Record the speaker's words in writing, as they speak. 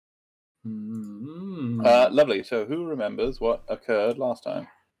Lovely. So who remembers what occurred last time?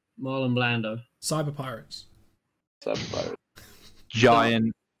 Marlon Blando. Cyber pirates. Cyber pirate.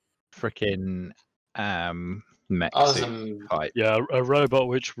 Giant freaking mech suit fight. Yeah, a robot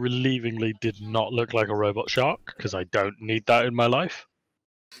which relievingly did not look like a robot shark, because I don't need that in my life.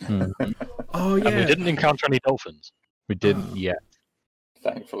 Oh, yeah. And we didn't encounter any dolphins. We didn't yet.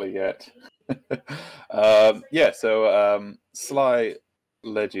 Thankfully yet. So Sly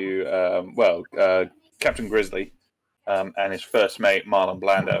led you, Captain Grizzly and his first mate, Marlon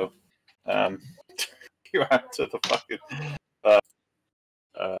Blando, you out to the fucking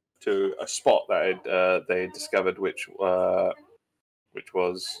to a spot that they discovered, which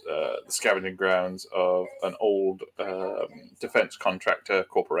was the scavenging grounds of an old defense contractor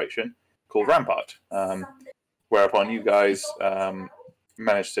corporation called Rampart. Whereupon you guys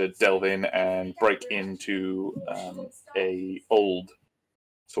managed to delve in and break into a old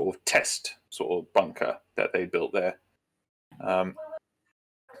sort of test sort of bunker that they built there.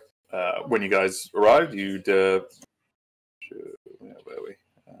 When you guys arrived, you'd where were we?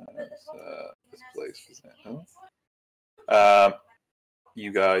 This place was it? Oh.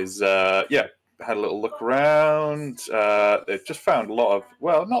 You guys, had a little look around. They've just found a lot of,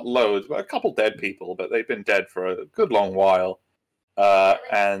 well, not loads, but a couple dead people, but they've been dead for a good long while.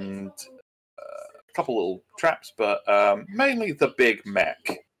 And a couple little traps, but mainly the big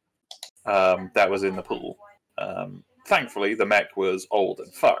mech that was in the pool. Thankfully, the mech was old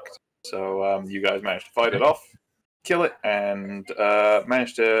and fucked. So you guys managed to fight it off, kill it, and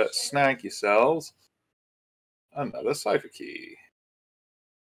managed to snag yourselves another cipher key.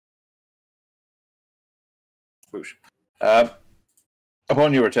 Whoosh.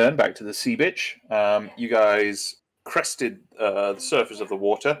 Upon your return back to the sea bitch, you guys crested the surface of the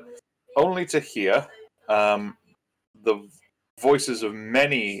water, only to hear the voices of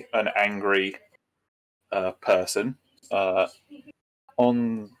many an angry person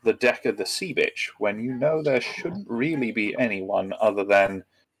on the deck of the sea bitch, when you know there shouldn't really be anyone other than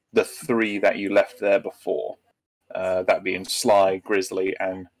the three that you left there before, that being Sly, Grizzly,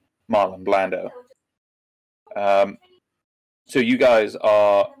 and Marlon Blando. So you guys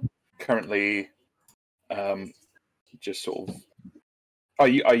are currently just sort of... Are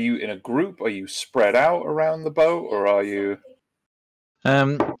you in a group? Are you spread out around the boat, or are you...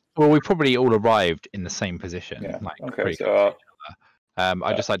 Well, we probably all arrived in the same position. Yeah. Like, Okay, so...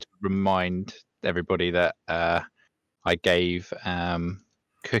 I'd just like to remind everybody that I gave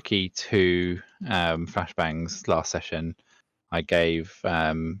Cookie 2 flashbangs last session. I gave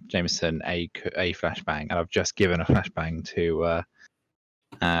Jameson a flashbang, and I've just given a flashbang to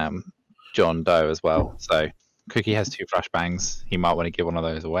John Doe as well. So Cookie has 2 flashbangs. He might want to give one of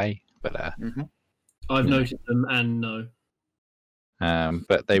those away, but I've noted them and no.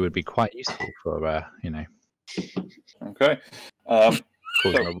 But they would be quite useful for Okay.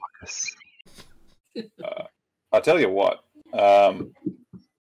 causing a ruckus. I'll tell you what.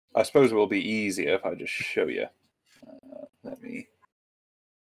 I suppose it will be easier if I just show you. Let me.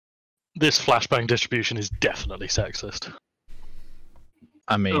 This flashbang distribution is definitely sexist.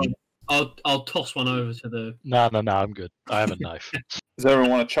 I mean, I'll toss one over to the. No, I'm good. I have a knife. Does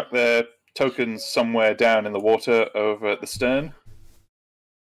everyone want to chuck their tokens somewhere down in the water over at the stern?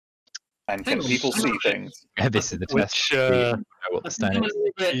 And can people see things? This is the test. What the stern is.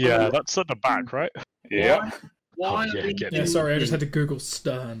 Yeah, that's at the back, right? Yeah. Why? Yeah, sorry, I just had to Google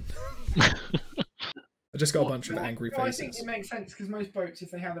stern. I just got a bunch of angry faces. I think it makes sense because most boats,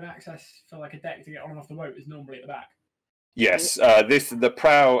 if they have an access for like a deck to get on and off the boat, is normally at the back. Yes, the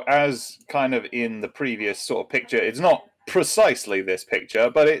prow, as kind of in the previous sort of picture, it's not precisely this picture,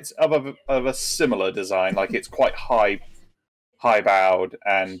 but it's of a similar design. Like, it's quite high bowed,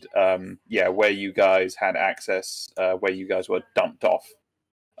 and where you guys had access, where you guys were dumped off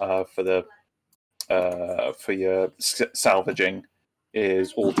for your salvaging,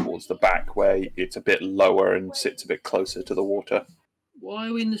 is all towards the back, where it's a bit lower and sits a bit closer to the water. Why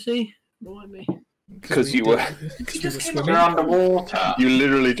are we in the sea? Why me? Because you were You're underwater. You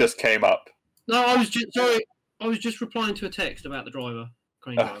literally just came up. No, I was just sorry. I was just replying to a text about the driver.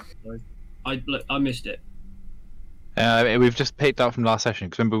 Crane driver. I missed it. We've just picked up from last session,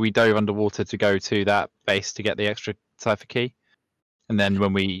 because remember we dove underwater to go to that base to get the extra cipher key, and then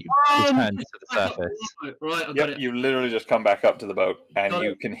when we returned to the surface, right? I got it. You literally just come back up to the boat, and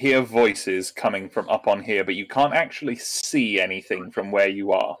you can hear voices coming from up on here, but you can't actually see anything from where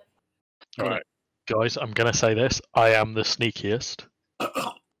you are. All right, guys, I'm gonna say this: I am the sneakiest.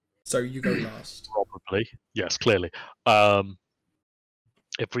 So you go last. Probably, yes, clearly.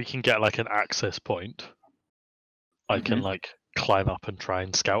 If we can get like an access point, I can like climb up and try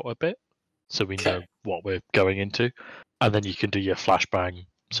and scout a bit. so we know what we're going into, and then you can do your flashbang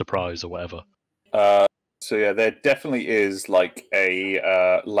surprise or whatever. So yeah, there definitely is like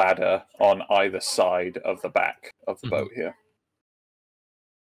a ladder on either side of the back of the boat here.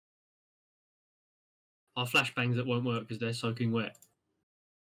 Our flashbangs that won't work because they're soaking wet.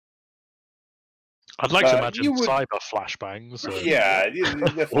 I'd like to imagine you would- cyber flashbangs. Yeah, the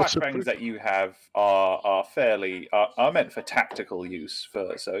flashbangs Waterproof. that you have are fairly are meant for tactical use.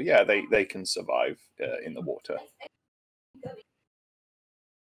 So yeah, they can survive in the water.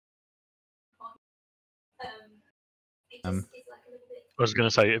 I was going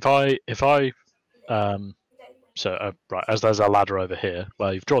to say if I right, as there's a ladder over here.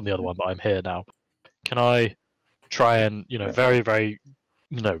 Well, you've drawn the other one, but I'm here now. Can I try and very very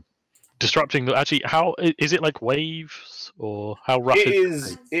disrupting the actually? How is it, like waves or how rapid? It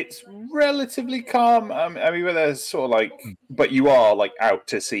is. It's relatively calm. I mean, there's sort of like, but you are like out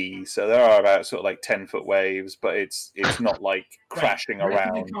to sea, so there are about sort of like 10-foot waves, but it's not like crashing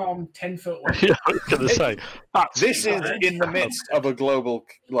Relatively around. calm, 10-foot wave. Yeah, I was going to say This is in the midst of a global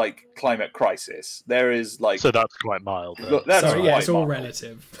like climate crisis. There is like so that's quite mild. Then. look, that's Sorry, yeah, quite it's all mild.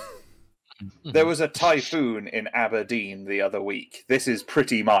 relative. There was a typhoon in Aberdeen the other week. This is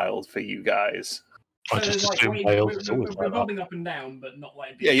pretty mild for you guys. I So just there's, like, assume we- Wales we're, is always we're like that. bobbing up and down, but not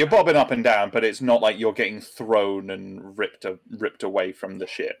like. Yeah, you're bobbing up and down, but it's not like you're getting thrown and ripped away from the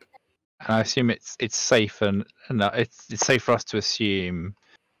ship. And I assume it's safe and it's safe for us to assume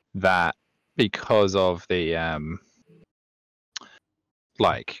that because of the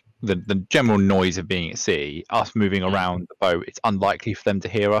like the general noise of being at sea, us moving around the boat, it's unlikely for them to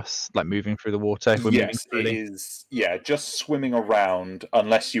hear us like moving through the water if we're moving Yes, it slowly. is. Yeah, just swimming around,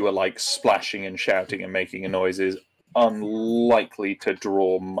 unless you are like splashing and shouting and making a noise, is unlikely to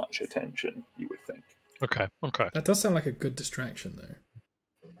draw much attention. You would think. Okay. That does sound like a good distraction,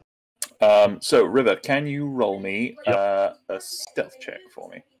 though. So River, can you roll me a stealth check for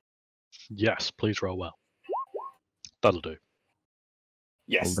me? Yes, please roll well. That'll do.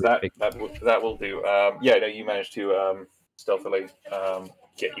 Yes, I'll that will do. Yeah, no, you managed to stealthily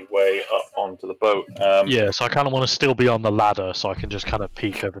get your way up onto the boat. Yeah, so I kind of want to still be on the ladder, so I can just kind of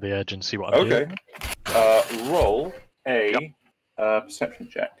peek over the edge and see what I'm Okay. doing. Roll a perception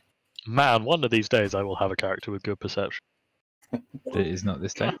check. Man, one of these days I will have a character with good perception. It is not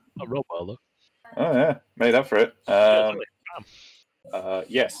this day. I roll well though. Oh yeah, made up for it. Yeah,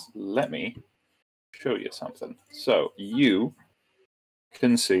 Yes, let me show you something. So you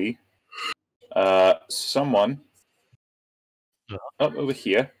can see someone up over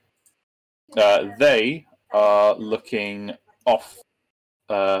here. They are looking off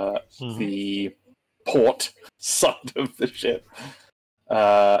the port side of the ship.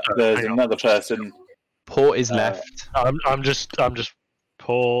 There's hang on. another person. Port is left, I'm just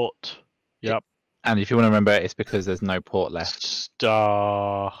port. Yep. and if you want to remember, it's because there's no port left.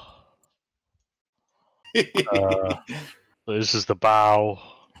 Star. This is the bow.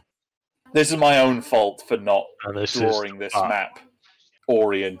 This is my own fault for not And this drawing is this the back. map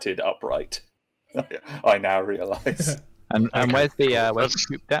oriented upright. I now realise. And Okay, where's the cool. where's the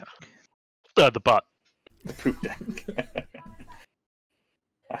poop deck? The butt. The poop deck.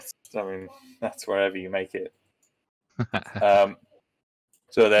 That's wherever you make it.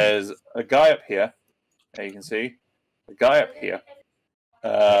 So there's a guy up here. There you can see a guy up here.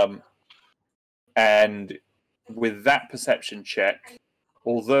 And with that perception check,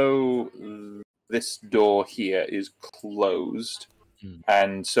 although this door here is closed,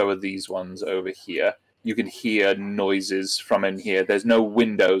 and so are these ones over here, you can hear noises from in here. There's no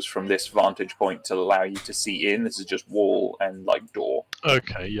windows from this vantage point to allow you to see in. This is just wall and like door.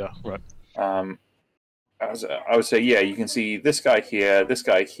 Okay, yeah, right. I would say, yeah, you can see this guy here,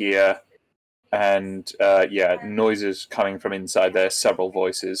 and noises coming from inside there, several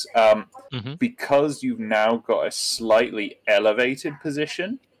voices. Because you've now got a slightly elevated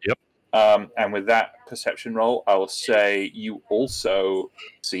position. Yep. And with that perception roll, I will say you also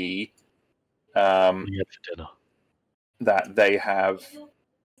see Yeah, for dinner. that they have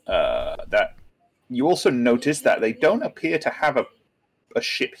that you also notice that they don't appear to have a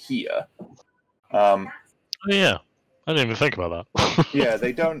ship here. Oh, yeah, I didn't even think about that. Yeah,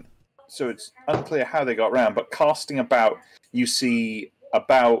 they don't. So it's unclear how they got around. But casting about, you see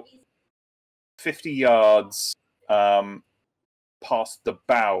about 50 yards past the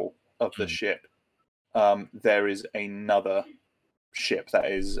bow of the ship. There is another ship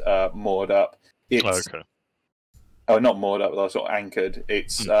that is moored up. It's Okay. not moored up, but sort of anchored.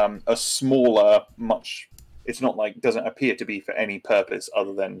 It's a smaller, much. It's not like doesn't appear to be for any purpose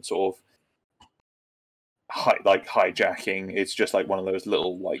other than sort of hijacking. It's just like one of those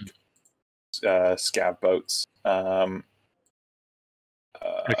little like scav boats.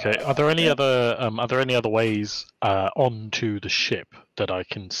 Okay. Are there any other ways onto the ship that I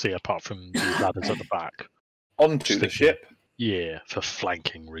can see apart from the ladders at the back? Onto the ship? Yeah, for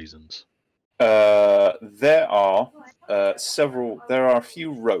flanking reasons. There are several. There are a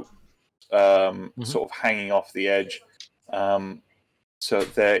few ropes sort of hanging off the edge. So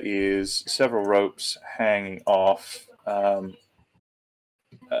there is several ropes hanging off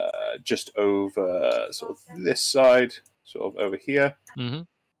just over sort of this side, sort of over here.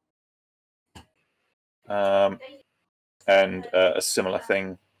 And a similar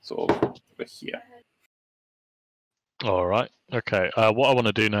thing sort of over here. All right. Okay. What I want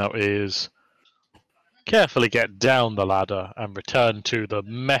to do now is carefully get down the ladder and return to the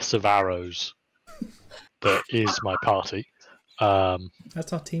mess of arrows that is my party.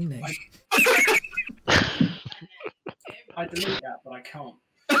 That's our team name. I delete that, but I can't.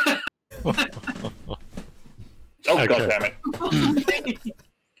 Oh, God damn it.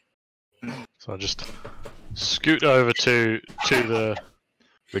 So I just scoot over to the.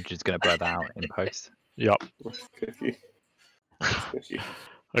 Richard's going to blur that out in post. Yep.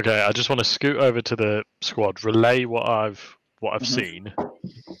 Okay, I just want to scoot over to the squad, relay what I've seen,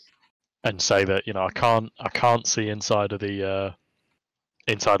 and say that I can't see inside of the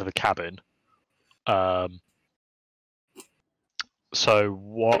cabin. So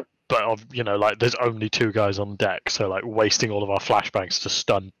what? But like there's only 2 guys on deck, so like wasting all of our flashbangs to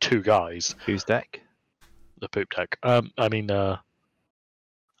stun 2 guys. Whose deck? The poop deck. And why are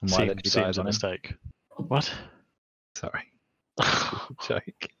there 2 Seems guys a on him? mistake. What? Sorry.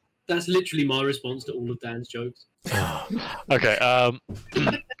 Joke. That's literally my response to all of Dan's jokes. Okay.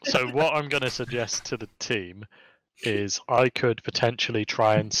 So what I'm going to suggest to the team is I could potentially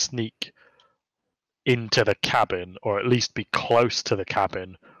try and sneak into the cabin, or at least be close to the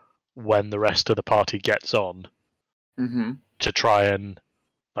cabin when the rest of the party gets on, to try and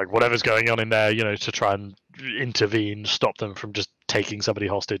like whatever's going on in there, to try and intervene, stop them from just taking somebody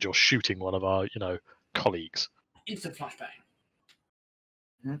hostage or shooting one of our, colleagues. Instant flashbang.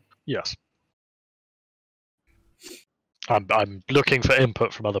 Yes. I'm looking for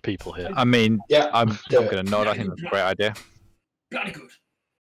input from other people here. I mean, Yeah, I'm going to nod. I think that's a great idea. Bloody good.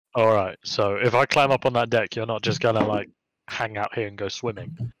 All right. So if I climb up on that deck, you're not just going to like hang out here and go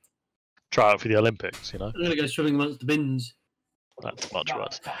swimming. Try out for the Olympics, I'm gonna go swimming amongst the bins. That's much No,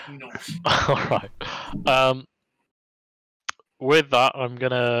 worse. fucking not. All right. With that,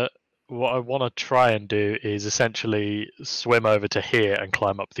 what I want to try and do is essentially swim over to here and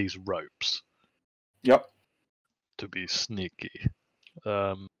climb up these ropes Yep. to be sneaky.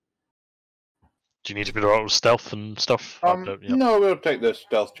 Do you need to be roll stealth and stuff? Yep. No, we'll take the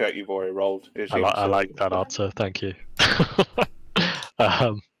stealth check you've already rolled. I like that answer. Thank you.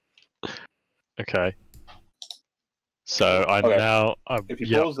 Okay. So If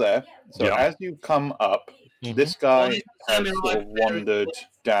you pause there, so as you come up, this guy has sort of wandered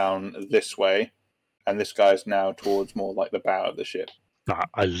down this way, and this guy's now towards more like the bow of the ship.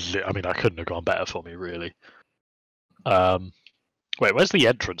 I mean, I couldn't have gone better for me, really. Wait, where's the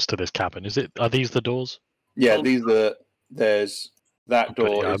entrance to this cabin? Are these the doors? Yeah, there's that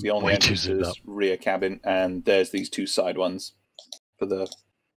door is the only entrance to this rear cabin, and there's these 2 side ones for the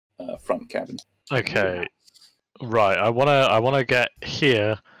front cabin. Okay, right. I wanna get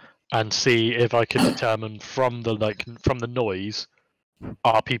here and see if I can determine from the noise,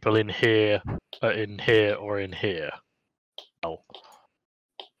 are people in here, or in here? Oh.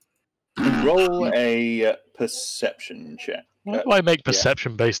 Roll a perception check. Why do I make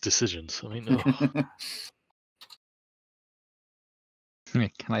perception-based decisions? I mean, Can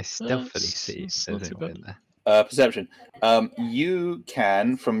I stealthily see if there's anyone in there? Perception. You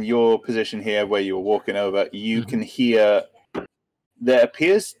can, from your position here where you were walking over, you can hear there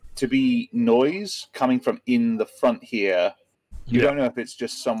appears to be noise coming from in the front here. You don't know if it's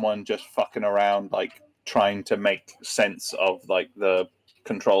just someone just fucking around, like trying to make sense of like the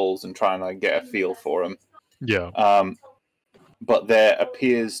controls and trying to like, get a feel for them. Yeah. But there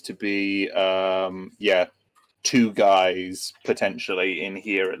appears to be 2 guys potentially in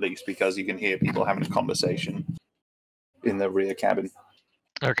here at least, because you can hear people having a conversation in the rear cabin.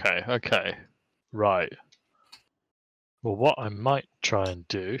 Okay. Right. Well, what I might try and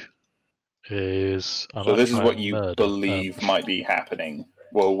do is... So this is what you believe might be happening.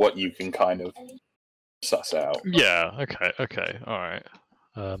 Well, what you can kind of suss out. Yeah, okay, alright.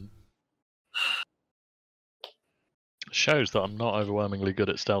 Shows that I'm not overwhelmingly good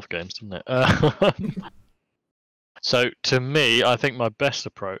at stealth games, doesn't it? So, to me, I think my best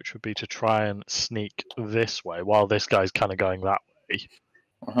approach would be to try and sneak this way, while this guy's kind of going that way.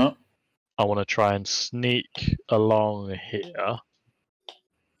 I want to try and sneak along here.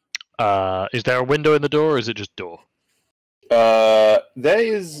 Is there a window in the door, or is it just door? There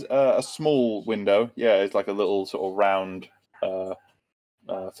is a small window. Yeah, it's like a little sort of round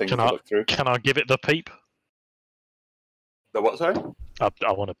thing to look through. Can I give it the peep? The what, sorry?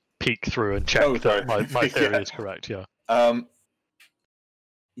 I want to peek through and check that my theory is correct, yeah.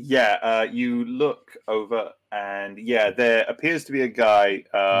 You look over, and there appears to be a guy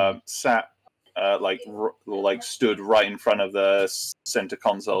sat, stood right in front of the center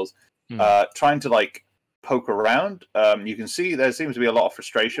consoles, trying to poke around. You can see there seems to be a lot of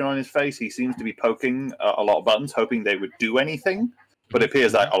frustration on his face. He seems to be poking a lot of buttons, hoping they would do anything. But it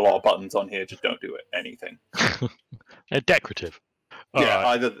appears that a lot of buttons on here just don't do anything. They're decorative. Yeah,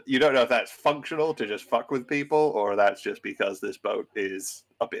 either you don't know if that's functional to just fuck with people, or that's just because this boat is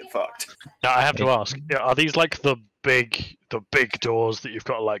a bit fucked. Now I have to ask: are these like the big doors that you've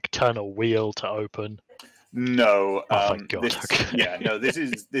got to turn a wheel to open? No. Thank God.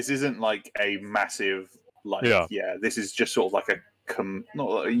 This isn't like a massive this is just sort of like it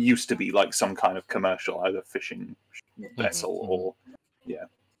used to be like some kind of commercial, either fishing vessel or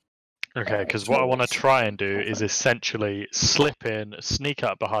Okay, because what I want to try and do is essentially slip in, sneak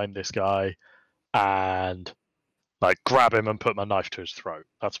up behind this guy, and grab him and put my knife to his throat.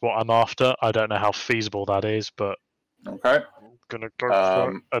 That's what I'm after. I don't know how feasible that is, but okay, I'm gonna go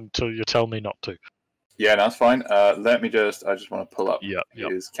for it until you tell me not to. Yeah, that's fine. I just want to pull up Yep.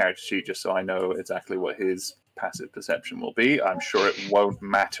 his character sheet just so I know exactly what his passive perception will be. I'm sure it won't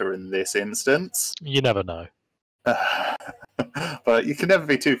matter in this instance. You never know. But you can never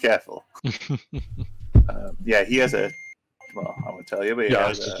be too careful. He has I won't tell you, but he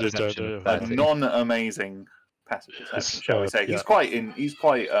has a non-amazing passive perception, shall we say. He's quite, and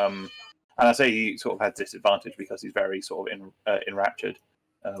I say he sort of had disadvantage because he's very sort of enraptured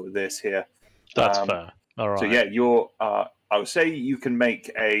with this here. That's fair. All right. So you're. I would say you can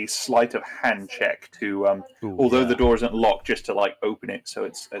make a sleight of hand check to, although the door isn't locked, just to open it so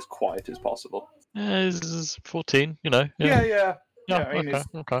it's as quiet as possible. It's 14, you know. Yeah. Okay.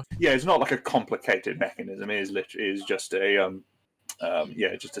 It's not like a complicated mechanism. It is just a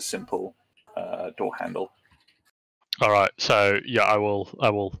just a simple door handle. All right. So I will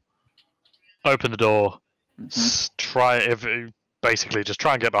open the door. Basically just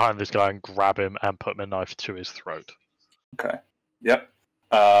try and get behind this guy and grab him and put my knife to his throat. Okay. Yep.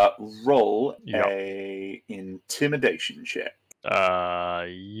 Roll a intimidation check.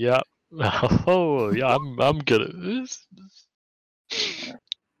 Yep. Oh, yeah, I'm good at this. Let's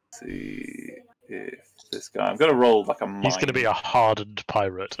see if this guy. I'm gonna roll a mind. He's gonna be a hardened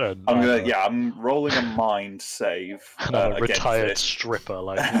pirate, and I'm rolling a mind save. And I'm a retired stripper.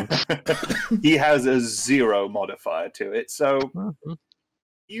 He has a 0 modifier to it, so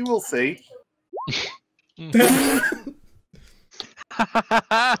you will see.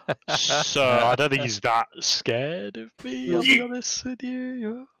 So I don't think he's that scared of me. I'll be honest with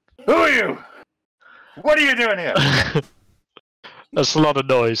you. Who are you? What are you doing here? That's a lot of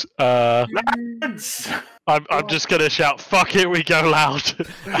noise. I'm just gonna shout, "Fuck it, we go loud,"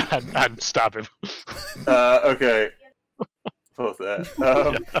 and stab him. Okay. Pause there.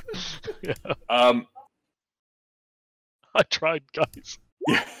 I tried, guys.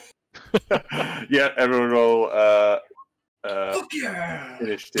 Yeah. Everyone roll. Fuck yeah!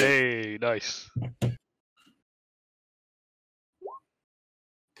 Initiative. Hey, nice.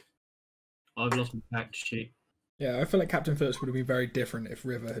 I've lost my fact sheet. Yeah, I feel like Captain Phillips would have been very different if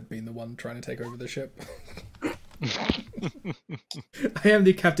River had been the one trying to take over the ship. I am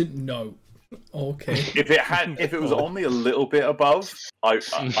the captain. No. Okay. If it was only a little bit above, I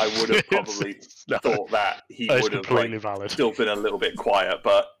would have probably thought that he would have still been a little bit quiet.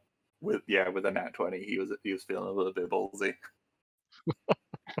 But with a nat 20, he was feeling a little bit ballsy.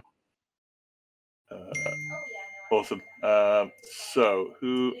 Awesome. So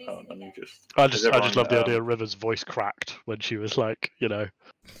who? Oh, let me just. I just love the idea. River's voice cracked when she was like, don't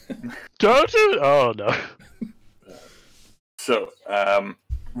do it. Oh no. So,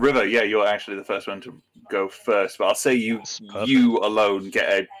 River, you're actually the first one to go first. But I'll say you alone get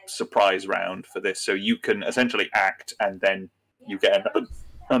a surprise round for this, so you can essentially act, and then you get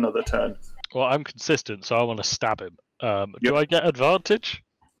another turn. Well, I'm consistent, so I want to stab him. Do I get advantage?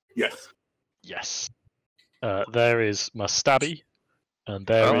 Yes. Yes. There is my stabby, and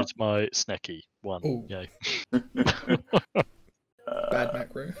there is my snecky one. Ooh. Yay. Bad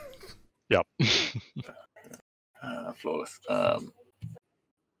macro. Yep. Flawless.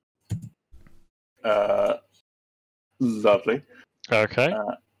 Lovely. Okay.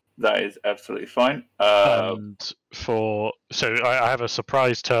 That is absolutely fine. And so I have a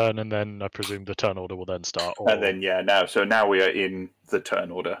surprise turn, and then I presume the turn order will then start. Or... And then now we are in the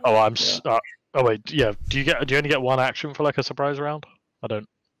turn order. Oh, oh wait, yeah. Do you only get one action for like a surprise round? I don't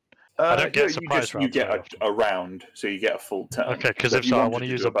get surprise rounds. You get a round, so you get a full turn. Okay, because if so, I want to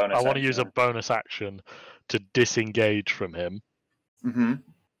use a bonus action to disengage from him. Mm-hmm.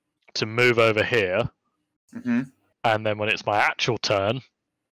 To move over here. Mm-hmm. And then when it's my actual turn,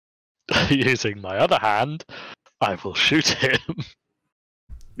 using my other hand, I will shoot him.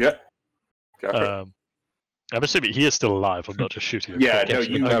 Yeah. Go for it. I'm assuming he is still alive. I'm not just shooting him. Yeah, no,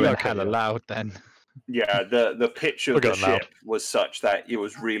 you go in hella loud then. Yeah, the pitch of the ship was such that it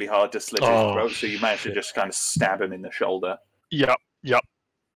was really hard to slit his throat, so you managed to just kind of stab him in the shoulder. Yep.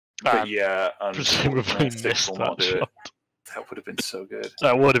 But yeah, presumably missed that shot. That would have been so good.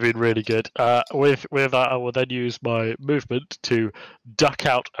 That would have been really good. With that, I will then use my movement to duck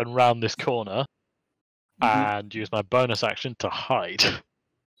out and round this corner, and use my bonus action to hide.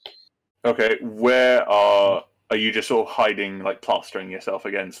 Okay, where are you just sort of hiding, like plastering yourself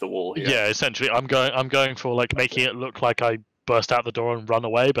against the wall here? Yeah, essentially, I'm going for like making it look like I burst out the door and run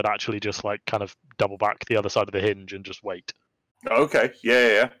away, but actually just like kind of double back the other side of the hinge and just wait. Okay,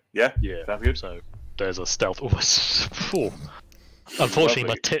 yeah. Sounds good. So there's a stealth. Oh, unfortunately,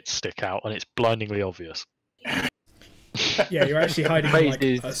 my tits stick out and it's blindingly obvious. Yeah, you're actually hiding like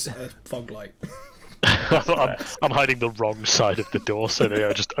a fog light. I'm hiding the wrong side of the door, so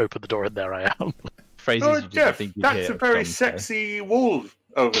they just open the door and there I am. Phrases Jeff, that's a very sexy wall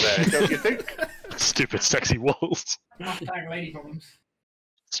over there, don't you think? Stupid sexy walls. Hashtag lady problems.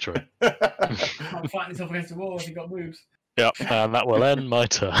 It's true. Can't fight yourself against the wall if you've got boobs. Yep, and that will end my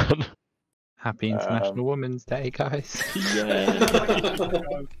turn. Happy International Women's Day, guys. Yay!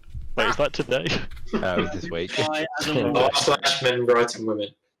 Wait, is that today? Oh, this week. /men writing women.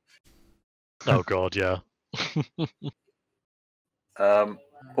 Oh god, yeah.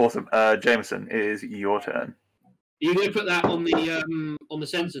 Awesome. Jameson, it is your turn. Are you going to put that on the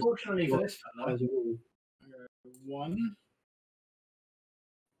sensors? Unfortunately for this fella, one.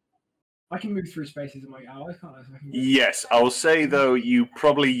 I can move through spaces of my allies, can't I? So I can Yes, I will say though, you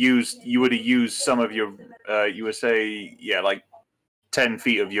probably would have used some of your, you would say, like 10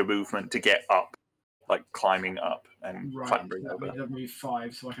 feet of your movement to get up, like climbing up and clambering over. I've moved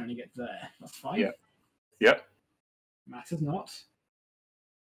 5, so I can only get there. That's fine. Yep. Matters not.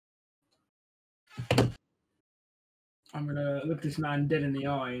 I'm gonna look this man dead in the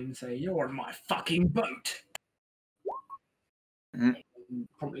eye and say, "You're on my fucking boat."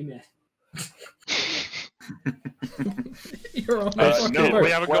 Probably miss. You're on my fucking boat. We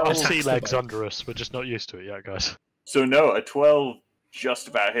haven't got our sea legs under us. We're just not used to it yet, guys. So no, a 12 just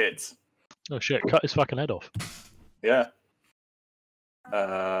about hits. Oh shit! Cut his fucking head off. Yeah.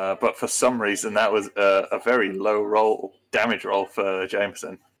 But for some reason, that was a very low damage roll for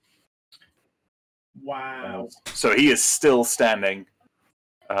Jameson. Wow. So he is still standing.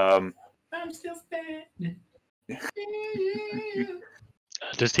 I'm still standing.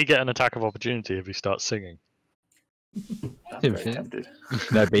 Does he get an attack of opportunity if he starts singing? I'm very tempted.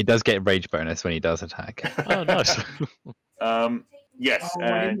 No, but he does get rage bonus when he does attack. Oh, nice. Yes. Oh,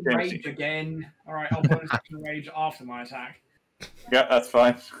 I didn't rage again. All right, I'll bonus action rage after my attack. Yeah, that's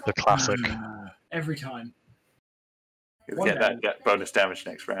fine. The classic. Every time. You'll get bonus damage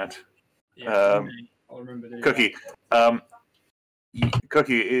next round. Yeah, I'll remember doing Cookie.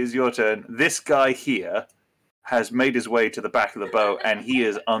 Cookie, it is your turn. This guy here has made his way to the back of the boat, and he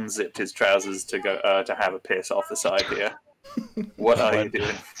has unzipped his trousers to go to have a piss off the side here. What are you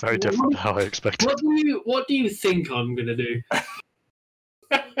doing? Very different than how I expected. What do you think I'm gonna do?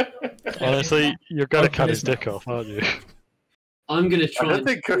 Honestly, you're gonna cut his dick off, aren't you? I'm gonna try. I don't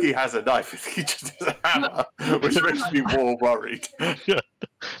think Cookie has a knife. I think he just has a hammer, which makes me more worried. Yeah,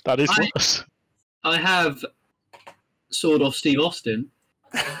 that is worse. I have sawed off Steve Austin.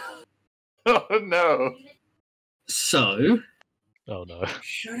 Oh no! So. Oh no!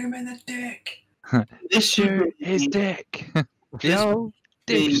 Shoot him in the dick. This Shoot his dick. The old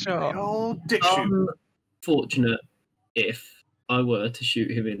dick shot. The old dick shoot. Unfortunate if I were to shoot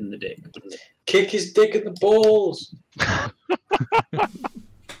him in the dick. Kick his dick in the balls.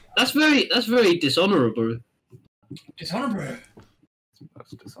 That's very dishonourable. Dishonourable.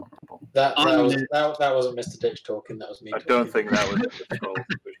 That's dishonourable. That wasn't Mr. Ditch talking. That was me. I don't think that was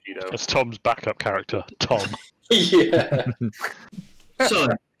Bushido. That's Tom's backup character, Tom. Yeah. So,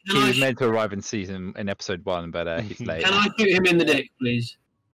 He was meant to arrive in episode 1, but he's late. Can I shoot him in the dick, please?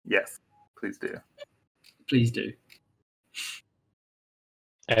 Yes, please do. Please do.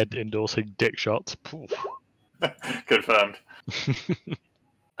 Ed endorsing dick shots. Confirmed.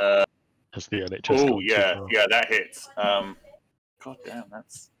 Has the NHS? Oh gone too yeah, far? yeah, that hits. God damn,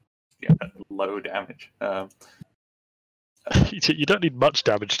 that's low damage. You don't need much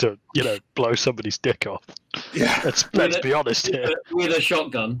damage to, blow somebody's dick off. Yeah, Let's be honest here. With a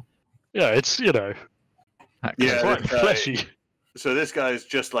shotgun. Yeah, it's yeah. quite This guy, fleshy. so this guy's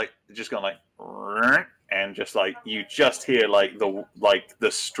just gone like, and just like you just hear like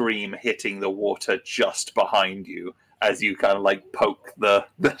the stream hitting the water just behind you as you kind of like poke the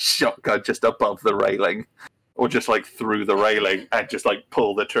shotgun just above the railing, or just like through the railing, and just like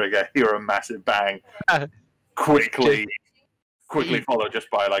pull the trigger. Hear a massive bang. Quickly followed just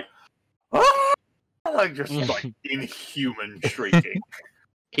by like just like inhuman shrieking.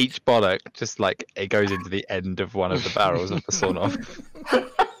 Each bollock just like it goes into the end of one of the barrels of the sawn-off.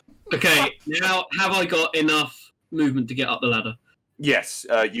 Okay, now have I got enough movement to get up the ladder? Yes,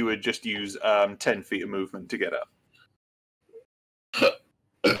 you would just use 10 feet of movement to get up.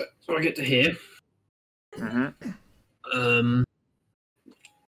 So I get to here. Mm-hmm.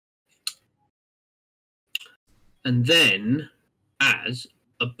 And then, as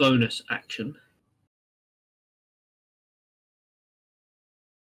a bonus action,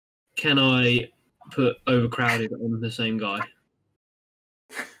 can I put overcrowded on the same guy?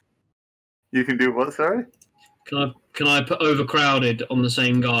 You can do what, sorry? Can I put overcrowded on the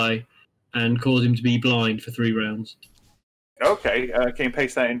same guy and cause him to be blind for 3 rounds? Okay, can you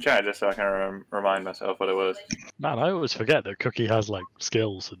paste that in chat just so I can remind myself what it was? Man, I always forget that Cookie has like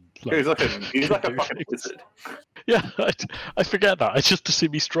skills and. He's like a do fucking things. wizard. Yeah, I forget that. I just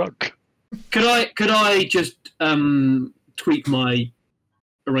assume he's drunk. Could I just tweak my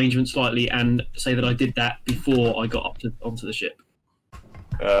arrangement slightly and say that I did that before I got up onto the ship?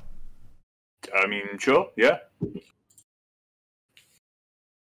 I mean, sure, yeah.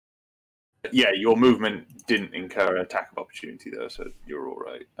 Yeah, your movement didn't incur an attack of opportunity, though, so you're all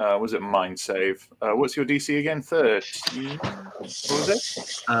right. Was it mind save? What's your DC again? 13? What was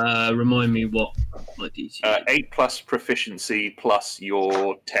it? Remind me what my DC is. 8 plus proficiency plus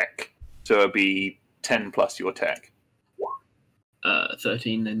your tech. So it'd be 10 plus your tech.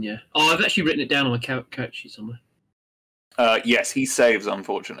 13 then, yeah. Oh, I've actually written it down on my couch sheet somewhere. Yes, he saves,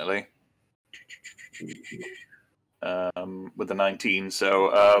 unfortunately. With the 19,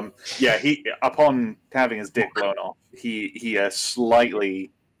 so yeah, he upon having his dick blown off, he is slightly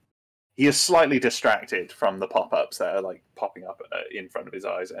distracted from the pop-ups that are like popping up in front of his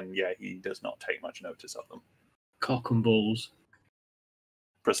eyes, and yeah, he does not take much notice of them. Cock and balls.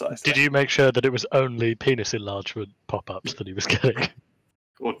 Precisely. Did you make sure that it was only penis enlargement pop-ups that he was getting?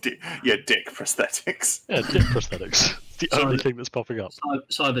 Or dick prosthetics. Yeah, dick prosthetics. It's the only thing that's popping up.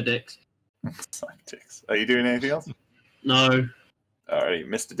 Cyber dicks. Dicks. Are you doing anything else? No. Alright,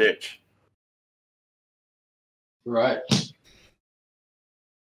 Mr. Ditch. Right.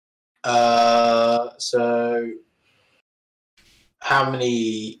 So, how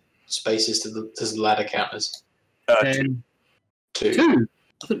many spaces does the ladder count as? 10. 2. 2?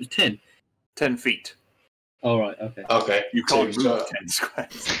 I thought it was 10. 10 feet. All right, okay. Okay. You can't 2, move so 10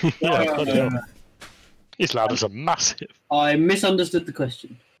 squares. Yeah, bloody hell. His ladders are massive. I misunderstood the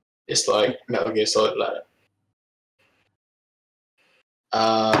question. it's like Metal Gear Solid ladder.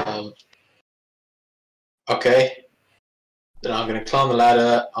 Okay. Then I'm going to climb the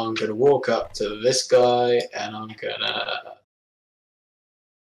ladder. I'm going to walk up to this guy, and I'm going to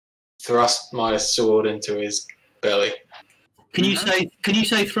thrust my sword into his belly. Can you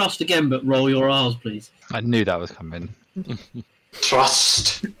say thrust again, but roll your R's, please? I knew that was coming.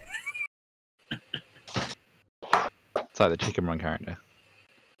 Thrust. It's like the Chicken Run character.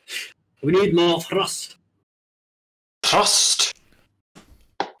 We need more thrust. Thrust.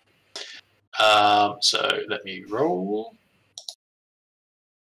 So let me roll.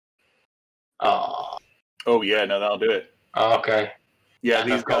 Oh. Oh yeah, no, that'll do it. Okay. Yeah,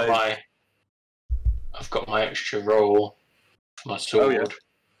 And these I've got guys. I've got my extra roll. My sword. Oh, yeah.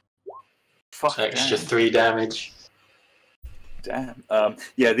 Fuck, Extra damn. 3 damage. Damn.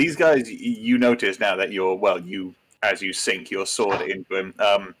 Yeah, these guys. You notice now that as you sink your sword into him.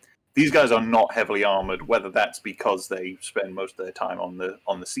 These guys are not heavily armored. Whether that's because they spend most of their time on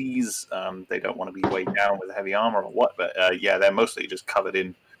the seas, they don't want to be weighed down with heavy armor or what. But yeah, they're mostly just covered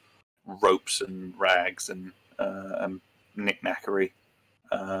in ropes and rags and knickknackery.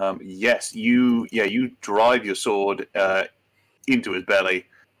 Yes, you drive your sword into his belly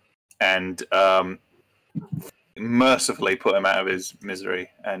and mercifully put him out of his misery,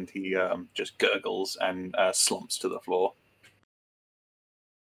 and he just gurgles and slumps to the floor.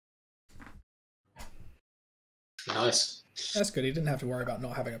 Nice. That's good. He didn't have to worry about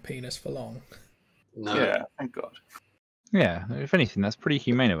not having a penis for long. No. Yeah, thank God. Yeah, if anything, that's pretty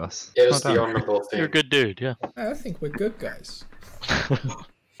humane of us. It was Well the done. honourable You're a thing. good dude, yeah. I think we're good guys.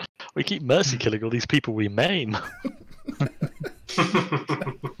 We keep mercy killing all these people we maim.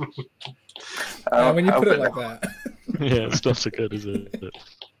 When you How put it could- like that. Yeah, it's not so good, is it?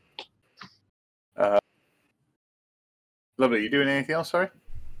 Lovely. You doing anything else? Sorry.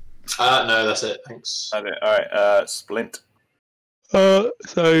 No, that's it. Thanks. Okay. All right. Splint. So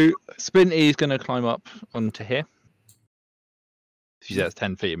Splint is going to climb up onto here. So that's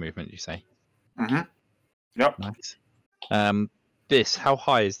 10 feet of movement, you say? Mm-hmm. Yep. Nice. How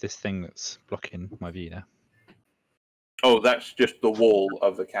high is this thing that's blocking my view there? Oh, that's just the wall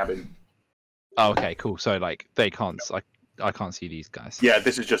of the cabin. Oh, okay, cool. So like they can't, I can't see these guys. Yeah,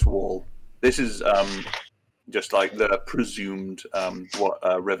 this is just wall. This is just like the presumed what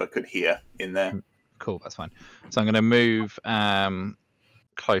a river could hear in there. Cool, that's fine. So I'm going to move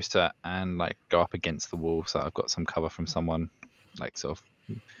closer and like go up against the wall, so I've got some cover from someone, like sort of,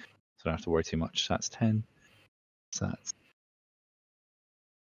 so I don't have to worry too much. So that's 10. So that's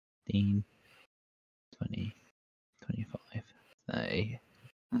 15, 20, 25, 30.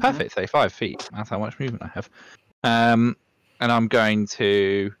 Perfect, 35 feet. That's how much movement I have. And I'm going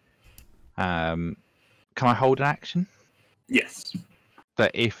to. Can I hold an action? Yes.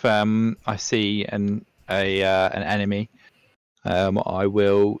 That if I see an enemy, I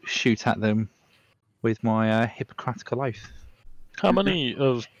will shoot at them with my Hippocratical oath. How many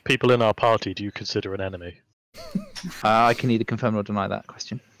of people in our party do you consider an enemy? I can either confirm or deny that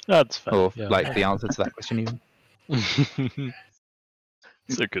question, That's fair. or yeah. like the answer to that question even.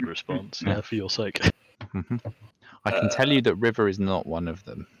 It's a good response, yeah, for your sake. Mhm. I can tell you that River is not one of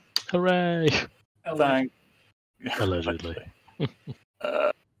them. Hooray! Thank. Allegedly.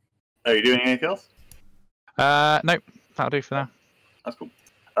 Are you doing anything else? Nope, that'll do for now. That's cool.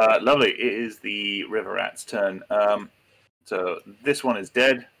 Lovely. It is the river rat's turn. So this one is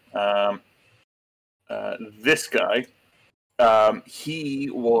dead. This guy, he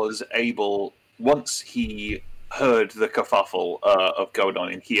was able, once he heard the kerfuffle of going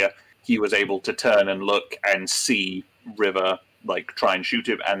on in here, he was able to turn and look and see River like try and shoot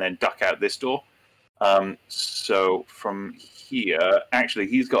him and then duck out this door. So from here, actually,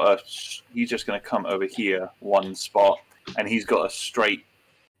 he's just going to come over here one spot, and he's got a straight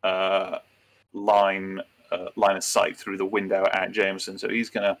line of sight through the window at Jameson. So he's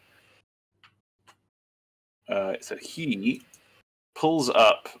going to. So he pulls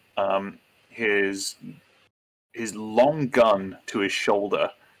up his long gun to his shoulder,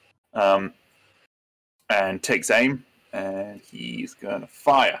 and takes aim, and he's going to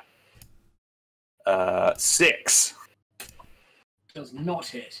fire. 6. Does not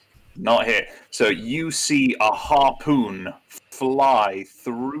hit. Not hit. So you see a harpoon fly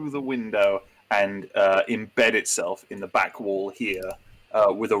through the window and embed itself in the back wall here,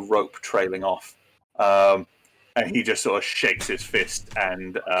 with a rope trailing off. And he just sort of shakes his fist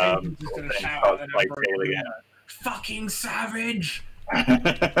and I'm just gonna then shout starts at like them, tailing fucking savage!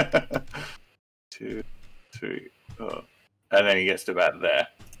 it. 2, 3, and then he gets to about there,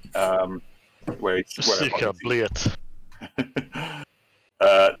 where he's Sicker Bliet.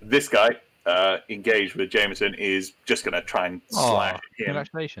 this guy, engaged with Jameson, is just going to try and slash him.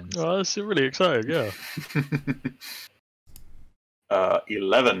 Congratulations. Oh, that's really exciting, yeah.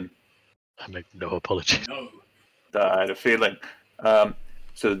 11. I make no apology. No. I had a feeling.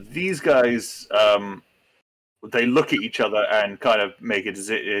 So these guys, they look at each other and kind of make a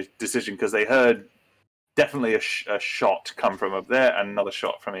decision because they heard definitely a shot come from up there and another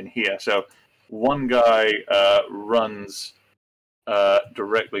shot from in here. So one guy runs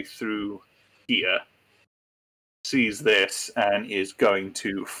directly through here, sees this, and is going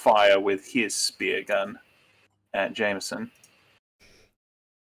to fire with his spear gun at Jameson.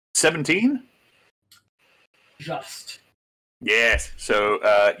 17? Just. Yes.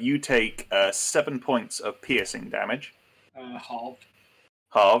 So you take 7 points of piercing damage, Halved.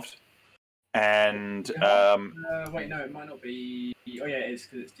 halved, and Wait, no, it might not be. Oh, yeah, it is,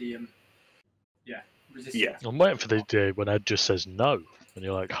 because it's the. Resistance. yeah. I'm waiting for the day when Ed just says no, and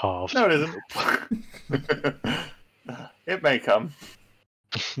you're like halved. No, it isn't. It may come.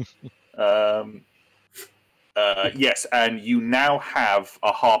 Yes, and you now have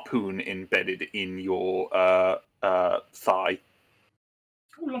a harpoon embedded in your thigh.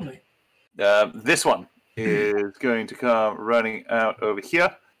 Oh, lovely. This one is going to come running out over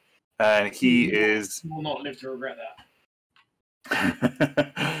here, and he is. Will not live to regret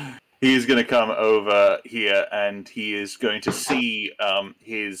that. He is going to come over here, and he is going to see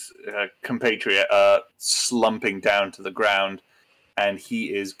his compatriot slumping down to the ground, and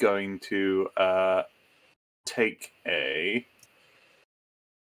he is going to take a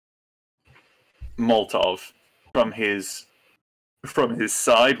Molotov from his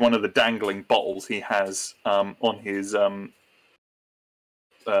side, one of the dangling bottles he has on his sort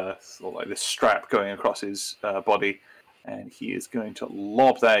of like this strap going across his body, and he is going to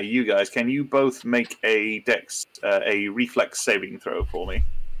lob that at you guys. Can you both make a reflex saving throw for me,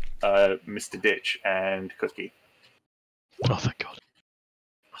 Mr. Ditch and Cookie? Oh, thank God.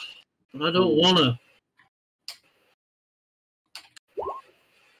 I don't wanna.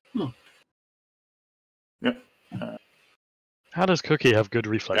 Yep. How does Cookie have good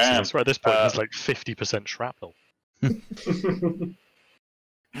reflexes? Damn. That's right. At this point, he's like 50% shrapnel.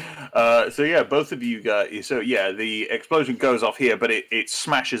 So yeah, both of you guys. So yeah, the explosion goes off here, but it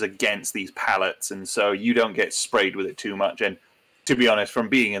smashes against these pallets, and so you don't get sprayed with it too much. And to be honest, from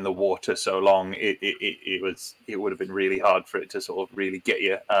being in the water so long, it would have been really hard for it to sort of really get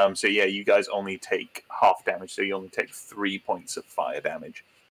you. So yeah, you guys only take half damage, so you only take 3 points of fire damage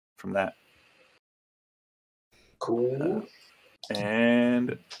from that. Cool.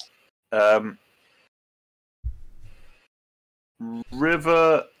 And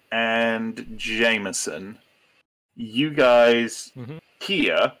River and Jameson, you guys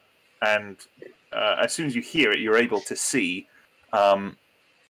hear, and as soon as you hear it, you're able to see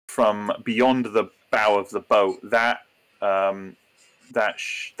from beyond the bow of the boat that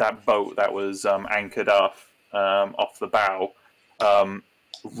that boat that was anchored off the bow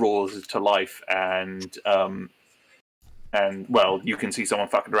roars to life, and well, you can see someone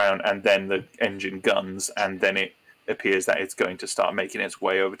fucking around, and then the engine guns, and then it appears that it's going to start making its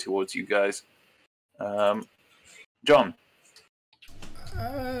way over towards you guys. John?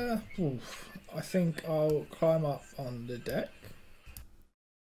 I think I'll climb up on the deck,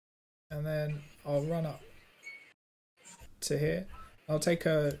 and then I'll run up to here. I'll take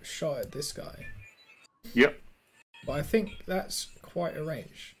a shot at this guy. Yep. But I think that's quite a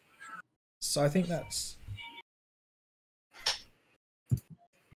range. So I think that's...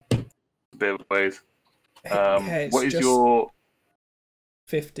 a bit of ways. What is your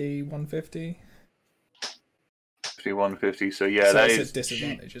 50, 150? 50, 150. So yeah, So that that's is a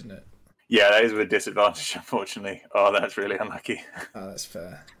disadvantage, isn't it? Yeah, that is with disadvantage, unfortunately. Oh, that's really unlucky. Oh, that's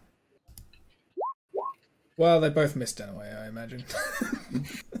fair. Well, they both missed anyway, I imagine.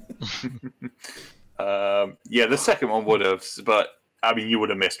 Yeah, the second one would have, but I mean, you would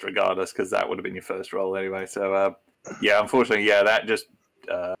have missed regardless because that would have been your first roll anyway. So yeah, unfortunately, yeah, that just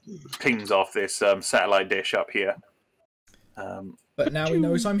pings off this satellite dish up here. But now he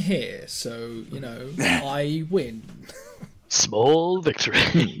knows I'm here, so, you know, I win. Small victory.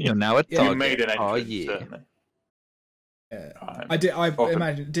 You're now a Yeah. target. You made an entrance, Oh, yeah. certainly. Yeah. I did. I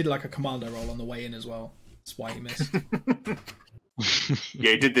imagine did like a commando roll on the way in as well. That's why he missed.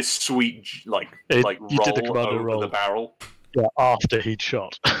 Yeah, he did this sweet like You roll did the commando over roll. the barrel. Yeah, after he'd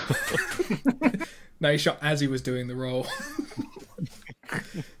shot. No, he shot as he was doing the roll.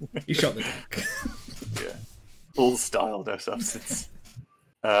 He shot the deck. Yeah, full style, no substance.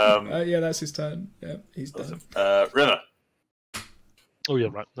 Yeah, that's his turn. Yeah, he's done. River. Oh yeah,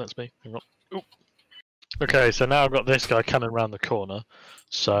 right, that's me. Hang on. Ooh. Okay, so now I've got this guy coming around the corner.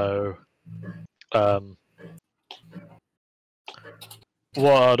 So,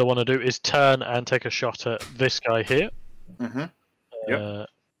 what I want to do is turn and take a shot at this guy here. Mm-hmm. Yep.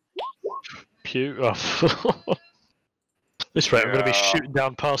 Pew. Oh. This rate, I'm going to be Yeah. shooting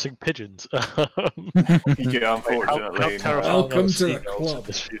down passing pigeons. Yeah, unfortunately. Welcome to the seagulls club. in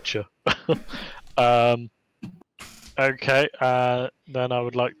this future. Okay, then I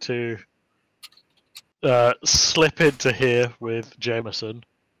would like to slip into here with Jameson,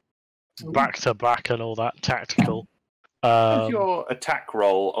 back to back and all that tactical. Is your attack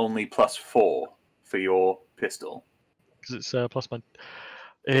roll only +4 for your pistol? Because it's plus my.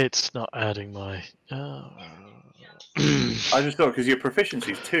 It's not adding my. I just thought because your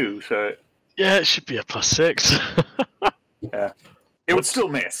proficiency is 2, so Yeah, it should be a +6. yeah, it would still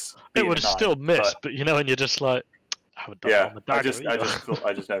miss. It being would a 9, still miss, but you know, when you're just like, I haven't done it Yeah, on the I dagger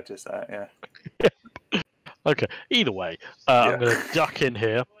just noticed that. Yeah. Okay, either way, Yeah. I'm going to duck in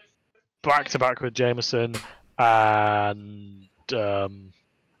here, back to back with Jameson, and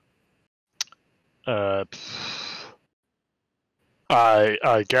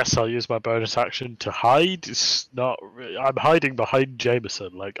I guess I'll use my bonus action to hide. It's not. I'm hiding behind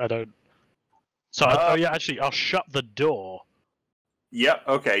Jameson. Like I don't. So oh yeah, actually, I'll shut the door. Yep.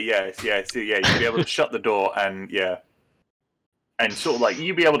 Okay. Yeah. So yeah, you'd be able to shut the door and and sort of like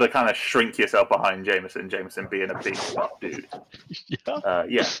you'd be able to kind of shrink yourself behind Jameson. Jameson being a big buff dude. Yeah.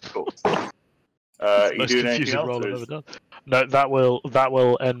 Yeah. Cool. It's the You most doing anything confusing else? roll or I've is- ever done. No, that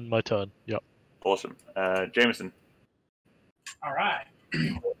will end my turn. Yep. Awesome. Jameson. All right.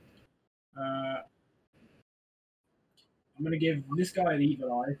 I'm going to give this guy an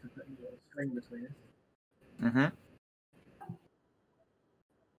evil eye for putting a string between us. Mm-hmm.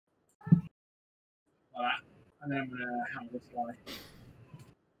 Like that. And then I'm going to hammer this guy.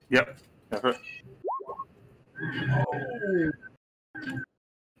 Yep. Perfect. Oh.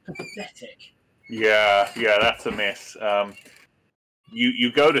 Pathetic. Yeah, that's a miss.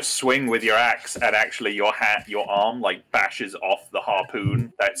 You go to swing with your axe, and actually your arm like bashes off the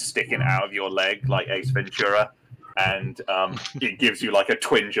harpoon that's sticking out of your leg like Ace Ventura, and it gives you like a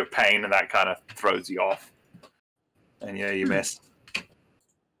twinge of pain, and that kind of throws you off. And yeah, you missed.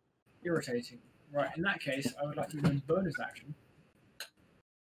 Irritating. Right, in that case, I would like to use a bonus action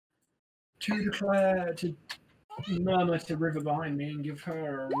to declare, to murmur to River behind me and give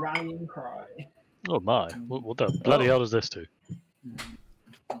her a rallying cry. Oh my! What the bloody hell does this do?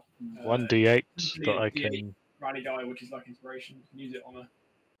 1d8 that I can. Rally die, which is like inspiration. You can use it on a.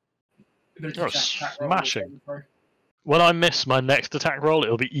 Oh, smashing! When I miss my next attack roll,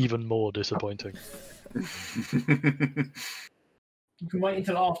 it'll be even more disappointing. You can wait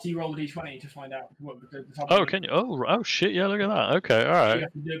until after you roll the d20 to find out what. Oh, can you? Oh shit! Yeah, look at that. Okay, all right.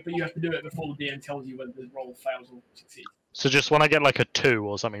 You have to do it before the DM tells you whether the roll fails or succeeds. So just when I get like a 2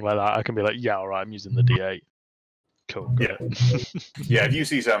 or something like that, I can be like, yeah, all right, I'm using the d8. Cool. Yeah. Yeah. If you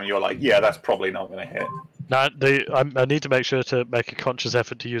see something, you're like, yeah, that's probably not going to hit. Now, I need to make sure to make a conscious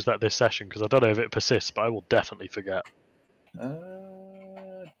effort to use that this session because I don't know if it persists, but I will definitely forget.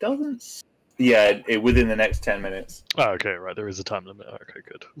 Doesn't. Yeah, within the next 10 minutes. Oh, okay, right. There is a time limit. Okay,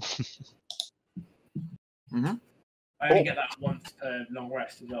 good. Mm-hmm. I only get that once per long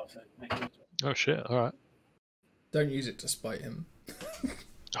rest as well, so make sure to. Oh shit! All right. Don't use it to spite him.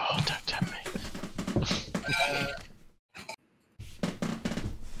 Oh, don't tempt me.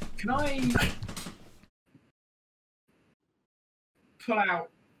 Can I pull out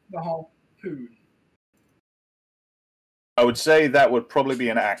the harpoon? I would say that would probably be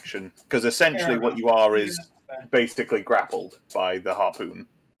an action, because essentially what you are is basically grappled by the harpoon.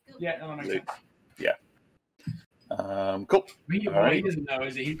 Yeah, that makes sense. Yeah. Cool. What he doesn't know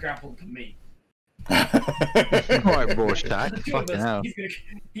is that he's grappled to me. Right, Rorschach. Fucking hell.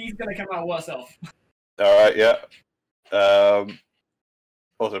 He's gonna come out worse off. Alright, yeah.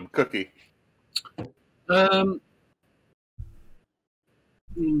 Awesome. Cookie. I'll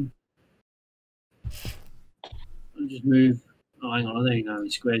just move. Oh, hang on. I don't even know how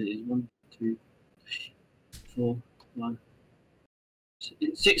many squares it is. 1, 2, 4, 1.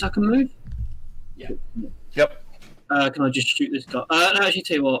 6 I can move? Yeah. Yep. Can I just shoot this guy? No, actually,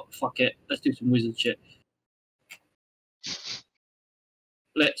 tell you what. Fuck it. Let's do some wizard shit.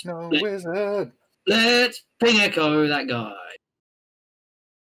 Let's wizard. Let's ping echo that guy.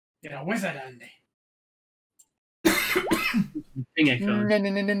 Get a wizard, Andy. Ping echo.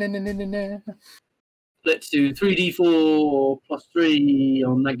 Let's do 3d4 plus 3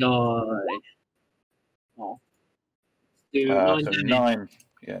 on that guy. Oh. Do 9 so damage. 9.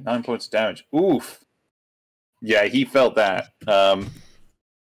 Yeah, 9 points of damage. Oof. Yeah, he felt that.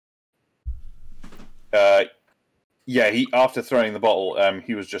 Yeah, he after throwing the bottle,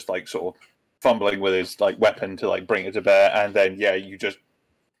 he was just like sort of fumbling with his like weapon to like bring it to bear, and then yeah, you just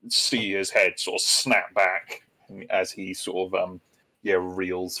see his head sort of snap back as he sort of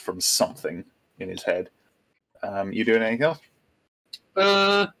reels from something in his head. You doing anything else?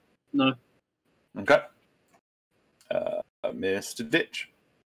 No. Okay. Mr. Ditch.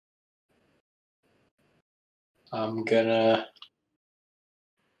 I'm gonna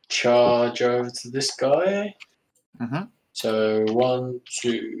charge over to this guy. Mm-hmm. So 1,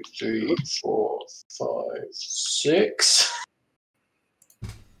 2, 3, 4, 5, 6.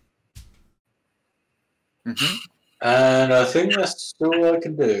 Mm-hmm. And I think that's all I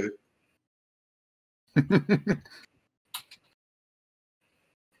can do.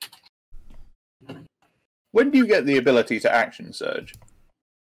 When do you get the ability to action surge?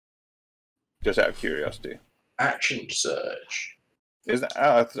 Just out of curiosity. Action surge. Is that?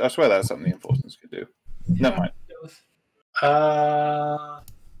 I swear that's something the enforcers could do. Never mind.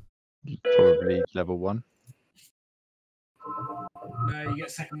 Probably level 1. No, you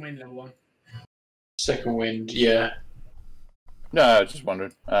get second wind level 1. Second wind, yeah. No, I was just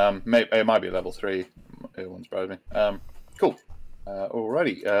wondering. It might be level 3. It wouldn't surprise me. Cool.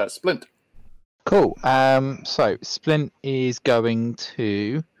 Alrighty. Splint. Cool. So Splint is going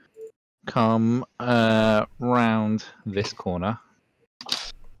to come round this corner.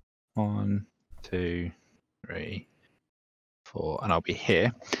 1, 2, 3, 4, and I'll be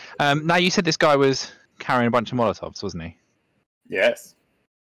here. Now you said this guy was carrying a bunch of Molotovs, wasn't he? Yes.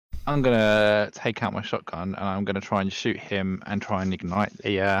 I'm gonna take out my shotgun and I'm gonna try and shoot him and try and ignite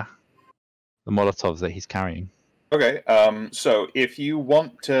the Molotovs that he's carrying. Okay. So if you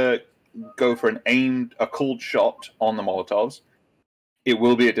want to go for a cold shot on the Molotovs, it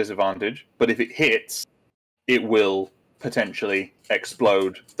will be a disadvantage. But if it hits, it will potentially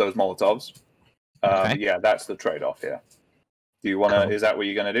explode those Molotovs. Okay. Yeah, that's the trade-off here. Do you want to? Cool. Is that what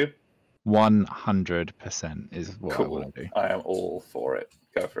you're going to do? 100% is what I Cool. want to do. I am all for it.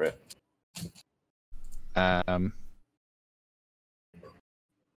 Go for it.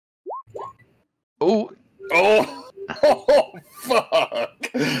 Oh, Oh,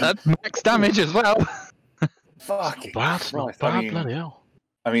 fuck! that's max damage as well. Fucking Bad, Christ. not bad, bloody hell.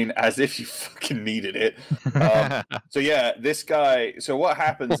 I mean, as if you fucking needed it. So yeah, this guy. So what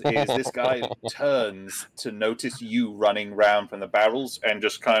happens is this guy turns to notice you running round from the barrels and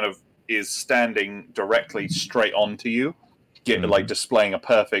just kind of is standing directly straight onto you, like displaying a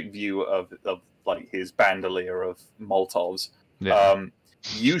perfect view of like his bandolier of Molotovs. Yeah.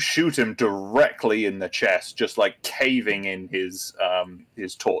 You shoot him directly in the chest, just like caving in his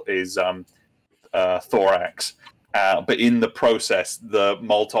thorax. But in the process, the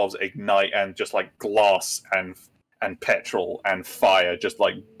Molotovs ignite and just like glass and petrol and fire just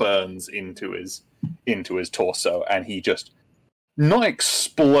like burns into his torso, and he just not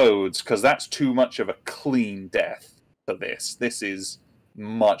explodes because that's too much of a clean death for this. This is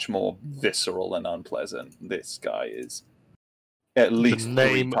much more visceral and unpleasant. This guy is at least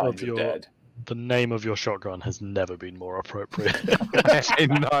 3 times dead. The name of your shotgun has never been more appropriate. I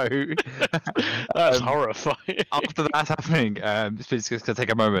know. That's horrifying. After that's happening, it's just gonna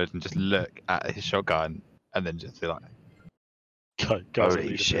take a moment and just look at his shotgun and then just be like,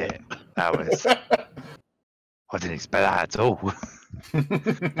 "Holy shit, that was! I didn't expect that at all.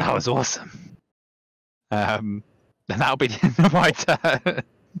 That was awesome." Then that'll be the end of my turn.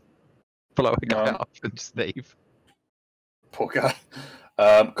 Blow a guy up and just leave. Poor guy.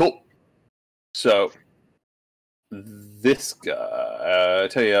 Cool. So this guy, I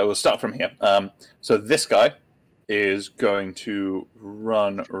tell you, we'll start from here. So this guy is going to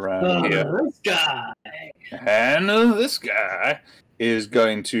run around here. This guy. And this guy is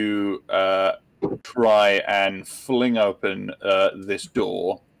going to try and fling open this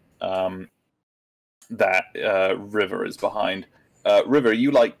door that River is behind. River, are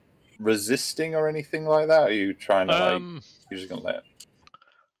you like resisting or anything like that? Or are you trying to you're just gonna let it?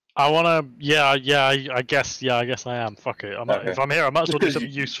 I wanna, I guess I am. Fuck it. If I'm here, I might as well do something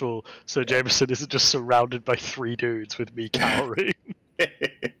useful. So Jameson isn't just surrounded by 3 dudes with me cowering.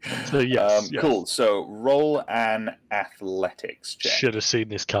 So yes. Cool. So roll an athletics check. Should have seen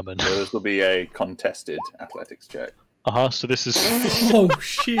this coming. So this will be a contested athletics check. So this is. Oh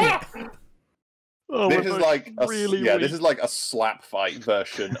shit! Oh, this is like this is like a slap fight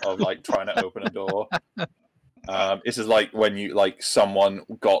version of like trying to open a door. This is like when someone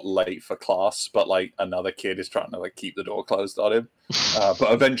got late for class, but like another kid is trying to like keep the door closed on him.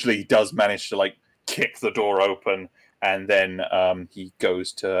 But eventually he does manage to like kick the door open, and then he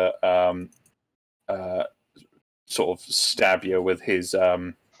goes to sort of stab you with his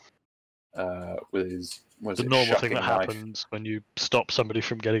the normal thing that happens when you stop somebody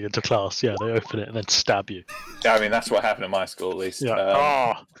from getting into class. Yeah, they open it and then stab you. I mean, that's what happened in my school, at least.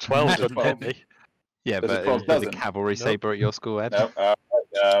 Yeah. 12 doesn't hit me. Yeah, but is the cavalry saber at your school, Ed? No.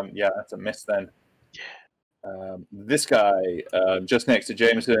 Yeah, that's a miss then. Yeah. This guy, just next to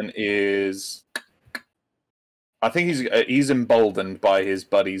Jameson, is. I think he's emboldened by his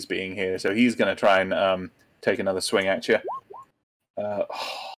buddies being here, so he's going to try and take another swing at you.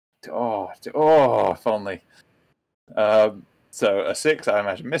 If only. So a 6, I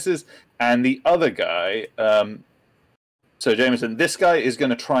imagine, misses. And the other guy, so Jameson, this guy is going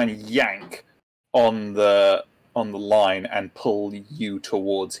to try and yank on the line and pull you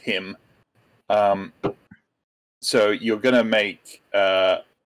towards him. So you're going to make a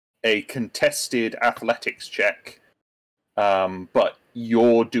contested athletics check, but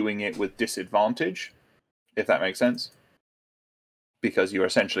you're doing it with disadvantage, if that makes sense. Because you're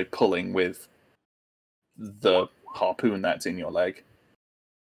essentially pulling with the harpoon that's in your leg.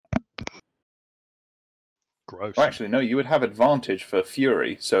 Gross. Well, actually, no, you would have advantage for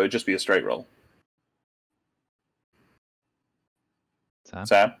Fury, so it'd just be a straight roll.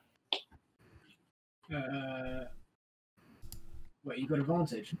 Sam? Wait, you got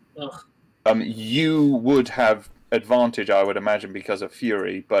advantage? Ugh. You would have advantage, I would imagine, because of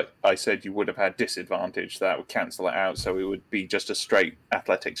Fury, but I said you would have had disadvantage. That would cancel it out, so it would be just a straight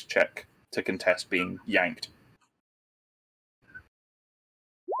athletics check to contest being yanked.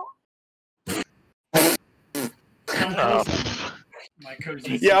 my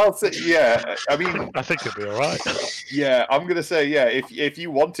cozy. Yeah, I'll say. Yeah, I mean, I think it'll be all right. yeah, I'm gonna say, yeah. If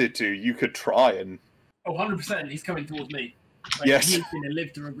you wanted to, you could try and. Oh, 100%. He's coming towards me. Like, Yes. He's going to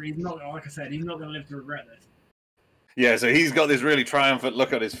live to regret. He's not. Like I said, he's not going to live to regret this. Yeah, so he's got this really triumphant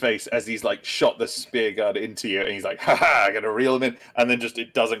look on his face as he's like shot the spear gun into you, and he's like, "Ha I'm gonna reel him in," and then just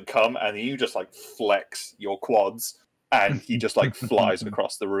it doesn't come, and you just like flex your quads, and he just like flies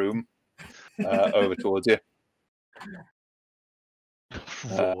across the room over towards you.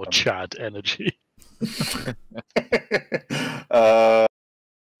 Raw Chad energy.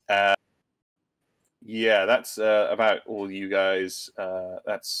 Yeah, that's about all you guys.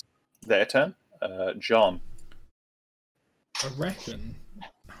 That's their turn. John. I reckon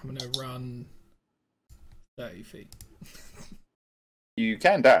I'm gonna run 30 feet. You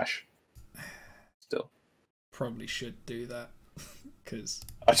can dash. Still. Probably should do that because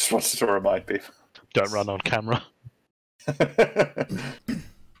I just wanted to remind people. Don't run on camera.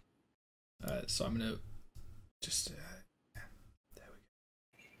 so I'm gonna just there we go.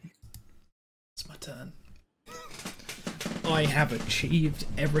 It's my turn. I have achieved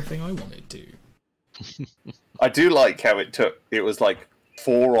everything I wanted to. I do like how it was like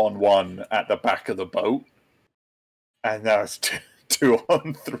 4-on-1 at the back of the boat, and now it's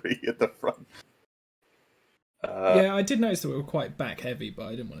 2-on-3 at the front. Yeah, I did notice that we were quite back heavy, but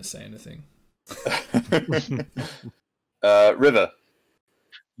I didn't want to say anything. River.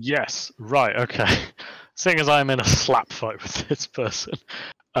 Yes, right, okay. Seeing as I'm in a slap fight with this person,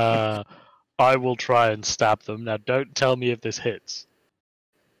 I will try and stab them. Now, don't tell me if this hits.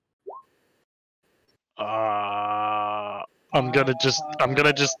 I'm gonna just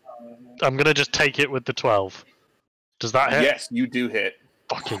take it with the 12. Does that hit? Yes, you do hit.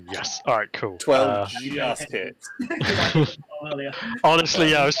 Fucking yes. All right, cool. 12 just hits. Honestly,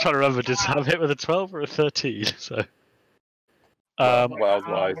 yeah, I was trying to remember. Did Sam hit with a 12 or a 13? So,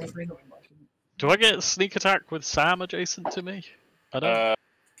 Wise. do I get sneak attack with Sam adjacent to me? I don't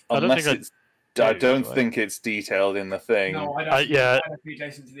Unless think it's. I don't think it's detailed in the thing. No, I don't. yeah. I don't be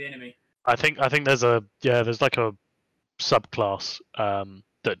adjacent to the enemy. I think there's like a subclass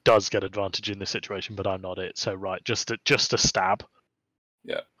that does get advantage in this situation, but I'm not it. So right, just a stab.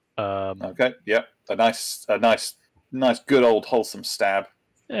 Yeah. Okay. Yeah. A nice, good old wholesome stab.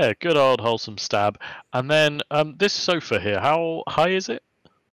 Yeah, good old wholesome stab. And then this sofa here, how high is it?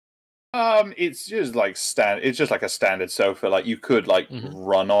 It's just like It's just like a standard sofa. Like you could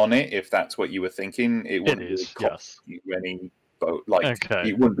run on it if that's what you were thinking. It wouldn't really cost you any boat.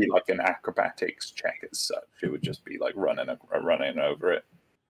 It wouldn't be like an acrobatics check as such. It would just be like running over it.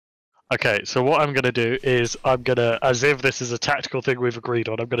 Okay, so what I'm going to do is as if this is a tactical thing we've agreed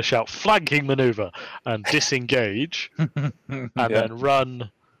on, I'm going to shout flanking maneuver and disengage, and then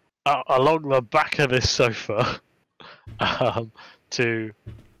run along the back of this sofa to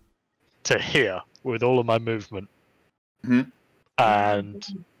here with all of my movement. Mm-hmm. And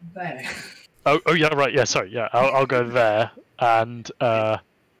there. Oh yeah, right. Yeah, sorry. Yeah, I'll go there, and yeah.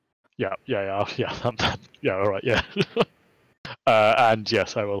 All right. Yeah. And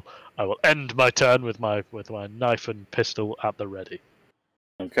yes, I will end my turn with my knife and pistol at the ready.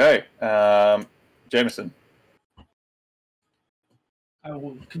 Okay, Jameson. I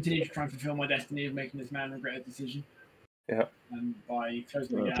will continue to try and fulfill my destiny of making this man regret a decision. Yeah. By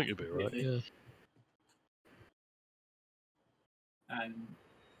closing the gap. I think you'll be right. Yeah. And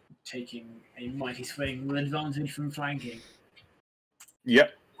taking a mighty swing with advantage from flanking.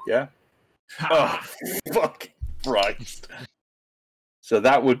 Yep. Yeah. Oh, fucking Christ. So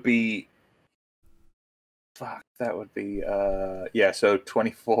that would be. Fuck. That would be. Yeah. So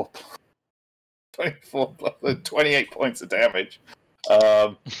 24 plus 28 points of damage.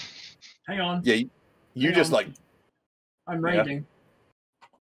 Hang on. Yeah. You just like. I'm raging.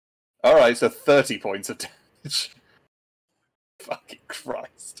 Yeah. All right. So 30 points of damage. Fucking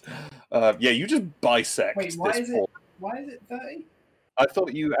Christ. Yeah. You just bisect. Wait. Why is it 30? I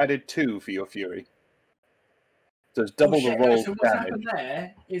thought you added 2 for your fury. So it's double the roll so what's damage. happened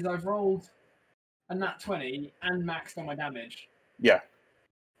there is I've rolled a nat 20 and maxed on my damage. Yeah.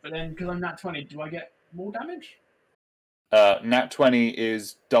 But then, because I'm nat 20, do I get more damage? Nat 20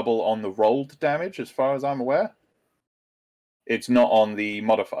 is double on the rolled damage, as far as I'm aware. It's not on the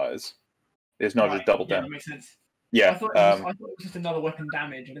modifiers. It's not just double damage. That makes sense. Yeah. I thought it was just another weapon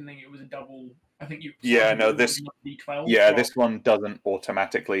damage. I didn't think it was a double. I think you. Yeah, no, this. D12, yeah, this one doesn't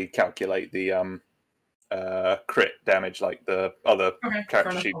automatically calculate the crit damage like the other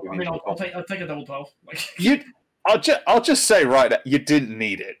character sheet. I mean, I'll take a double 12. I'll just say right, you didn't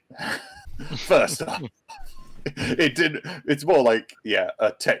need it. First off. it didn't. It's more like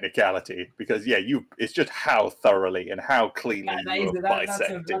a technicality because it's just how thoroughly and how cleanly you have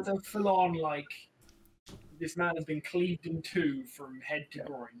bisected. That's a full-on like. This man has been cleaved in two from head to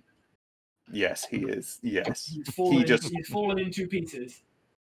groin. Yes, he is. Yes, he's fallen in two pieces.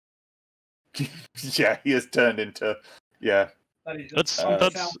 Yeah, he has turned into That's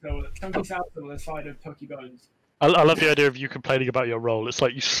chunky salsa with a side of turkey bones. I love the idea of you complaining about your roll. It's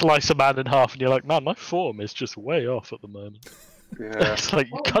like you slice a man in half, and you're like, "Man, my form is just way off at the moment." Yeah. It's like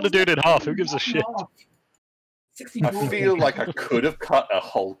you gotta do it in half. Who gives a shit? I feel like I could have cut a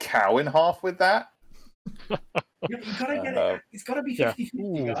whole cow in half with that. You gotta get it. It's gotta be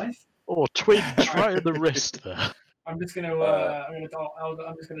 50-50, guys. Oh, twig right in the wrist there. I'm just gonna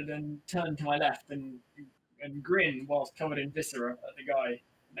then turn to my left and grin whilst covered in viscera at the guy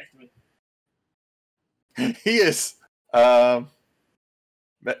next to me. He is.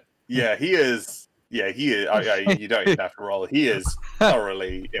 He is. Yeah, he is. You don't even have to roll. He is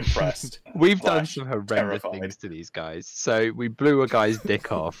thoroughly impressed. We've done some horrendous things to these guys. So we blew a guy's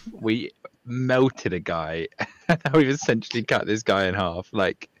dick off. We melted a guy. We've essentially cut this guy in half.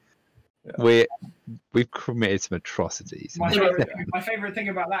 Like we've committed some atrocities. My favorite thing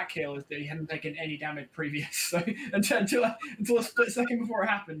about that kill is that he hadn't taken any damage previous. So until a split second before it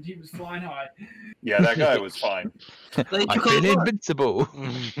happened, he was flying high. Yeah, that guy was fine. I've been invincible.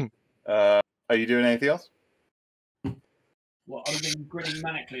 Are you doing anything else? Well, other than grinning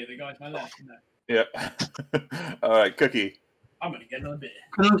manically at the guy to my left, no. Yeah. All right, Cookie. I'm gonna get another beer.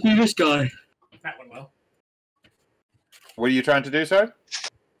 Can I do this guy? That went well. What are you trying to do, sir?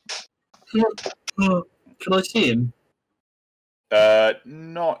 Can I see him?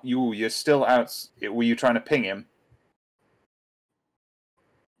 Not you. You're still out. Were you trying to ping him?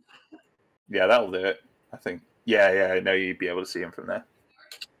 Yeah, that'll do it. I think. Yeah. I know you'd be able to see him from there.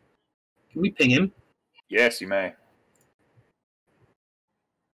 Can we ping him? Yes, you may.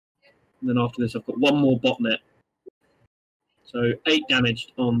 And then after this, I've got one more botnet. So 8 damage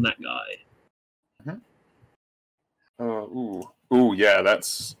on that guy. Ooh, yeah,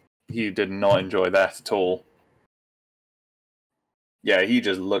 that's... He did not enjoy that at all. Yeah, he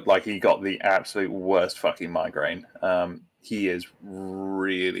just looked like he got the absolute worst fucking migraine. He is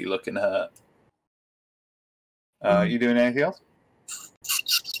really looking hurt. You doing anything else?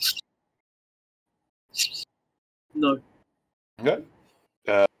 No. Okay.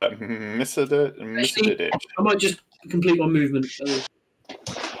 Mr. Ditch. I might just complete my movement.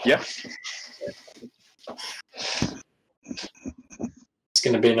 Yeah. It's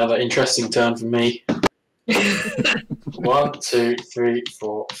going to be another interesting turn for me. 1, 2, 3,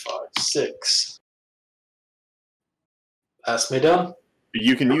 4, 5, 6. That's me done.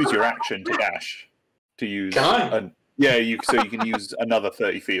 You can use your action to dash. To use. Can I? So you can use another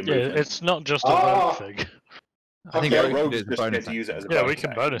 30 feet of movement. Yeah, it's not just a rogue thing. I think Yeah, we can do rogues it as a just bonus get to use it as a Yeah, bonus we can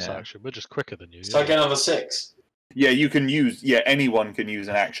action. bonus action. We're just quicker than you. So I get another 6. Yeah, you can use. Yeah, anyone can use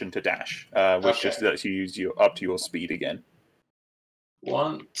an action to dash, which just lets you use up to your speed again.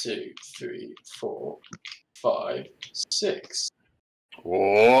 1, 2, 3, 4, 5, 6.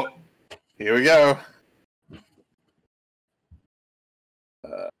 Oh, here we go.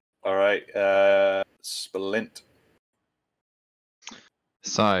 All right, Splint.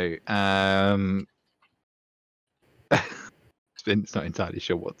 So, Splint's not entirely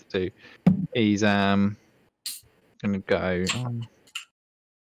sure what to do. He's gonna go 1,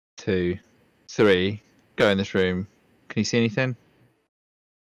 2, 3. Go in this room. Can you see anything?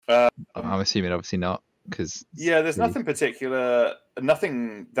 I'm assuming obviously not, because Yeah, there's nothing particular,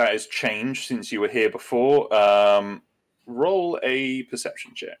 nothing that has changed since you were here before. Roll a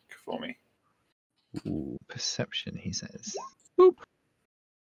perception check for me. Perception, he says.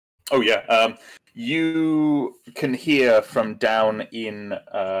 Oh yeah, you can hear from down in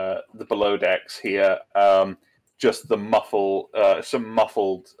the below decks here, just the some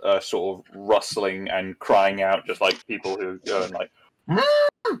muffled sort of rustling and crying out, just like people who go and like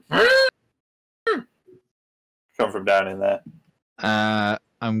come from down in there.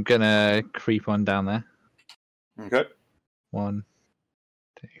 I'm gonna creep on down there. Okay. 1,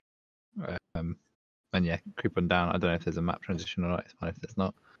 2. And yeah, creep on down. I don't know if there's a map transition or not. It's fine if there's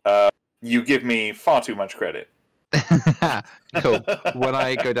not. You give me far too much credit. Cool. When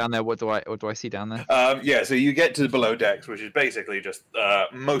I go down there, what do I see down there? Yeah, so you get to the below decks, which is basically just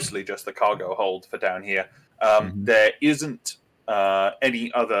mostly just the cargo hold for down here. There isn't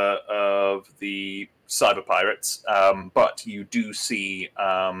any other of the cyber pirates, but you do see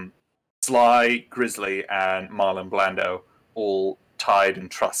Sly, Grizzly, and Marlon Blando all tied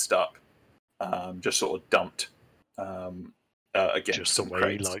and trussed up, just sort of dumped against Just some the way he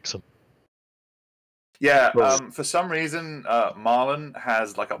crates. likes them. Yeah, Well- for some reason, Marlon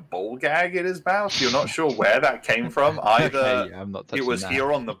has like a ball gag in his mouth. You're not sure where that came from. Either Okay, yeah, I'm not it touching was that.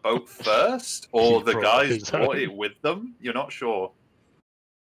 here on the boat first, or He the brought guys his brought own. it with them. You're not sure.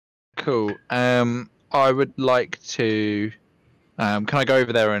 Cool. I would like to. Can I go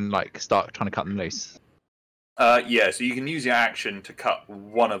over there and like start trying to cut them loose? Yeah, so you can use your action to cut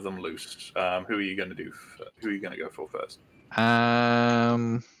one of them loose. Who are you going to do? Who are you going to go for first?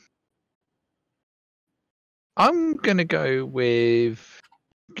 I'm gonna go with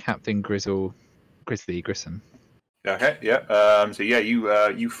Captain Grizzly Grissom. Okay, yeah. So yeah,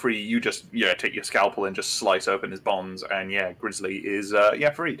 you free. You just take your scalpel and just slice open his bonds, and yeah, Grizzly is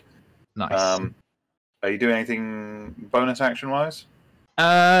freed. Nice. Are you doing anything bonus action wise?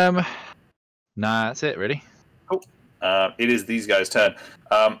 Nah, that's it really. Cool. It is these guys' turn.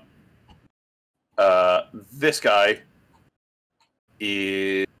 This guy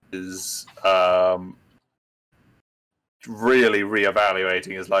is really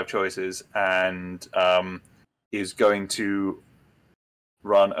reevaluating his life choices and is going to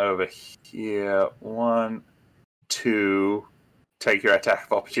run over here. 1, 2, take your attack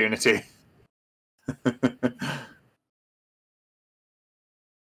of opportunity.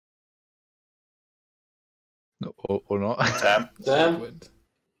 Or not. Sam. Sam? Awkward. I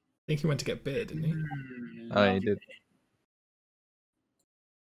think he went to get beer, didn't he? Oh, you did.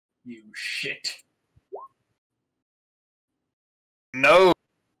 You shit. No,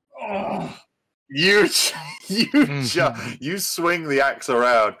 Oh, you you swing the axe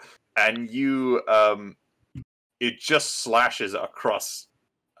around, and you it just slashes across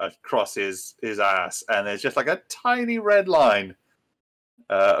his ass, and there's just like a tiny red line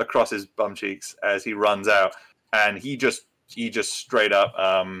across his bum cheeks as he runs out, and he just straight up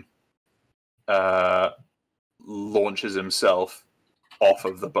launches himself off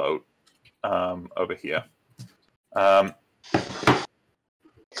of the boat over here.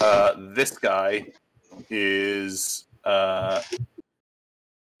 This guy is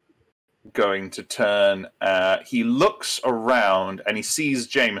going to turn. He looks around and he sees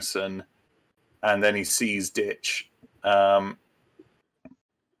Jameson, and then he sees Ditch. But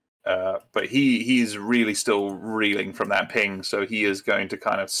he's really still reeling from that ping, so he is going to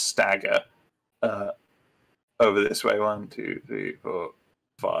kind of stagger over this way. 1, 2, 3, 4,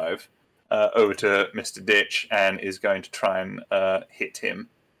 5. Over to Mr. Ditch, and is going to try and hit him.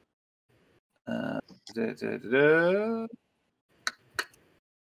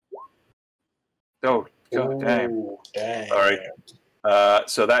 Oh, god damn. Ooh, damn. Sorry.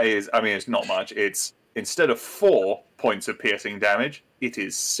 So that is, I mean, it's not much. It's, instead of 4 points of piercing damage, it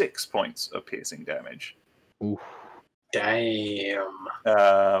is 6 points of piercing damage. Oof. Damn.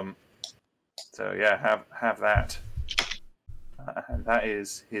 So yeah, have that. And that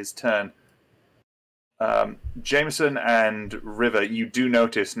is his turn. Jameson and River, you do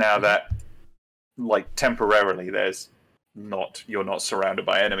notice now that, like, temporarily you're not surrounded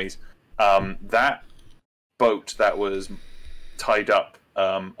by enemies. That boat that was tied up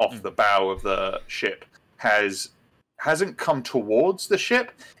off the bow of the ship hasn't come towards the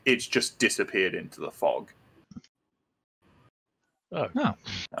ship. It's just disappeared into the fog. Oh,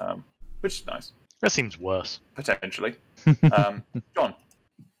 Which is nice, that seems worse. potentially. John.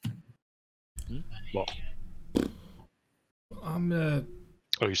 What? I'm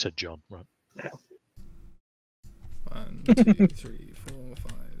Oh, you said John, right? 1, 2, 3, 4,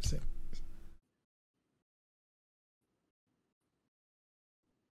 5, 6.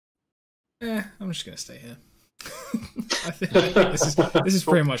 I'm just gonna stay here. I think this is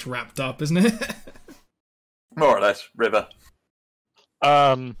pretty much wrapped up, isn't it? More or less, River.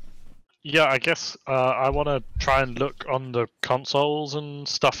 Yeah, I guess I want to try and look on the consoles and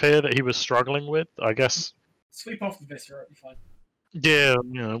stuff here that he was struggling with. I guess. sweep off the viscera, it'll be fine. Yeah,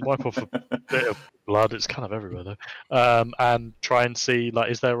 wipe off a bit of blood. It's kind of everywhere though. And try and see,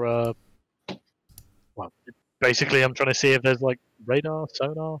 like, is there a? Well, basically, I'm trying to see if there's like radar,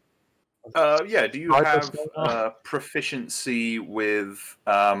 sonar. Yeah, do you have proficiency with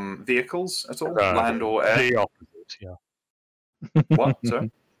vehicles at all? Land or air? The opposite, yeah. What? Sorry?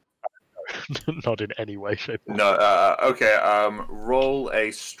 Not in any way, shape, or No, okay, roll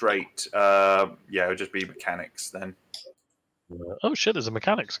a straight, yeah, it would just be mechanics then. Oh shit, there's a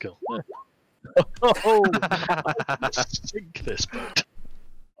mechanic skill. Yeah. Oh, sink this boat.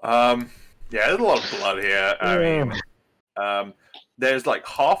 Yeah, there's a lot of blood here. I mean, there's like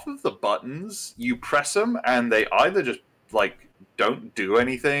half of the buttons, you press them and they either just like don't do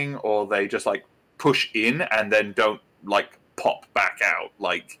anything, or they just like push in and then don't like pop back out.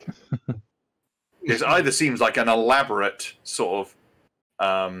 Like, it either seems like an elaborate sort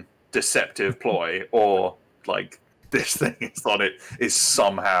of deceptive ploy, or like this thing is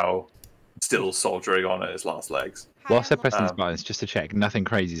somehow still soldiering on at its last legs. Whilst they're pressing these buttons, just to check, nothing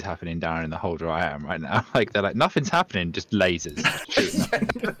crazy is happening down in the hole where I am right now. Like they're like, nothing's happening, just lasers.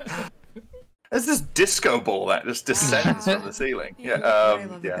 There's this disco ball that just descends from the ceiling. Yeah,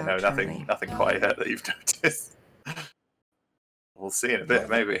 no, nothing quite yet that you've noticed. We'll see in a bit,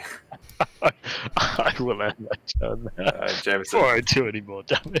 maybe. I will end my turn there. Jameson. Before I do any more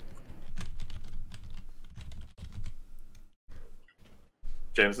damage.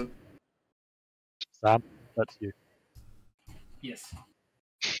 Jameson? Sam, that's you. Yes.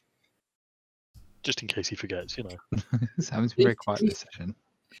 Just in case he forgets, you know. Sam's been very quiet this session.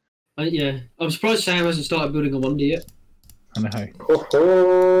 Yeah, I'm surprised Sam hasn't started building a wonder yet. I know.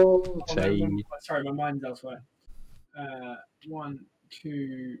 Oh, Sorry, my mind's elsewhere. 1,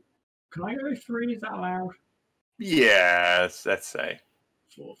 2. Can I go 3? Is that allowed? Yeah, let's say.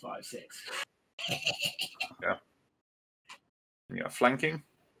 4, 5, 6. Yeah. You got flanking?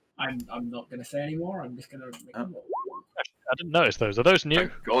 I'm not going to say anymore. I'm just going to. I didn't notice those. Are those new?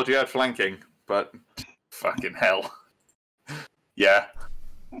 Thank God you had flanking, but fucking hell. Yeah.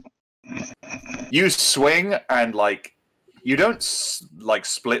 You swing and like you don't like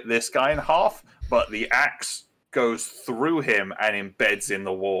split this guy in half, but the axe goes through him and embeds in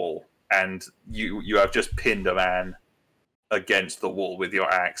the wall, and you have just pinned a man against the wall with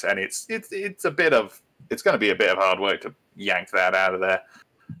your axe, and it's going to be a bit of hard work to yank that out of there.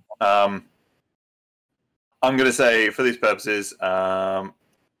 I'm going to say for these purposes,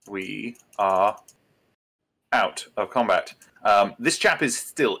 we are out of combat. This chap is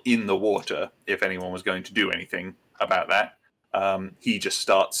still in the water, if anyone was going to do anything about that. He just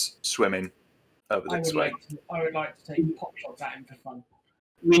starts swimming over this way. I would like to take pop shots at him for fun.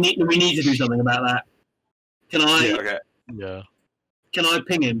 We need to do something about that. Can I? Yeah, okay. Yeah. Can I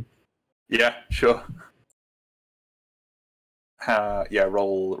ping him? Yeah, sure. Yeah,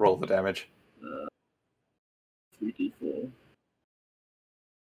 roll the damage. 3d4.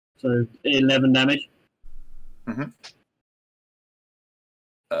 So 11 damage. Mm-hmm.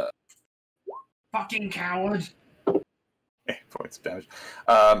 Fucking coward! 8 points of damage.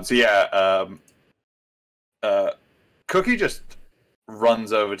 Cookie just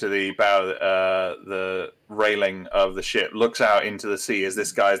runs over to the bow, the railing of the ship, looks out into the sea as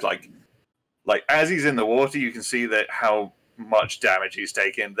this guy's like as he's in the water, you can see that how much damage he's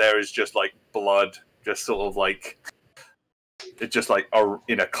taken. There is just like blood, just sort of like it's just like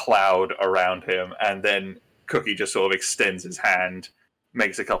in a cloud around him, and then Cookie just sort of extends his hand,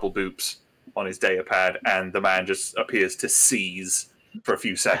 makes a couple boops on his data pad, and the man just appears to seize for a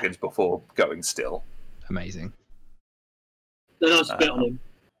few seconds before going still. Amazing. Then I'll spit on him.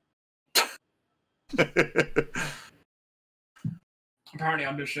 Apparently,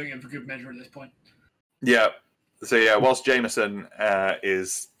 I'm just shooting him for good measure at this point. Yeah. So yeah, whilst Jameson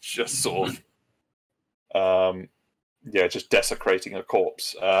is just sort of, just desecrating a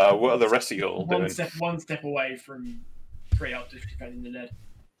corpse. What are the rest of you all doing? One step away from free up defending the dead.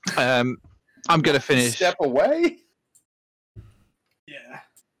 I'm gonna finish. Step away. Yeah.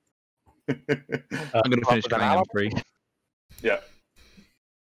 I'm gonna finish cutting him free. Yeah.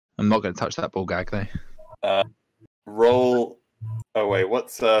 I'm not gonna touch that ball gag though. Roll. Oh wait,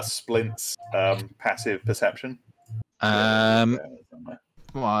 what's Splint's passive perception?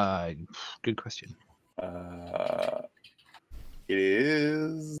 Why? Good question. It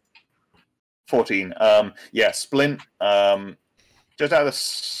is 14. Yeah, Splint. Just out of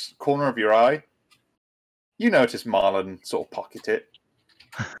the corner of your eye, you notice Marlon sort of pocket it.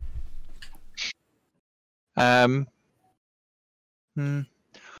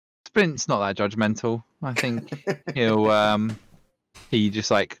 Splint's not that judgmental. I think he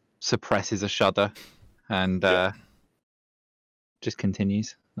just like suppresses a shudder and just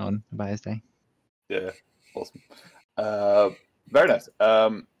continues on about his day. Yeah, awesome. Very nice.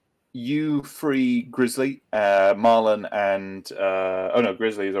 You free Grizzly, Marlon, and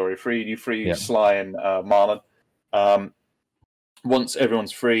Grizzly is already freed. You free Sly and Marlon. Once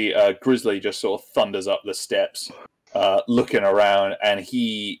everyone's free, Grizzly just sort of thunders up the steps, looking around, and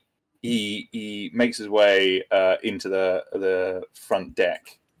he makes his way into the front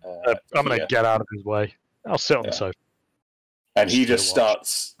deck. I'm gonna get out of his way. I'll sit on the sofa. And he just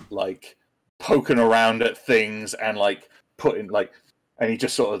starts like poking around at things and like putting like, and he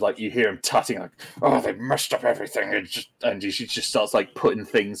just sort of like, you hear him tutting like, oh, they messed up everything, and he just starts like putting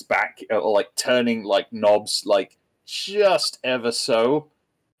things back or like turning like knobs like just ever so,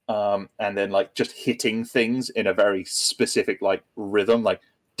 and then like just hitting things in a very specific like rhythm, like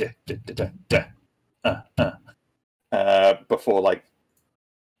before like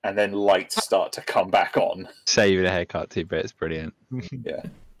and then lights start to come back on. Saving a haircut, 2 bits, brilliant. Yeah.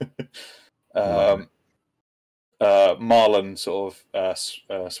 Love Marlon sort of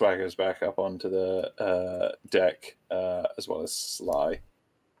swaggers back up onto the deck, as well as Sly.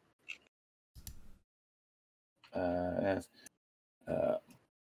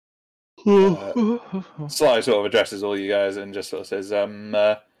 Sly sort of addresses all you guys and just sort of says,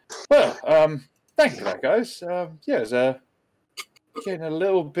 thank you for that, guys. Yeah, it's getting a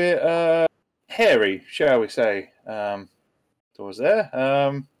little bit hairy, shall we say, towards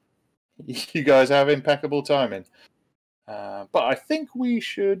there. You guys have impeccable timing. But I think we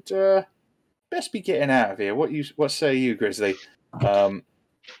should best be getting out of here. What say you, Grizzly?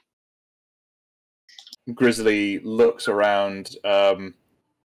 Grizzly looks around, and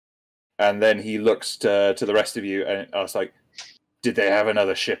then he looks to the rest of you, and I was like, "Did they have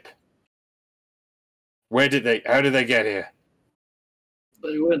another ship? How did they get here?"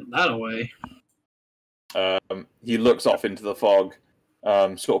 They went that way. He looks off into the fog,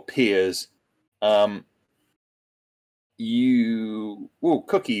 sort of peers.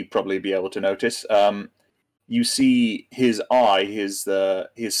 Cookie probably be able to notice. You see his eye, his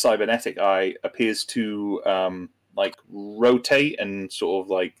cybernetic eye appears to like rotate, and sort of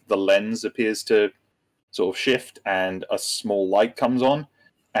like the lens appears to sort of shift, and a small light comes on,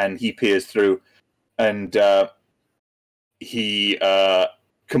 and he peers through, and he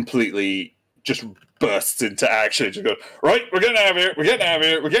completely just bursts into action. Just goes, right, we're getting out of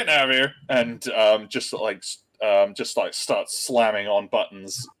here, and just like starts slamming on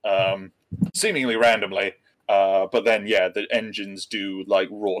buttons, seemingly randomly. But then, yeah, the engines do like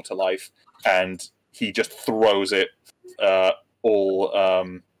roar to life, and he just throws it all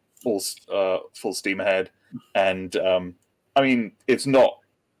full steam ahead. And I mean, it's not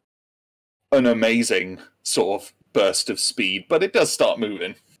an amazing sort of burst of speed, but it does start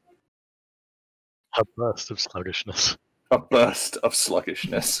moving. A burst of sluggishness. A burst of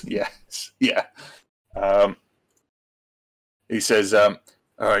sluggishness. Yes. Yeah. He says, "All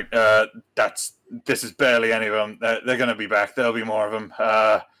right, this is barely any of them. They're going to be back. There'll be more of them.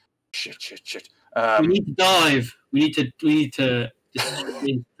 Shit. We need to dive. We need to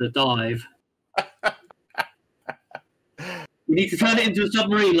dive. We need to turn it into a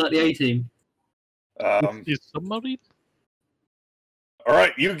submarine like the A-Team. Is submarine? All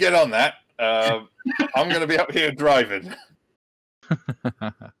right, you get on that. I'm going to be up here driving.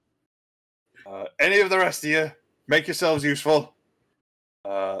 Any of the rest of you, make yourselves useful.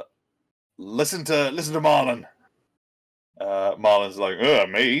 Listen to Marlon. Marlon's like,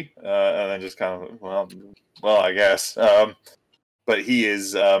 me? And then just kind of, well, I guess. But he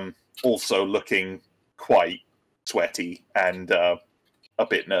is also looking quite sweaty and a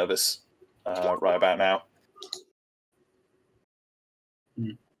bit nervous right about now.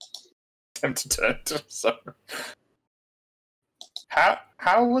 Time to turn to so.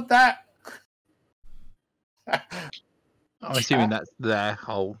 How would that? I'm assuming that's their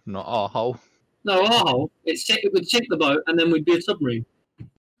hole, not our hole. No, our hole. It would sink the boat, and then we'd be a submarine.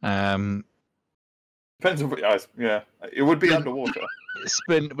 Depends on what. Yeah, it would be underwater.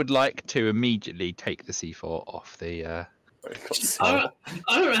 Splint would like to immediately take the C4 off the. I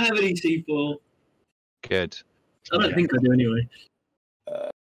don't have any C4. Good. I don't think I do anyway.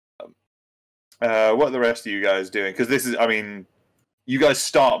 What are the rest of you guys doing? Because this is, I mean, you guys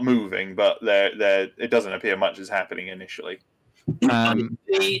start moving, but it doesn't appear much is happening initially. I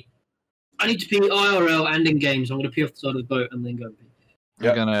need to pee IRL and in games. So I'm going to pee off the side of the boat and then go pee.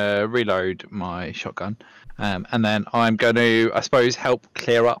 I'm going to reload my shotgun, and then I'm going to, I suppose, help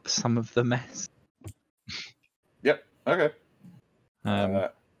clear up some of the mess. Yep. Okay. Yeah.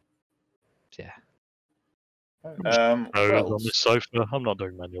 On this sofa. I'm not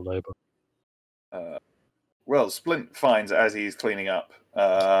doing manual labour. Well, Splint finds as he's cleaning up,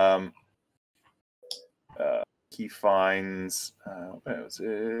 he finds where was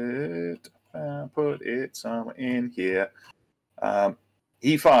it? Put it somewhere in here.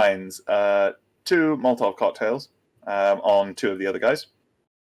 He finds 2 Molotov cocktails on 2 of the other guys.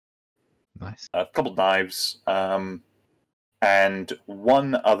 Nice. A couple knives, and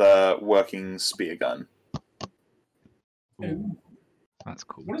 1 other working spear gun. Ooh. That's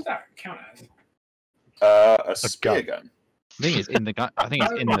cool. What does that count as? A spear gun. I think it's in the gun. I think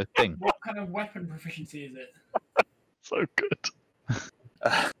it's in the thing. What kind of weapon proficiency is it? So good.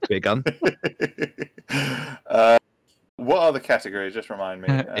 Spear gun. What other category? Just remind me.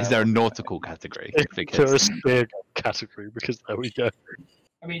 Is there a nautical category? There is a spear gun category because there we go.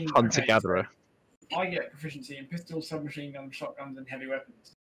 I mean, Hunter-gatherer. I get proficiency in pistols, submachine guns, shotguns, and heavy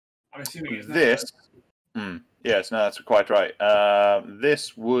weapons. I'm assuming it's This Yes, no, that's quite right.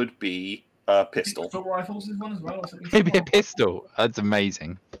 This would be a pistol. Assault rifles is one as well, or something. Maybe a pistol. That's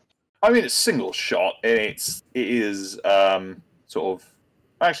amazing. I mean, it's single shot, and it is sort of.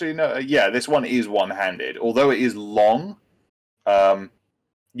 Actually, no. Yeah, this one is one-handed, although it is long.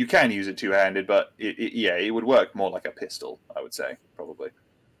 You can use it two-handed, but it would work more like a pistol, I would say, probably.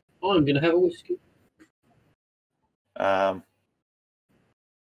 I'm gonna have a whiskey.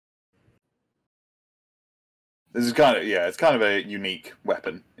 This is it's kind of a unique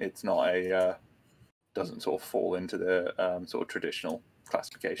weapon. It's not doesn't sort of fall into the sort of traditional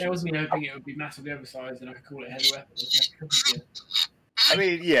classification. I wasn't hoping it would be massively oversized and I could call it a heavy weapon. I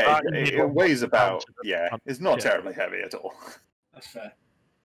mean, it weighs about, it's not terribly heavy at all. That's fair.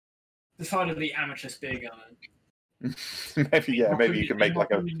 Decidedly amateur spear gun. maybe you can make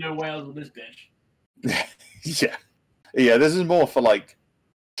like a... No whales with this bitch. Yeah, this is more for like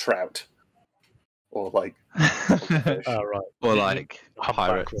trout. Or like... Oh, right. Or like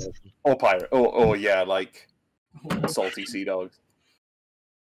pirates. Or pirate. Or like salty sea dogs.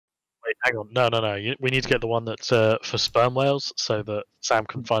 Wait, hang on. No. We need to get the one that's for sperm whales so that Sam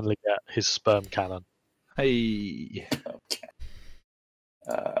can finally get his sperm cannon. Hey. Okay.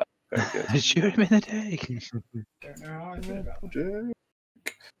 Very good. Shoot him in the dick. Don't know how I feel about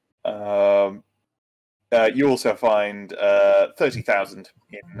that. You also find 30,000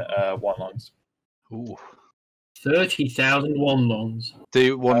 in one longs. Ooh. 30,000 one longs.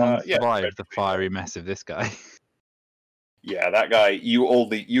 Do one long yeah, survive the fiery mess of this guy? Yeah, that guy.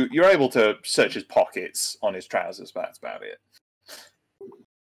 You're able to search his pockets on his trousers, but that's about it.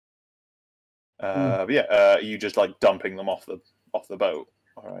 But yeah, you just like dumping them off the boat.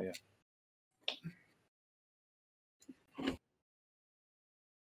 All right, yeah.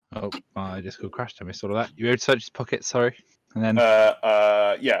 Oh, I just got crashed. I missed all of that. You able to search his pockets? Sorry, and then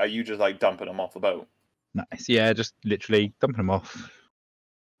yeah, are you just like dumping them off the boat? nice. Yeah, just literally dumping them off.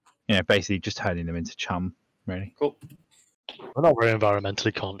 Yeah, basically just turning them into chum. Really. Cool. We're not very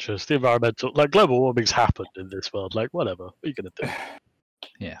environmentally conscious. The environmental, like global warming's happened in this world. Like whatever, what are you gonna do?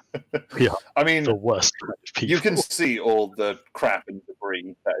 Yeah. Yeah. I mean, The worst kind of people. you can see all the crap and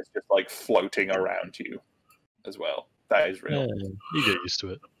debris that is just like floating around you, as well. That is real. Yeah, you get used to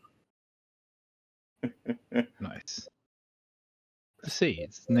it. Nice. See,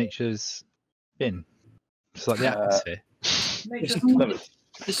 it's nature's bin. Just like the atmosphere.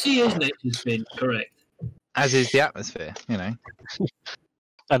 The sea is nature's bin, correct. As is the atmosphere, you know.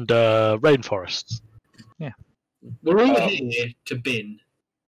 And rainforests. We're all here to bin.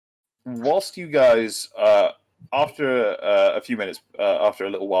 Whilst you guys, after a few minutes, after a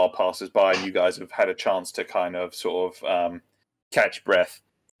little while passes by, and you guys have had a chance to kind of sort of catch breath,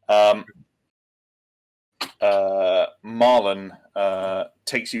 Marlon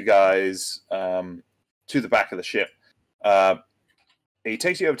takes you guys to the back of the ship. He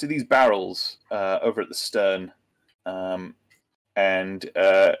takes you over to these barrels over at the stern, and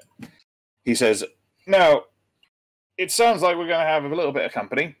he says, "Now, it sounds like we're going to have a little bit of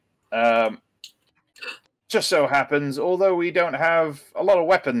company. Just so happens, although we don't have a lot of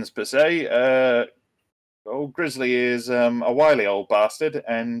weapons per se, old Grizzly is a wily old bastard,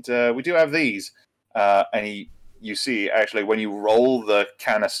 and we do have these." And you see, actually, when you roll the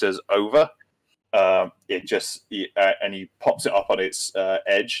canisters over, it just and he pops it up on its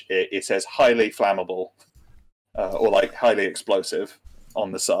edge. It says highly flammable, or like highly explosive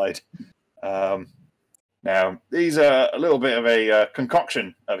on the side. Now, these are a little bit of a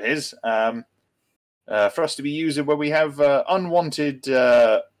concoction of his for us to be using when we have unwanted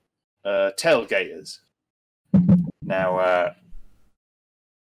tailgaters. Now,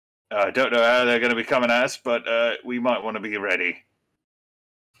 I don't know how they're going to be coming at us, but we might want to be ready.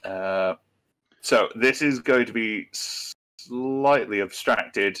 So this is going to be slightly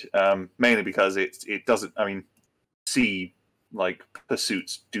abstracted, mainly because it doesn't. I mean, sea like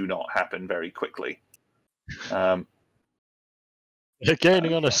pursuits do not happen very quickly. They're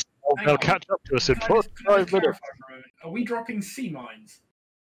gaining on us. They'll catch up to us in 5 minutes. Are we dropping sea mines?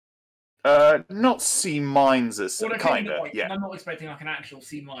 Not sea mines as kind of. Like, yeah. I'm not expecting like an actual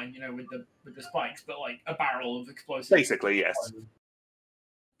sea mine, with the spikes, but like a barrel of explosives. Basically, yes.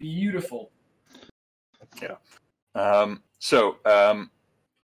 Beautiful. Yeah.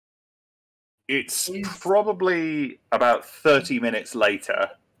 It's probably about 30 minutes later,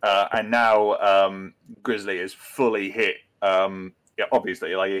 and now Grizzly is fully hit.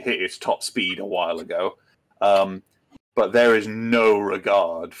 Obviously, like it hit its top speed a while ago, but there is no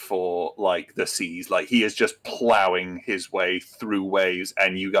regard for like the seas. Like he is just plowing his way through waves,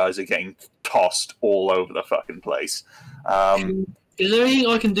 and you guys are getting tossed all over the fucking place. Is there anything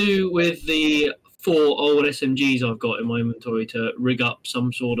I can do with the 4 old SMGs I've got in my inventory to rig up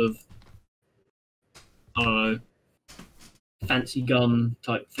some sort of, I don't know, fancy gun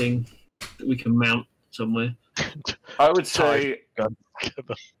type thing that we can mount somewhere. I would say Gun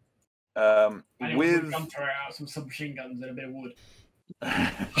together. And with with gun turret out some submachine guns and a bit of wood.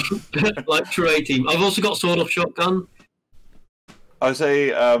 Like true A team. I've also got sawed-off shotgun. I would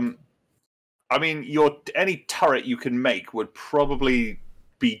say, I mean, any turret you can make would probably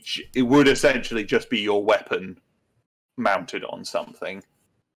be. It would essentially just be your weapon mounted on something,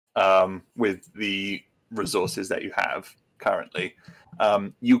 with the resources that you have currently.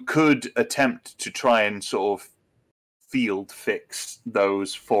 You could attempt to try and sort of field fix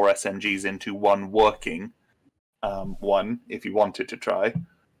those 4 SMGs into one working one if you wanted to try.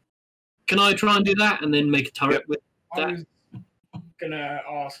 Can I try and do that and then make a turret Yep. with I that? was gonna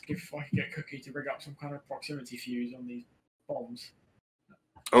ask if I could get Cookie to rig up some kind of proximity fuse on these bombs.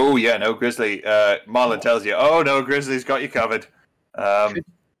 Oh yeah, no, Grizzly. Marlon tells you, oh no, Grizzly's got you covered.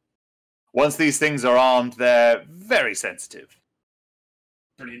 Once these things are armed, they're very sensitive.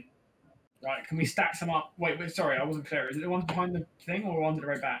 Brilliant. Right, can we stack some up? Wait, sorry, I wasn't clear. Is it the ones behind the thing or the ones at the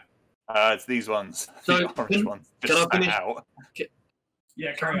right back? It's these ones, So, the orange ones, just can I stack finish- out.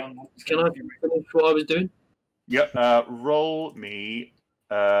 Yeah, carry on. Can I finish what I was doing? Yep. Roll me.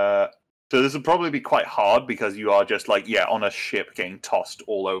 So this will probably be quite hard because you are just like on a ship getting tossed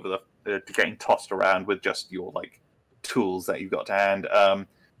all over getting tossed around with just your like tools that you've got to hand.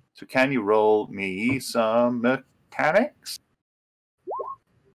 So can you roll me some mechanics?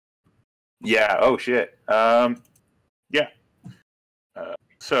 Yeah. Oh shit. Yeah.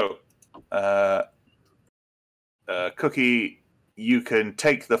 So, Cookie, you can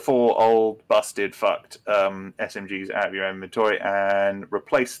take the 4 old busted fucked SMGs out of your inventory and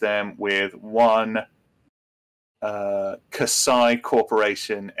replace them with one Kasai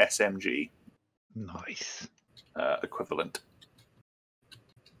Corporation SMG Nice. equivalent.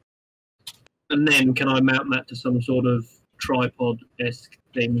 And then can I mount that to some sort of tripod-esque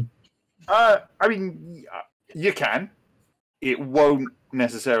thing? I mean, you can. It won't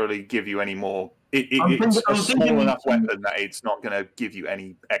necessarily give you any more. It's a small enough weapon that it's not going to give you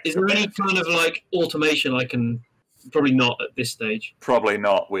any extra. Is there any benefit. kind of like automation I can? Probably not at this stage. Probably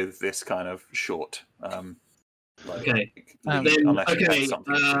not with this kind of short. Okay. lead, Then unless you okay. had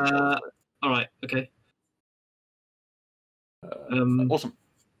something pre-built. All right. Okay. Awesome.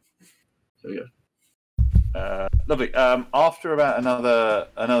 There we go. Lovely. After about another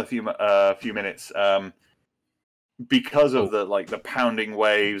few minutes, because of the pounding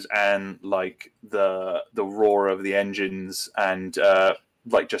waves and like the roar of the engines and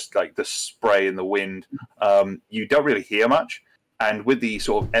just the spray in the wind, you don't really hear much. And with the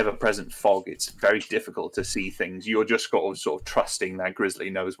sort of ever-present fog, it's very difficult to see things. You're just sort of trusting that Grizzly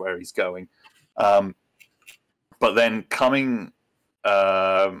knows where he's going. But then coming,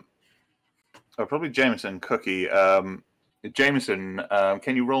 probably Jameson, Cookie. Jameson,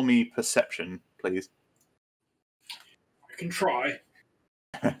 can you roll me perception, please? I can try.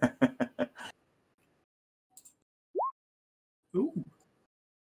 Ooh.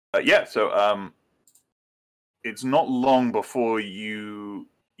 Yeah, so it's not long before you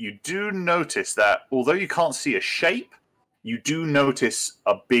do notice that although you can't see a shape, you do notice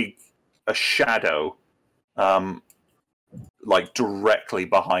a shadow like directly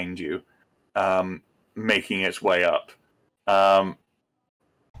behind you, making its way up.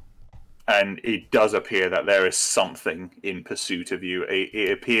 And it does appear that there is something in pursuit of you.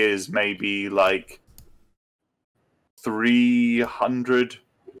 It appears maybe like 300,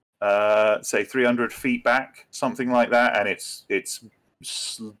 say 300 feet back, something like that, and it's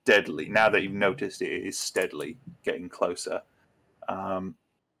steadily. Now that you've noticed it is steadily getting closer.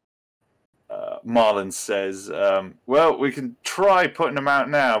 Marlon says, "Well, we can try putting them out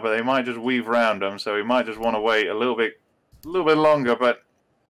now, but they might just weave around them. So we might just want to wait a little bit longer. But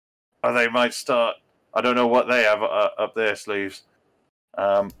they might start. I don't know what they have up their sleeves.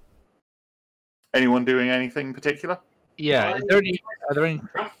 Anyone doing anything in particular? Yeah. Are there any?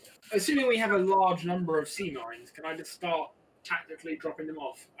 Assuming we have a large number of sea mines, can I just start tactically dropping them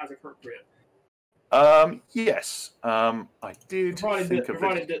off as appropriate? Yes. I did Provided think of it.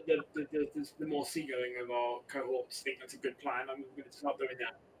 that the more seagoing of our cohorts think that's a good plan, I'm going to start doing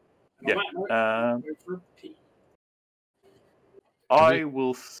that. And Yeah. on that note, go for a pee. I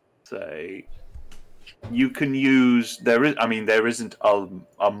will say you can use there isn't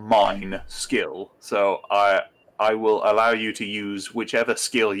a mine skill, so I will allow you to use whichever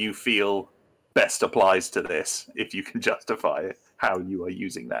skill you feel best applies to this, if you can justify how you are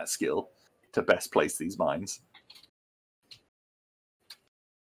using that skill to best place these mines.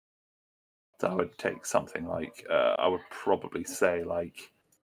 that would take something like I would probably say like,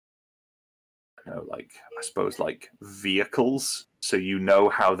 like I suppose like vehicles, so you know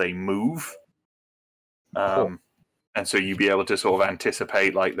how they move, and so you'd be able to sort of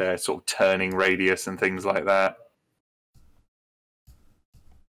anticipate like their sort of turning radius and things like that.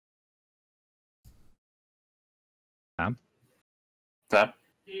 Sam?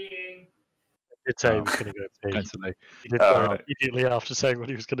 Did say he was going to go pee. Actually, He did go immediately after saying what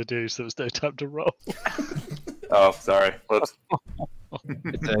he was going to do, so there was no time to roll. Oh, sorry. Whoops.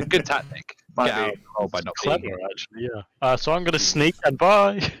 it's a good tactic. Might Get be. out of the hole by not Clever, being here. actually, yeah. So I'm going to sneak and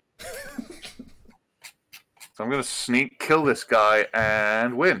bye. So I'm going to sneak, kill this guy,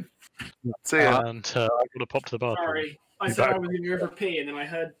 and win. See ya. And I'm going to pop to the bathroom. Sorry, I said I was going to go for pee, and then I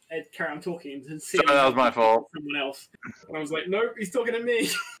heard Ed carry on talking and see Sorry, that was my fault. someone else. And I was like, nope, he's talking to me.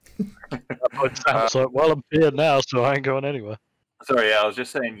 So, well, I'm here now, so I ain't going anywhere. Sorry, yeah, I was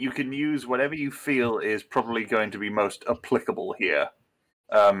just saying, you can use whatever you feel is probably going to be most applicable here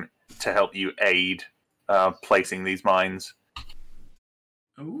to help you aid placing these mines.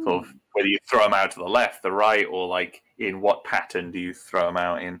 Ooh. Sort of whether you throw them out to the left, the right, or like in what pattern do you throw them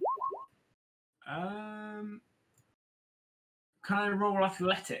out in? Can I roll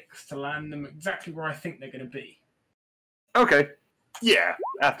athletics to land them exactly where I think they're going to be? Okay. Yeah,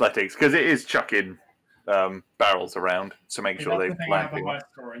 athletics, because it is chucking barrels around to make sure they I land. have a high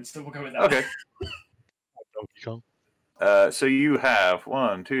score, and still we'll go with that. Okay. Donkey Kong. So you have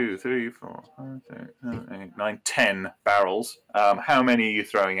 1, 2, 3, 4, 5, 6, 7, 8, 9, 10 barrels. How many are you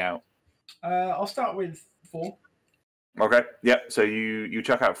throwing out? I'll start with 4. Okay. Yep. So you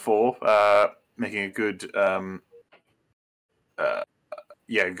chuck out 4, making a good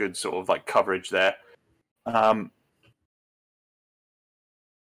good sort of like coverage there.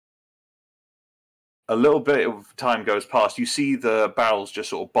 A little bit of time goes past. You see the barrels just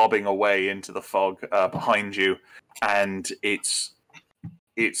sort of bobbing away into the fog behind you, and it's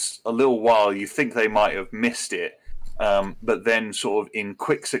a little while. You think they might have missed it, but then sort of in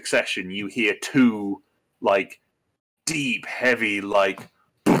quick succession, you hear 2 like deep, heavy, like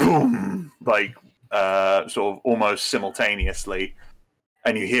boom, like sort of almost simultaneously,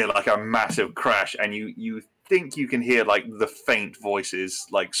 and you hear like a massive crash, and you think you can hear like the faint voices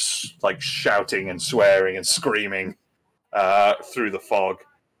like shouting and swearing and screaming through the fog.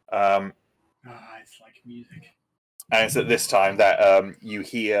 It's like music. And it's at this time that you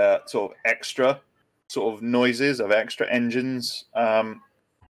hear sort of extra sort of noises of extra engines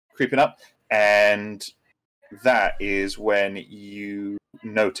creeping up, and that is when you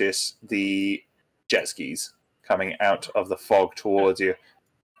notice the jet skis coming out of the fog towards you.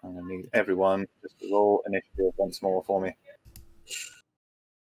 I'm going to need everyone just to roll initiative once more for me.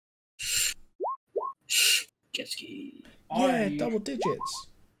 Jet ski. Yeah, double digits.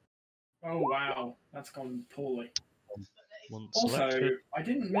 Oh wow, that's gone poorly. One Also, selected. I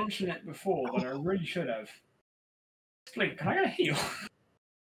didn't mention it before, but I really should have. Splink, can I get a heal?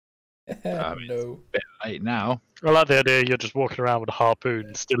 No. Bit late now. I like the idea you're just walking around with a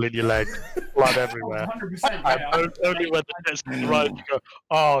harpoon still in your leg, blood everywhere. 100%. And Yeah, only when the jet's right, you go,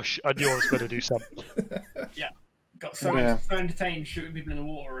 oh, I knew I was going to do something. got so entertained shooting people in the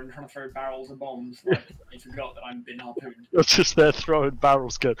water and trying to throw barrels of bombs. Like, I forgot that I'm being harpooned. You're just there throwing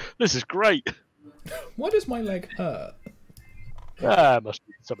barrels going, this is great. Why does my leg hurt? Ah, must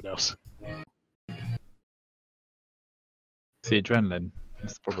be someone else. It's the adrenaline.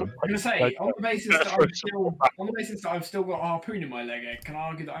 That's the problem. I'm gonna say, on the basis that I've still got a harpoon in my leg, can I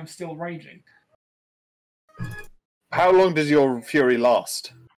argue that I'm still raging? How long does your fury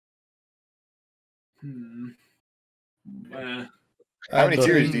last? Uh, How many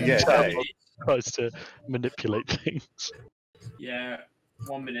furies do you get a day? Tries to manipulate things. yeah,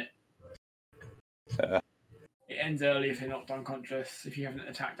 1 minute. Uh. It ends early if you're knocked unconscious, if you haven't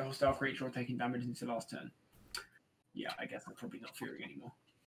attacked a hostile creature or taken damage since the last turn. Yeah, I guess I'm probably not fury anymore.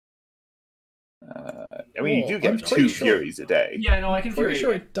 I mean, you do I'm get pretty 2 sure- furies a day. Yeah, no, I can Pretty fury.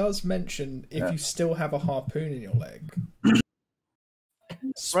 sure it does mention if you still have a harpoon in your leg. Right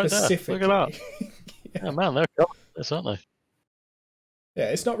there, Specifically. look at Yeah, man, they're covered this, aren't they? Yeah,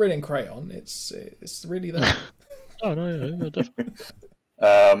 it's not really in crayon. It's really there. Oh, no, yeah, definitely.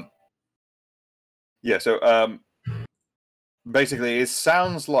 So basically, it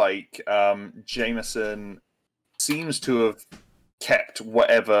sounds like Jameson seems to have kept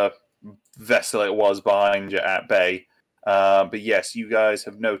whatever vessel it was behind you at bay. But yes, you guys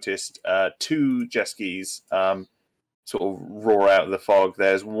have noticed 2 jet skis sort of roar out of the fog.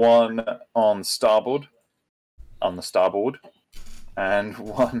 There's one on the starboard, and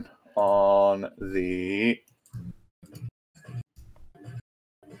one on the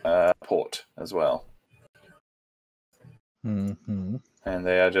port as well. Mm-hmm. And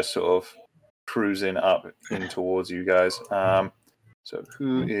they are just sort of cruising up in towards you guys. So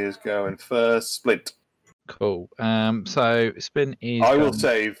who is going first? Splint. Cool. So Spin is. I will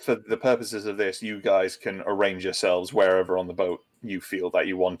say, for the purposes of this, you guys can arrange yourselves wherever on the boat you feel that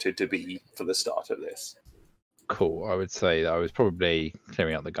you wanted to be for the start of this. Cool. I would say that I was probably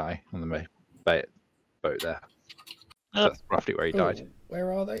clearing out the guy on the boat there. So that's roughly where he died. Oh,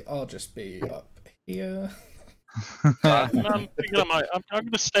 where are they? I'll just be up here. I'm thinking I'm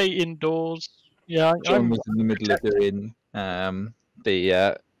going to stay indoors. Yeah, John was in the middle of doing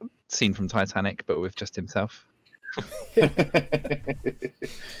the scene from Titanic, but with just himself.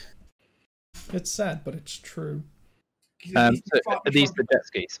 It's sad, but it's true. He's So slightly are these shrugged- the jet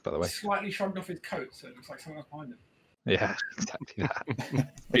skis, by the way? Slightly shrugged off his coat, so it looks like someone else behind him. Yeah, exactly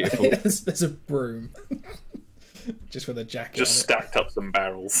that. Beautiful. There's a broom. Just with a jacket Just on stacked up some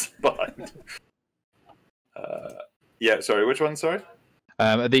barrels behind. Yeah, sorry, which one? Sorry.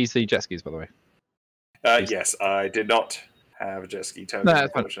 Are these the jet skis, by the way? Yes, I did not have a jet ski token, No,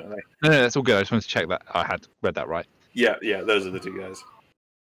 that's fine. unfortunately. No, that's all good. I just wanted to check that I had read that right. Yeah, those are the two guys.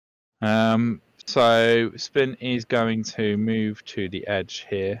 So Spin is going to move to the edge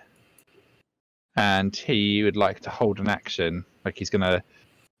here, and he would like to hold an action, like he's gonna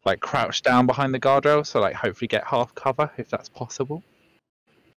like crouch down behind the guardrail, so like hopefully get half cover if that's possible.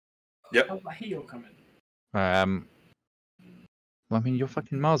 Yep. How's the heel coming? Well, I mean, you're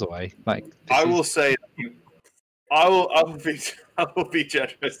fucking miles away. Like, I will say, I will be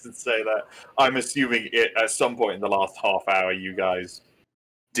generous and say that I'm assuming it at some point in the last half hour, you guys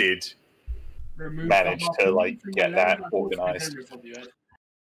did Remove manage the to half like from get my that leg, organised.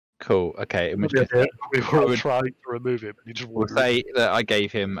 Cool. Okay. In which We case, were all would- trying to remove it, but he just we'll wouldn't. say that I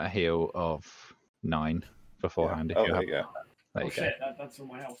gave him a heal of 9 beforehand. Oh, If you there have, you go. there Oh you go. shit, that's all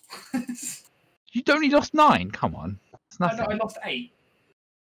my health. You only lost 9. Come on, it's I nothing. lost 8.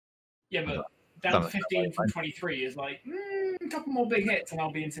 Yeah, but down to 15 from 23 is like, a couple more big hits and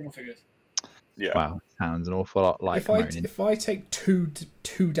I'll be in single figures. Yeah. Wow, sounds an awful lot like moaning. if I take two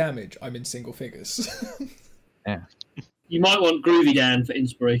damage, I'm in single figures. You might want Groovy Dan for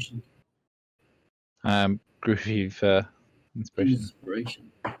inspiration. Groovy for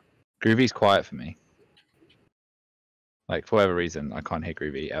inspiration. Groovy's quiet for me. Like, for whatever reason, I can't hear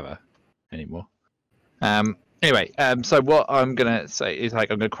Groovy ever anymore. Anyway, so what I'm gonna say is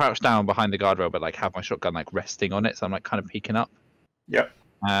like I'm gonna crouch down behind the guardrail, but like have my shotgun like resting on it, so I'm like kind of peeking up. Yep.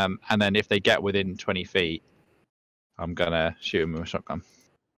 And then if they get within 20 feet, I'm gonna shoot them with a shotgun.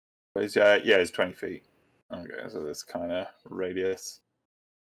 It's 20 feet. Okay, so this kind of radius.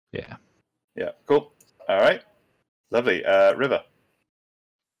 Yeah. Yeah, cool. All right, lovely. River.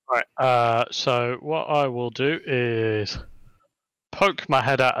 Right. So what I will do is poke my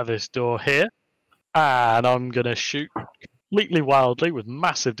head out of this door here, and I'm gonna shoot completely wildly with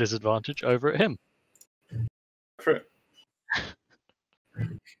massive disadvantage over at him. For it.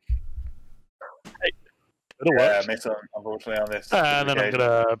 It'll work. Miss unfortunately on this. And then I'm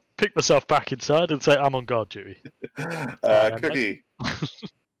gonna pick myself back inside and say I'm on guard duty. Cookie.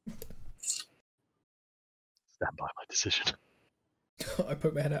 Stand by my decision. I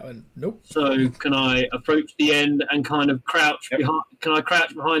put my head out and nope. So can I approach the end and kind of crouch Yep. behind? Can I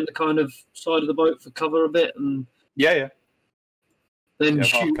crouch behind the kind of side of the boat for cover a bit, and Yeah. then Half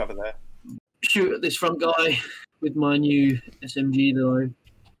shoot cover there. at this front guy with my new SMG that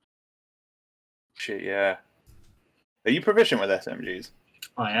Shit, yeah. Are you proficient with SMGs?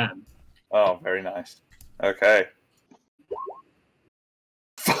 I am. Oh, very nice. Okay.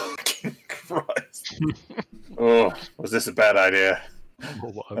 Fucking Christ. Oh, was this a bad idea?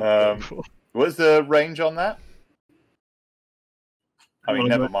 What I'm going for. What's the range on that? I mean, I'll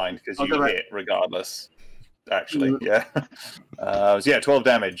never go- mind, because I'll you go hit regardless. Actually, yeah. So 12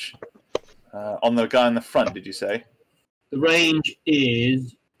 damage. On the guy in the front, did you say? The range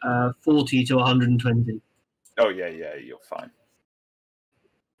is 40 to 120. Oh, yeah, you're fine.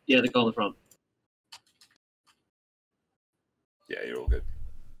 Yeah, the guy on the front. Yeah, you're all good.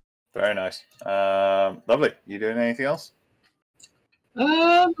 Very nice. Lovely. You doing anything else?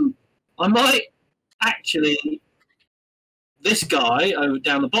 I might actually. This guy over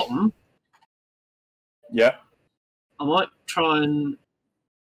down the bottom. Yeah. I might try and.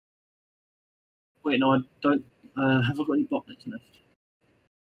 Wait, no, I don't. Have I got any botnets left?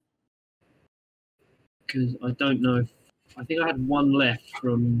 Because I don't know. I think I had one left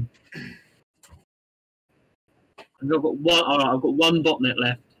from. I've got one. All right, I've got one botnet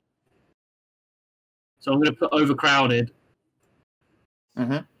left. So I'm going to put overcrowded.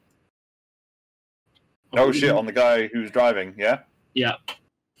 Mm-hmm. Oh shit! On the guy who's driving, yeah. Yeah.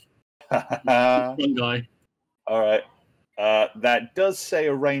 One guy. All right. That does say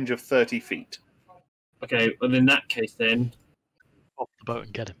a range of 30 feet. Okay, well in that case then, Off the boat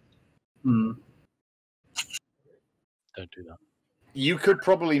and get him. Don't do that. You could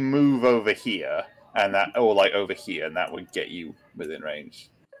probably move over here, and that, or like over here, and that would get you within range.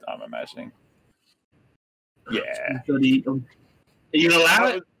 I'm imagining. Yeah. Are you gonna allow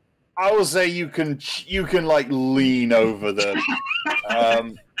it? I will say you can like lean over them.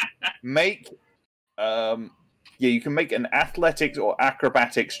 You can make an athletics or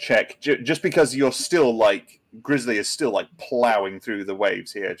acrobatics check just because you're still like Grizzly is still like plowing through the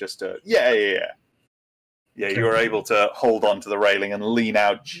waves here. Just to you're able to hold on to the railing and lean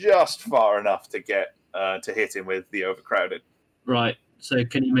out just far enough to get to hit him with the overcrowded. Right. So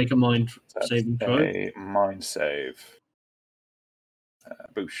can you make a mind saving throw? A mind save.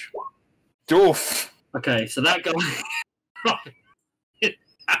 Boosh. Doof. Okay, so that guy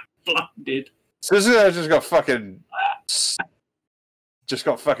blinded. So this guy just got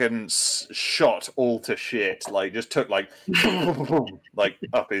fucking shot all to shit. Like just took like like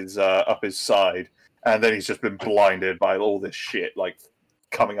up his side, and then he's just been blinded by all this shit like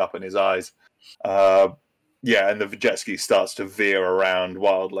coming up in his eyes. And the jet ski starts to veer around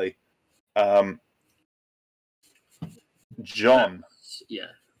wildly. John.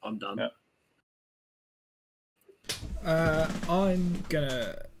 Yeah, I'm done. Yeah. I'm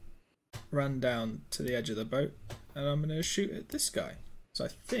gonna run down to the edge of the boat and I'm gonna shoot at this guy. So I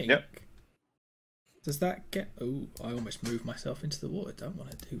think. Yep. Does that get? Oh, I almost moved myself into the water. Don't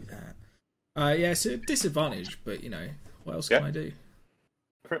want to do that. Yeah, it's a disadvantage, but you know what else can I do?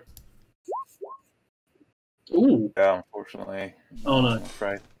 Crit. Ooh. Yeah, unfortunately. Oh no. I'm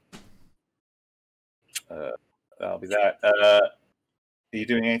afraid. That'll be that. Are you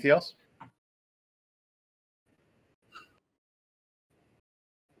doing anything else?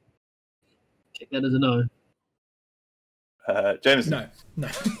 Take that as a no. Jameson. No.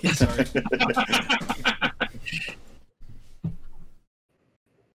 Sorry.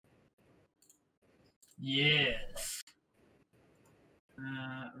 Yes.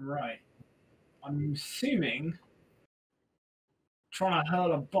 Right. I'm assuming trying to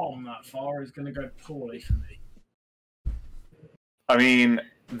hurl a bomb that far is going to go poorly for me. I mean,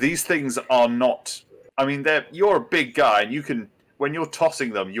 these things are not. I mean, you're a big guy, and you can. When you're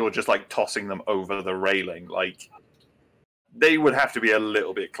tossing them, you're just like tossing them over the railing. Like they would have to be a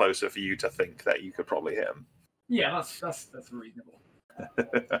little bit closer for you to think that you could probably hit them. Yeah, that's reasonable.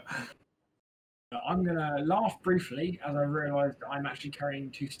 I'm gonna laugh briefly as I realise that I'm actually carrying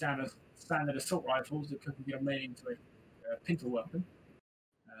two standard assault rifles that could be made into a pintle weapon,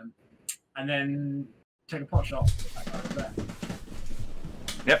 and then take a pot shot at that guy over there.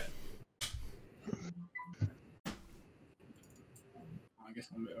 Yep. I guess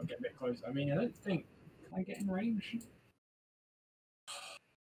I'll get a bit closer. I mean, I don't think. Can I get in range?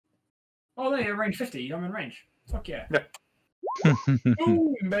 Oh, there, range 50. I'm in range. Fuck yeah. Yep.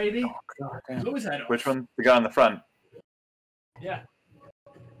 Boom, baby. Blow his head off. Which one? The guy in the front. Yeah.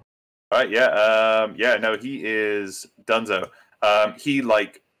 All right. Yeah. No, he is Dunzo. He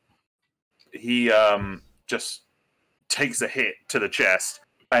just takes a hit to the chest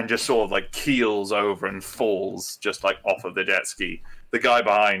and just sort of like keels over and falls just like off of the jet ski. The guy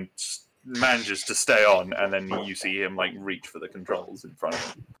behind manages to stay on, and then you see him like reach for the controls in front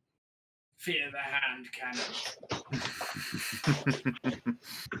of him. Fear the hand cannon.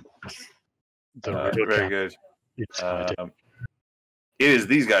 Very good. It is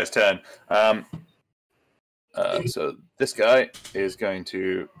these guys' turn. So this guy is going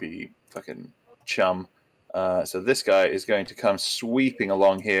to be fucking chum. So this guy is going to come sweeping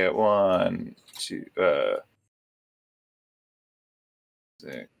along here. 1, 2,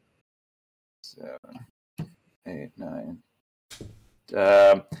 6, 7, 8,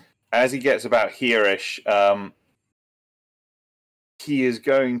 9. As he gets about here-ish, he is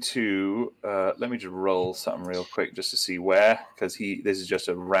going to. Let me just roll something real quick just to see where, because this is just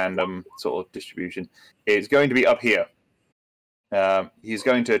a random sort of distribution. It's going to be up here. He's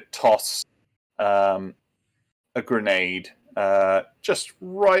going to toss a grenade just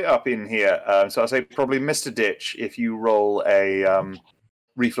right up in here. So I'll say probably Mr. Ditch if you roll a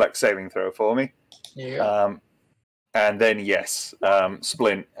reflex saving throw for me. Yeah. And then yes,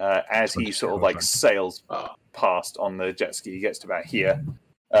 Splint, as he sort of like sails past on the jet ski, he gets to about here.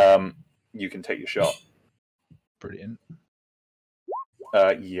 You can take your shot. Brilliant.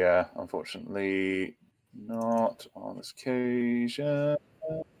 Yeah, unfortunately, not on this occasion.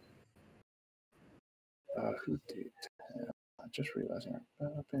 Who did? I just realized.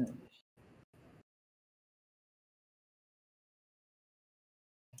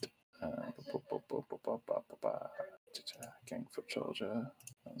 Gang foot soldier.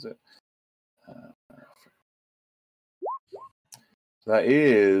 That was it. That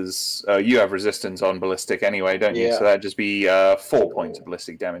is. You have resistance on ballistic anyway, don't you? Yeah. So that'd just be 4 points of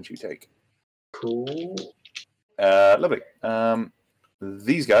ballistic damage you take. Cool. Lovely.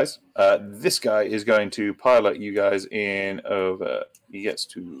 These guys. This guy is going to pilot you guys in over. He gets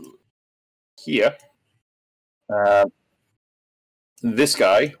to here. This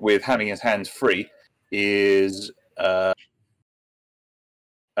guy, with having his hands free, is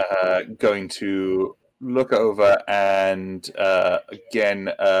going to look over and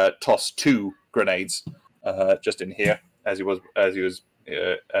again toss 2 grenades just in here, as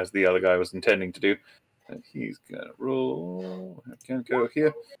the other guy was intending to do. And he's gonna roll. Gonna go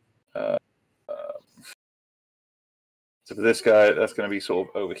here. So for this guy, that's going to be sort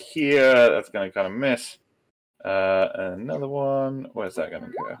of over here. That's going to kind of miss. Another one. Where's that going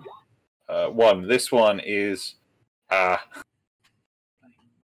to go? One. This one is. So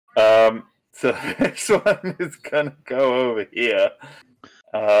this one is going to go over here.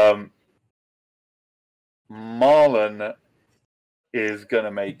 Marlon is going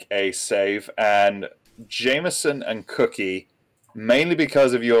to make a save, and Jameson and Cookie, mainly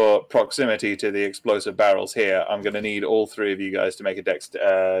because of your proximity to the explosive barrels here, I'm going to need all 3 of you guys to make a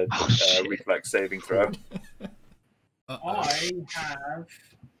reflex saving throw. I have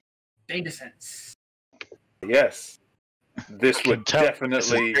danger sense. Yes. This would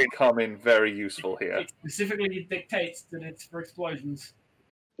definitely come in very useful here. It specifically dictates that it's for explosions.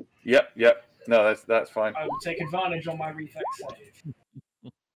 Yep. No, that's fine. I will take advantage on my reflex save.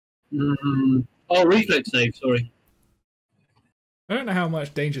 Oh, reflex save, sorry. I don't know how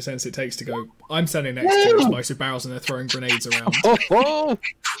much danger sense it takes to go. I'm standing next to explosive barrels and they're throwing grenades around. Oh!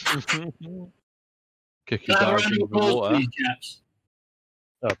 Cookie Can I have a diving round in of the applause, water. please, chaps?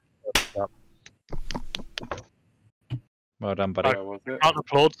 Well done, buddy. Where was it? Can't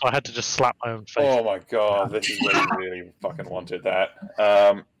applaud, so I had to just slap my own face. Oh my god, this is where you really fucking wanted that.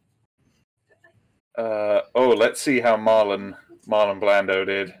 Let's see how Marlon Blando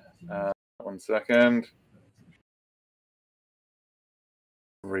did. 1 second.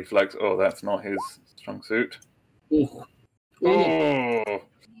 Reflex. Oh, that's not his strong suit. Ooh. Oh.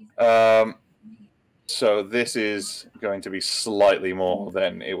 So this is going to be slightly more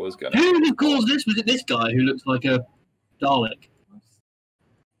than it was going to. Who would have caused this? Was it this guy who looks like a Dalek?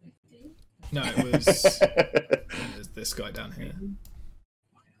 No, it was this guy down here.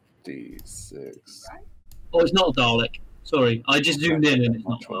 D6. Oh, it's not a Dalek. Sorry, I just zoomed in and it's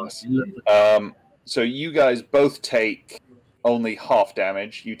not Much Dalek. So you guys both take only half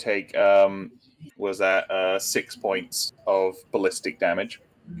damage. You take 6 points of ballistic damage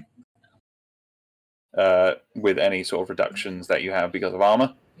with any sort of reductions that you have because of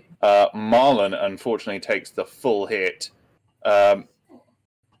armor. Marlon unfortunately takes the full hit.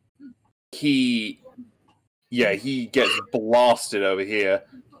 He gets blasted over here,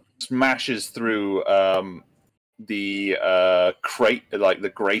 smashes through the crate, like the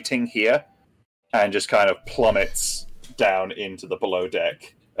grating here, and just kind of plummets down into the below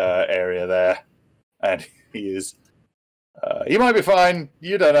deck area there. And he is. He might be fine.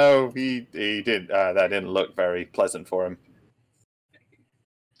 You don't know. He did. That didn't look very pleasant for him.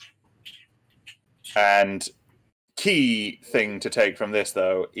 And key thing to take from this,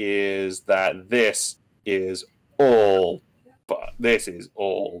 though, is that this is all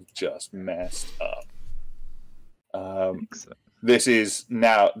just messed up. This is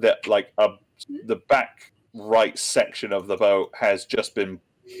now that the back right section of the boat has just been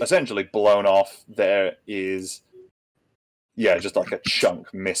essentially blown off. There is, just like a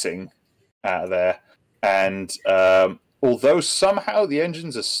chunk missing out of there, and although somehow the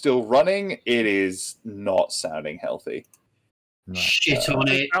engines are still running, it is not sounding healthy. Shit on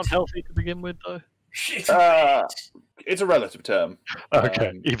it. Sound healthy to begin with, though. Shit. It's a relative term.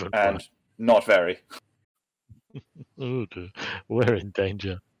 Okay, even and not very. Oh dear. We're in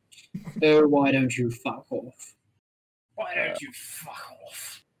danger. Oh, why don't you fuck off? Why don't you fuck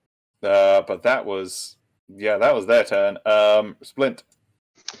off? But that was their turn. Splint.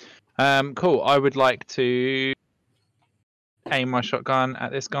 Cool. I would like to aim my shotgun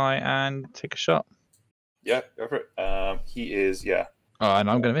at this guy and take a shot. Yeah, go for it. He is, Oh, and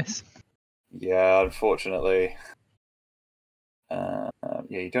I'm going to miss. Yeah, unfortunately.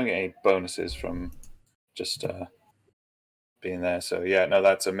 You don't get any bonuses from just being there. So,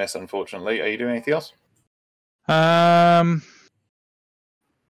 that's a miss, unfortunately. Are you doing anything else? I'm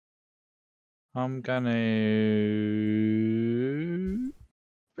going to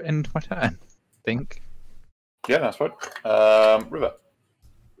end my turn, I think. Yeah, that's fine. River.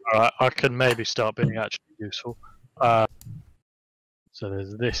 Alright, I can maybe start being actually useful. So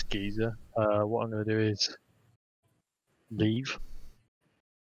there's this geezer. What I'm going to do is leave.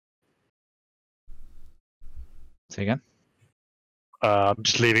 Say again. I'm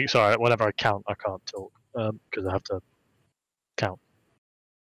just leaving. Sorry, whenever I count, I can't talk because I have to count.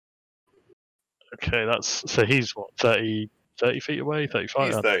 Okay, so he's what 30 feet away, 35.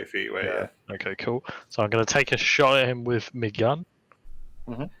 He's 30 feet away. Yeah. Okay, cool. So I'm going to take a shot at him with my gun.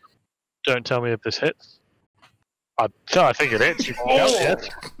 Mhm. Don't tell me if this hits. I think it hits. You can count it.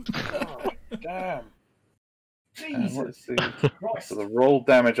 Oh, damn. Jesus Let's see. Christ. So the roll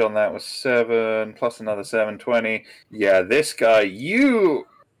damage on that was 7 plus another 7, 20. Yeah, this guy, you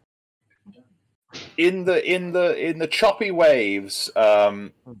in the choppy waves,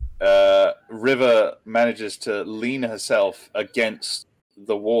 River manages to lean herself against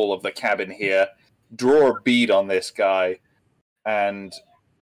the wall of the cabin here, draw a bead on this guy, and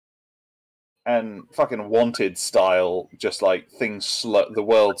fucking Wanted style, just like the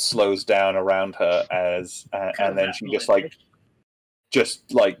world slows down around her and then she just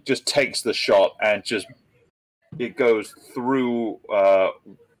takes the shot and it goes through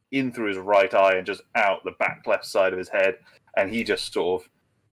in through his right eye and just out the back left side of his head, and he just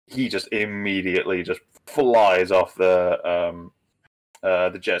immediately just flies off the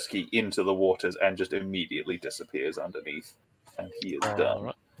jet ski into the waters and just immediately disappears underneath, and he is done.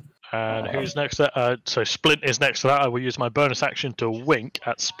 Right. And who's next? So Splint is next to that. I will use my bonus action to wink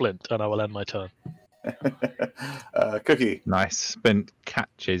at Splint, and I will end my turn. Cookie. Nice. Splint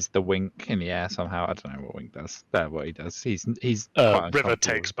catches the wink in the air somehow. I don't know what wink does. That's what he does. He's quite River uncomfortable.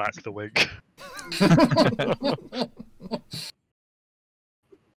 takes back the wink.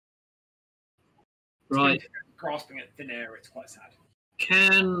 Right. Grasping at thin air, it's quite sad.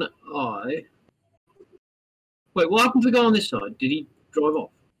 Can I? Wait, what happened to the guy on this side? Did he drive off?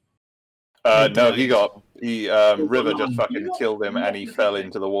 No, River just fucking killed him, and he fell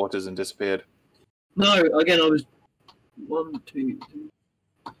into the waters and disappeared. No, again, I was 1, 2, 3.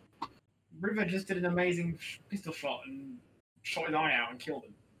 River just did an amazing pistol shot and shot his eye out and killed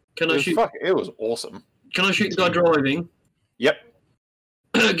him. Can I shoot? It was awesome. Can I shoot the guy driving? Yep.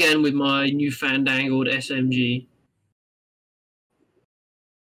 Again with my new fandangled SMG.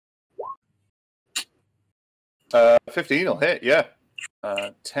 Uh, 15 will hit. Yeah.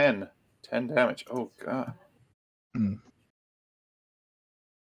 10 damage. Oh god. 10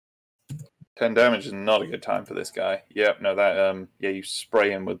 damage is not a good time for this guy. Yep. No, that you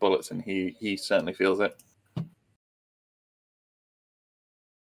spray him with bullets, and he certainly feels it.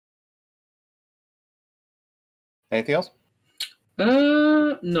 Anything else?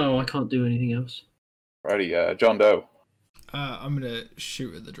 No, I can't do anything else. Righty, John Doe. I'm gonna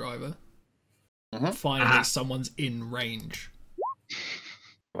shoot at the driver. Mhm. Finally, someone's in range.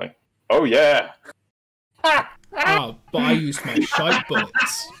 Oh yeah. Oh, but I used my shite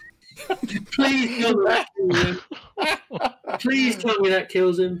bullets. Please tell me that kills him. Please tell me that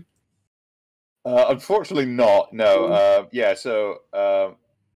kills him. Unfortunately not. No. So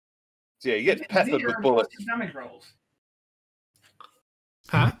he gets peppered with bullets. Damage rolls.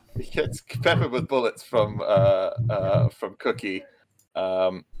 Huh? He gets peppered with bullets from Cookie.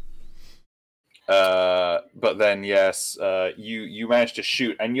 But then yes, you managed to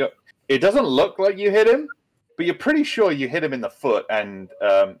shoot, and it doesn't look like you hit him, but you're pretty sure you hit him in the foot, and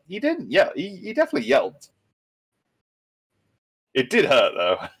he didn't. Yeah, he definitely yelped. It did hurt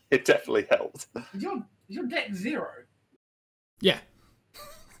though. It definitely helped. Is your deck 0? Yeah.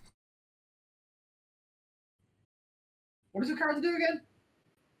 What does your character do again?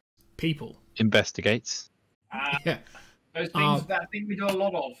 People. Investigates. Yeah. Those things that I think we do a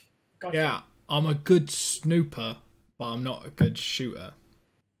lot of. Gotcha. Yeah. I'm a good snooper, but I'm not a good shooter.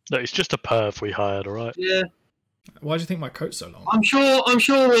 No, it's just a perv we hired, alright? Yeah. Why do you think my coat's so long? I'm sure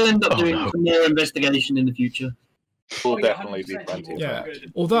we'll end up doing some more investigation in the future. Will yeah, definitely be 100% plenty. Yeah.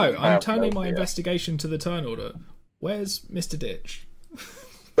 good. Although I'm have turning no my idea. investigation to the turn order. Where's Mr. Ditch?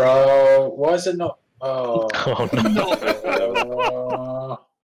 Bro, why is it not? Oh. Oh no.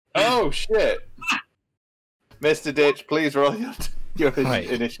 Oh shit! Mr. Ditch, please roll your Right.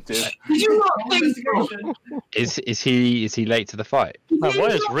 initiative. Did you not think Investigation. Is he late to the fight? Man, why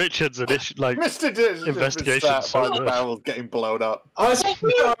is Richard's like Mr. Ditch has Investigation been sat by so the good. barrels getting blown up. I was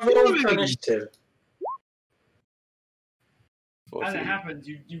rolling for initiative. As it happens,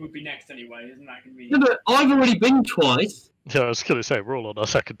 you would be next anyway, isn't that going to be? No, but I've already been twice. Yeah, I was gonna say we're all on our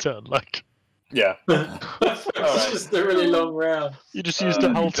second turn. Like Yeah. It's just a really long round. you just used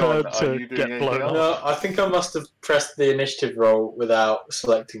the whole John, turn are to you doing get anything blown else? up. No, I think I must have pressed the initiative roll without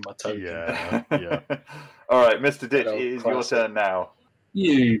selecting my token. Yeah, yeah. All right, Mr. Ditch, Oh, it is your classic. turn now.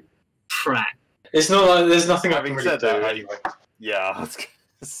 You prat. It's not like there's nothing I Having can really said do that, anyway. Yeah, I was gonna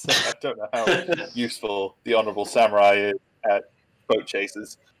say, I don't know how useful the Honourable Samurai is at boat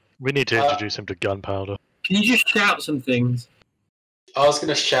chases. We need to introduce him to gunpowder. Can you just shout some things? I was going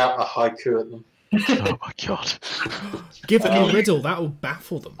to shout a haiku at them. Oh my god. Give them a riddle. That will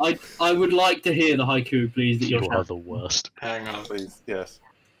baffle them. I would like to hear the haiku, please. That You you're are shouting. the worst. Hang on. Please, yes.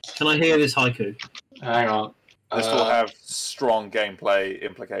 Can I hear this haiku? Hang on. This will have strong gameplay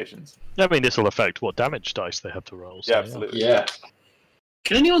implications. I mean, this will affect what damage dice they have to roll. So, Yeah, absolutely. Yeah.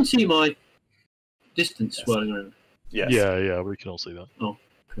 Can anyone see my distance swirling around? Yes. Yeah, we can all see that. Oh,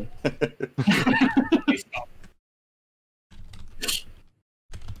 cool.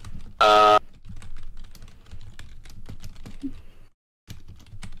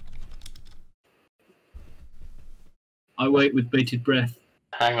 I wait with bated breath.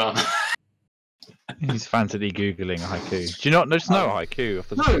 Hang on. He's frantically googling a haiku. Do you not just know a haiku off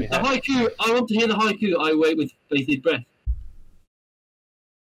the top No, of the your head? haiku. I want to hear the haiku. I wait with bated breath.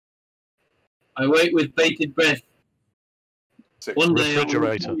 I wait with bated breath. Six. One day I will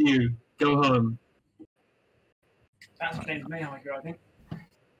Refrigerator. kill you. Go home. That's James May haiku, I think.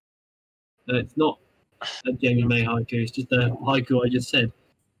 It's not a Jamie May haiku. It's just a haiku I just said.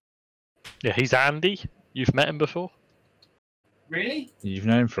 Yeah, he's Andy. You've met him before? Really? You've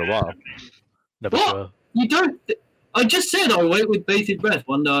known him for a while. Never What? sure. You don't. I just said I wait with bated breath.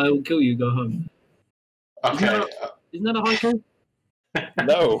 One day I will kill you. Go home. Okay. Isn't that a haiku?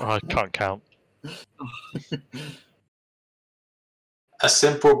 No. I can't count. A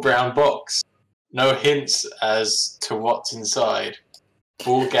simple brown box. No hints as to what's inside.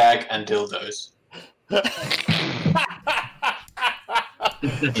 Ball gag and dildos.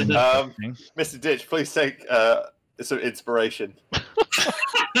 Mr. Ditch, please take some inspiration.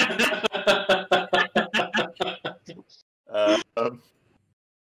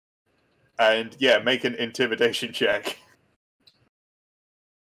 And yeah, make an intimidation check.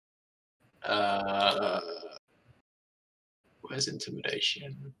 Where's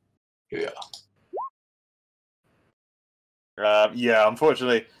intimidation? Here we are. Yeah,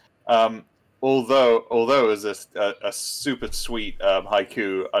 unfortunately, although it was a super sweet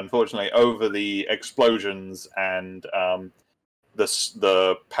haiku, unfortunately, over the explosions and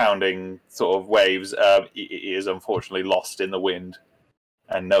the pounding sort of waves, it is unfortunately lost in the wind,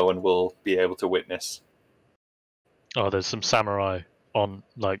 and no one will be able to witness. Oh, there's some samurai on,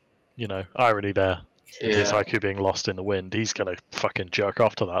 irony there. His Yeah. haiku being lost in the wind. He's gonna fucking jerk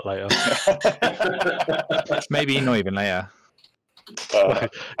off to that later. Maybe not even later.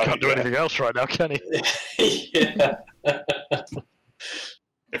 Can't do anything else right now, can he? Yeah.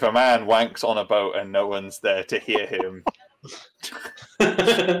 If a man wanks on a boat and no one's there to hear him,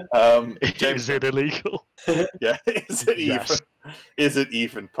 Is it illegal? yeah, is it Yes.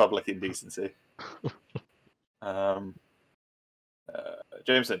 even public indecency?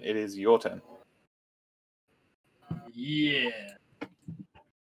 Jameson, it is your turn. Yeah.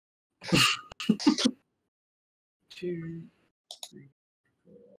 2, 3,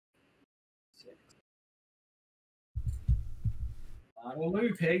 4, 6. I will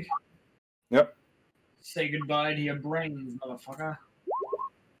move, pig. Yep. Say goodbye to your brains, motherfucker.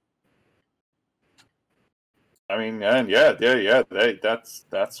 I mean, and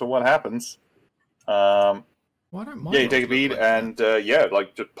that's what happens. Well, I don't mind. Yeah, you take a bead, and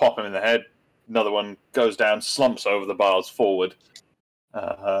just pop him in the head. Another one goes down, slumps over the bars forward.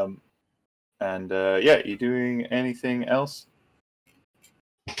 You doing anything else?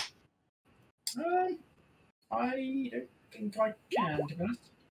 I don't think I can, to be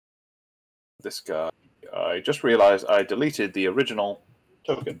honest. This guy. I just realised I deleted the original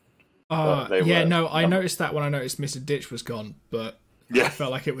token. I noticed that when I noticed Mr. Ditch was gone, but Yeah. I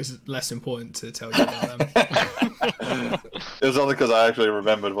felt like it was less important to tell you about them. It was only because I actually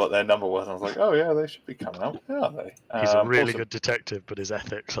remembered what their number was. And I was like, oh yeah, they should be coming up. Where are they? He's a really awesome. good detective, but his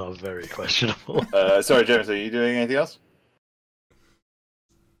ethics are very questionable. Sorry, James, are you doing anything else?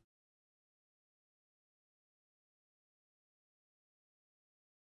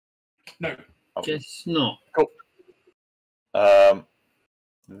 No. Guess not.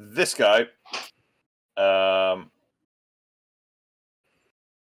 This guy.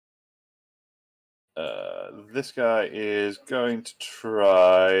 This guy is going to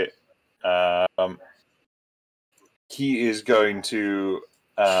try. He is going to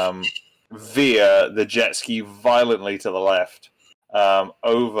veer the jet ski violently to the left,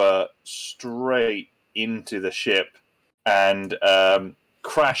 over straight into the ship, and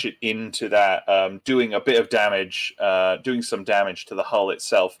crash it into that, doing a bit of damage, doing some damage to the hull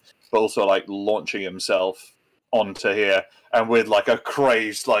itself, but also like launching himself onto here, and with like a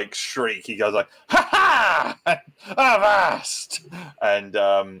crazed like shriek, he goes like, "Ha ha! Avast!"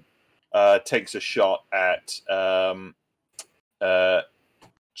 and takes a shot at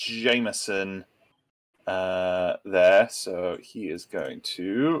Jameson there. So he is going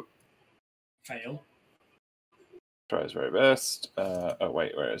to Fail. try his very best. Oh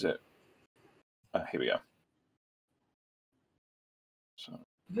wait, where is it? Here we go. So.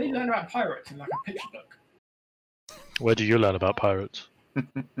 Did they learn about pirates in like a picture book? Where do you learn about pirates?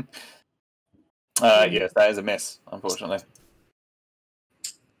 Yes, that is a miss, unfortunately.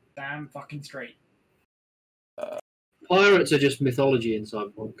 Damn fucking straight. Pirates are just mythology in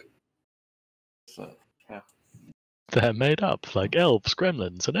Cyberpunk. So, yeah. They're made up like elves,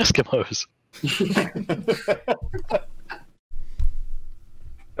 gremlins, and Eskimos.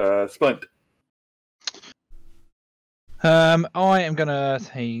 Splint. I am gonna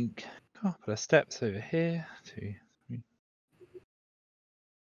take a couple of steps over here. 2, 3.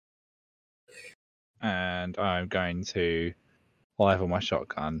 And I'm going to level my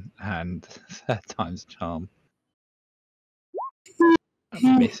shotgun and third time's charm.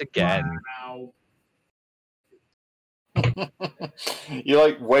 Miss again. Wow.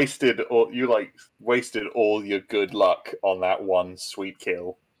 You wasted all your good luck on that one sweet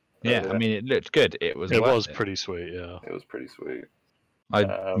kill. Yeah, I mean it looked good. It was Pretty sweet, yeah. It was pretty sweet.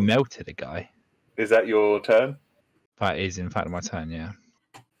 I melted a guy. Is that your turn? That is in fact my turn, yeah.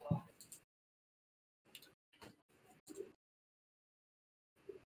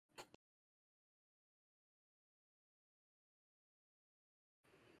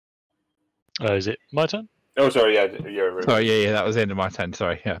 Is it my turn? Oh, sorry, yeah, you're. Sorry, yeah, that was the end of my turn.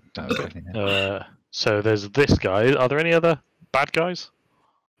 Sorry, yeah, that was good. Yeah. So there's this guy. Are there any other bad guys?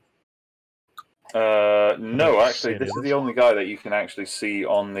 No, actually, this is the only guy that you can actually see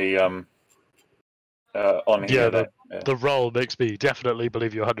on the on here. The roll makes me definitely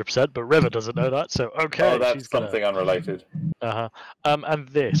believe you 100%, but River doesn't know that, so okay. Oh, that's something unrelated. And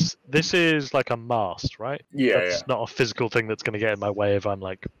this is like a mast, right? Yeah, That's not a physical thing that's going to get in my way if I'm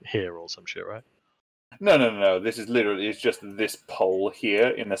like here or some shit, right? No. This is literally, it's just this pole here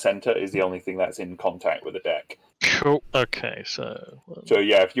in the center is the only thing that's in contact with the deck. Cool. Okay, so. So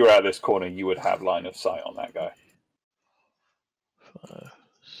yeah, if you were out this corner, you would have line of sight on that guy.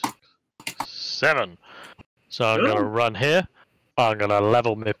 5, 6, 7. So I'm going to run here. I'm going to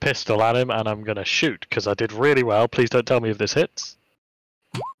level my pistol at him, and I'm going to shoot, because I did really well. Please don't tell me if this hits.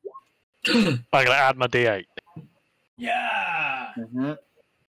 I'm going to add my D8. Yeah. Mm-hmm.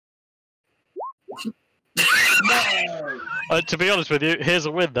 No. To be honest with you, here's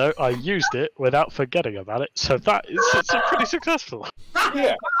a win though. I used it without forgetting about it, so that is pretty successful.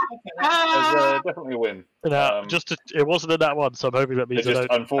 Yeah, it's definitely a win. Now, it wasn't in that one, so I'm hoping that means it I just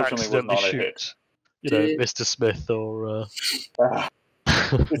don't unfortunately was accidentally not a shoot, hit. you know, Mr. Smith or.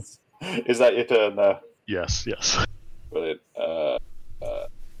 Is that your turn? Yes. Brilliant.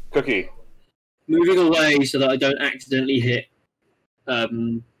 Cookie. Moving away so that I don't accidentally hit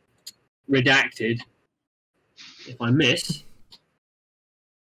redacted. If I miss,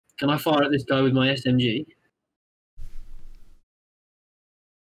 can I fire at this guy with my SMG?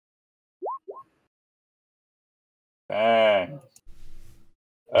 Bang.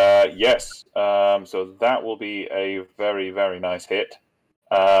 Yes. So that will be a very, very nice hit.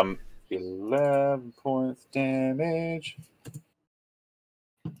 11 points damage.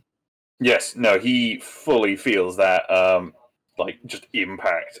 Yes. No, he fully feels that just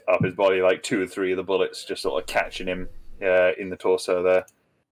impact up his body. Like 2 or 3 of the bullets just sort of catching him in the torso there.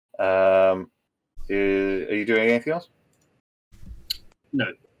 Are you doing anything else?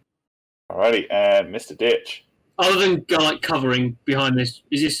 No. Alrighty, and Mr. Ditch. Other than covering behind this,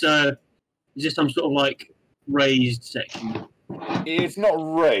 is this some sort of like raised section? It's not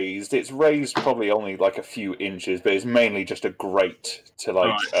raised. It's raised probably only like a few inches, but it's mainly just a grate to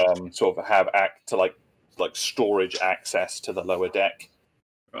sort of have storage access to the lower deck.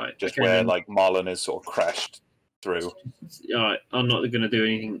 Right. Just okay, where then. like Marlon has sort of crashed through. Alright, I'm not going to do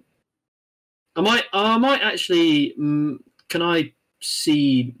anything. I might actually. Can I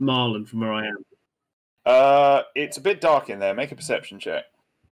see Marlon from where I am? It's a bit dark in there. Make a perception check.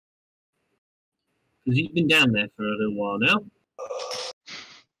 Because he's been down there for a little while now.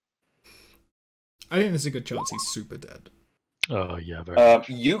 I think there's a good chance he's super dead. Oh yeah, very much.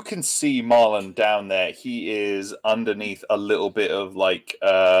 You can see Marlon down there. He is underneath a little bit of like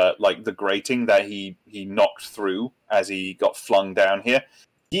the grating that he knocked through as he got flung down here.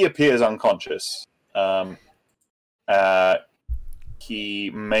 He appears unconscious.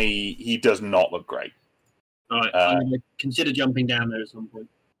 He does not look great. Alright, I'm going to consider jumping down there at some point.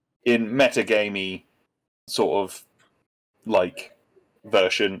 In metagamey sort of like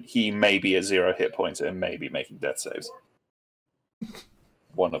version, he may be at 0 hit points and may be making death saves.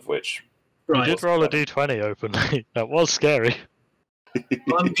 One of which. You Right. did roll a d20 openly. That was scary. I'm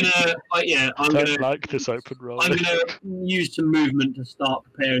gonna. I'm Don't gonna. like this open roll. I'm gonna use some movement to start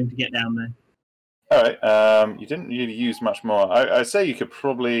preparing to get down there. All right. You didn't really use much more. I'd say you could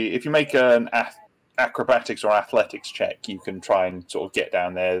probably, if you make an acrobatics or athletics check, you can try and sort of get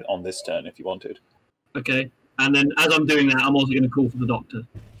down there on this turn if you wanted. Okay. And then as I'm doing that, I'm also going to call for the doctor.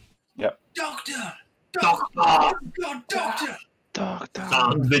 Yep. Doctor! Doctor! God, doctor! Doctor.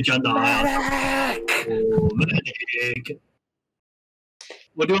 Medic!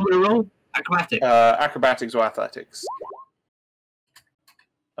 What do you want me to roll? Acrobatic. Acrobatics or athletics.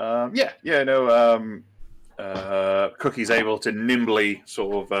 Cookie's able to nimbly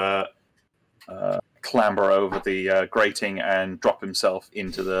sort of clamber over the grating and drop himself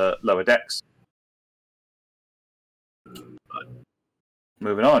into the lower decks.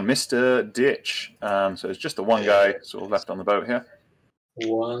 Moving on, Mr. Ditch. So it's just the one guy sort of left on the boat here.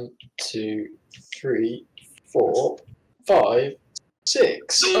 1, 2, 3, 4, 5,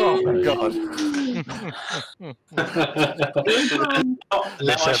 6. Oh my god.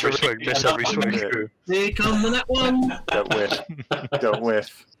 Miss every swing, miss every swing. Here comes the nat one. Don't whiff. Don't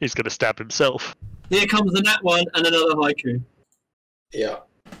whiff. He's going to stab himself. Here comes the nat one and another haiku. Yeah.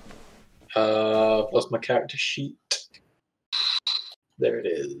 Lost my character sheet. There it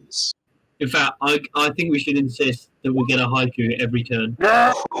is. In fact, I think we should insist that we get a haiku every turn.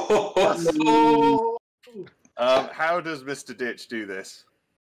 How does Mr. Ditch do this?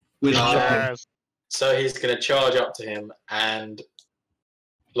 With So he's going to charge up to him and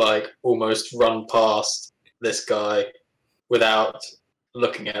like almost run past this guy without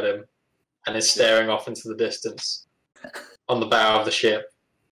looking at him, and is staring off into the distance on the bow of the ship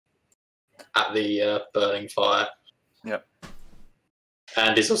at the burning fire. Yep.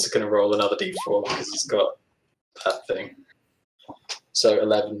 And he's also going to roll another d4 because he's got that thing. So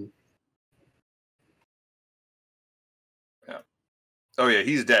 11. Yeah. Oh yeah,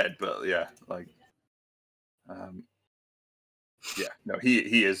 he's dead, but yeah, like, yeah, no,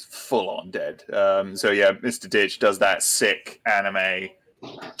 he is full on dead. So yeah, Mr. Ditch does that sick anime,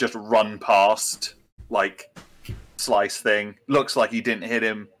 just run past like slice thing. Looks like he didn't hit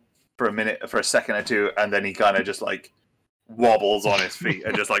him for a second or two, and then he kind of just like wobbles on his feet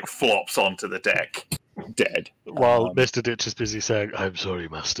and just like flops onto the deck, dead. While Mr. Ditch is busy saying, "I'm sorry,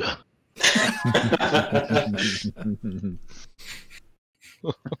 master."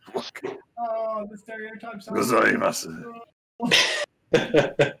 Oh, the stereotypes. Sorry, master.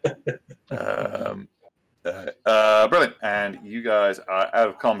 Brilliant. And you guys are out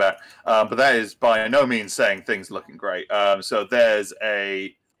of combat, but that is by no means saying things looking great. So there's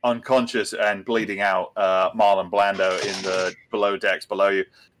a unconscious and bleeding out Marlon Blando in the below decks below you.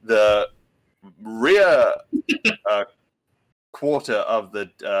 The rear quarter of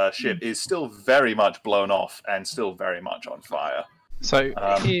the ship is still very much blown off and still very much on fire. So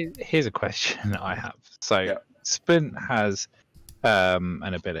here's a question I have. So Yeah. Splint has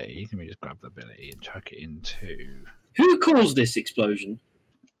an ability. Let me just grab the ability and chuck it into. Who caused this explosion?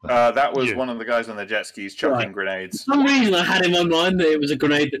 That was You. one of the guys on the jet skis chucking Right. grenades. For some reason, I had in my mind that it was a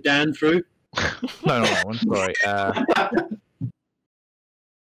grenade that Dan threw. No, not that one. Sorry.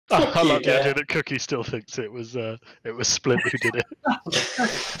 I like the Yeah. idea that Cookie still thinks it was Splint who did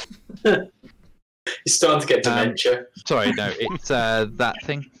it. He's starting to get dementia. Sorry. No, it's that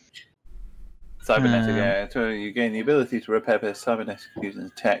thing. Cybernetic, yeah. So you gain the ability to repair cybernetic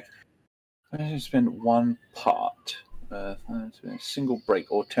using tech. You spend one part. A single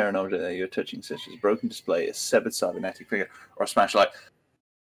break or tear an object that you're touching, such as a broken display, a severed cybernetic figure, or a smash light.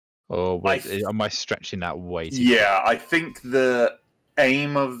 Or wait, am I stretching that way too Yeah, I think the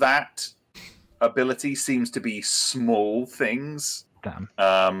aim of that ability seems to be small things.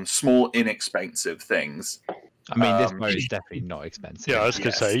 Damn. Small, inexpensive things. I mean, this boat is definitely not expensive. Yeah, I was going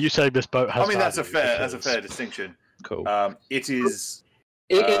Yes. to say, you say this boat has. I mean, that's a value fair because- distinction. Cool. It is.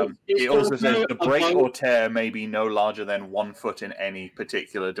 It's It also says also the a break boat- or tear may be no larger than 1 foot in any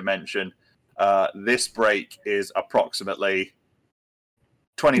particular dimension. This break is approximately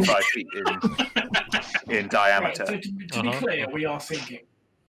 25 feet in diameter. Right, so to be clear, we are sinking.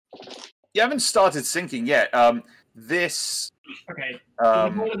 You haven't started sinking yet. This Okay, we're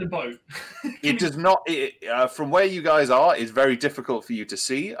um, more in the boat. it does not. From where you guys are, it's very difficult for you to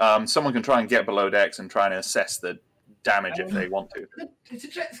see. Someone can try and get below decks and try and assess the damage if they want to. Is the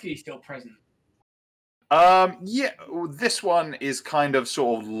jet ski still present? Yeah, this one is kind of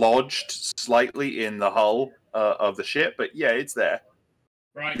sort of lodged slightly in the hull of the ship, but yeah, it's there.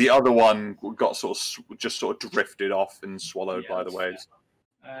 Right. The other one got just sort of drifted off and swallowed by the waves.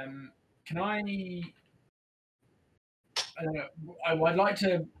 Can I don't know. I'd like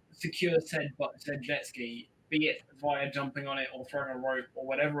to secure said jet ski, be it via jumping on it or throwing a rope or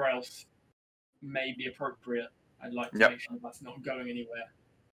whatever else may be appropriate. I'd like to make sure that's not going anywhere.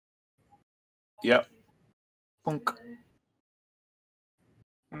 Yep. Punk.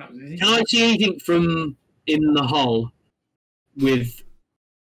 Can I see anything from in the hull? With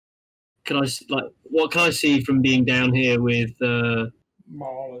what can I see from being down here with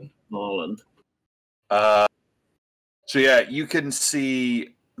Marlon? So yeah, you can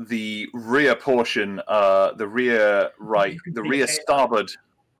see the rear portion, the rear starboard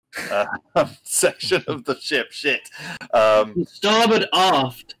section of the ship. Starboard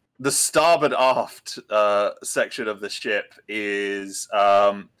aft. The starboard aft section of the ship is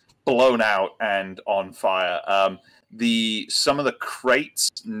blown out and on fire. Some of the crates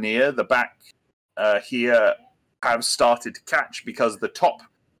near the back here have started to catch because the top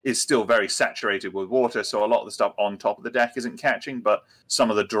is still very saturated with water, so a lot of the stuff on top of the deck isn't catching, but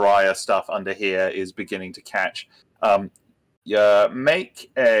some of the drier stuff under here is beginning to catch.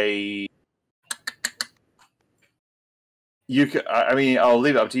 Make a... I'll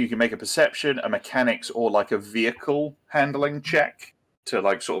leave it up to you. You can make a perception, a mechanics, or like a vehicle handling check to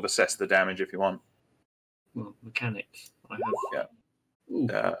like sort of assess the damage if you want. Well, mechanics. I have.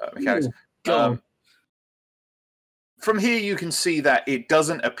 Yeah. Mechanics. From here, you can see that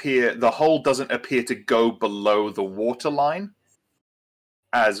the hull doesn't appear to go below the waterline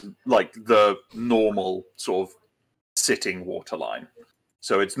as like the normal sort of sitting waterline.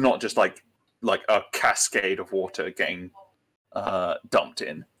 So it's not just like a cascade of water getting dumped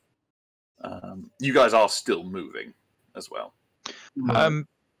in. You guys are still moving as well.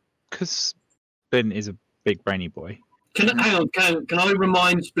 Because Splint is a big brainy boy. Can I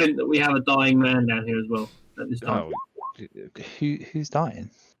remind Splint that we have a dying man down here as well at this time? Oh, who's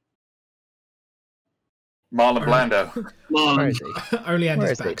dying? Marlon Blando. Where is he? Only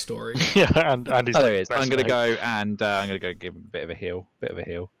Andy's backstory. Yeah, and his there he is. I'm gonna go and I'm gonna go give him a bit of a heal.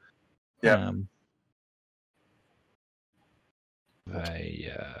 Yeah.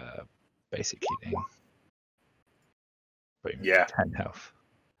 Basic healing. Boom. Yeah. 10 health.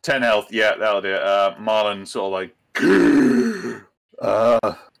 10 health. Yeah, that'll do it. Marlon sort of like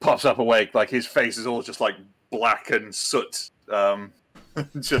pops up awake, like his face is all just like black and soot,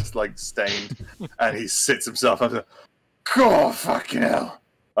 just like stained, and he sits himself up. Oh fucking hell!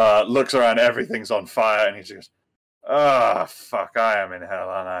 Looks around, everything's on fire, and he just goes, "Oh fuck, I am in hell,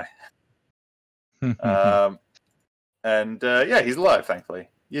 aren't I?" Yeah, he's alive. Thankfully,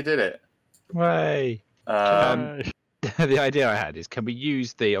 you did it. Way. The idea I had is, can we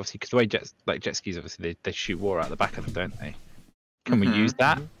use the, obviously, because the way jet skis, obviously they shoot water out the back of them, don't they? Can we use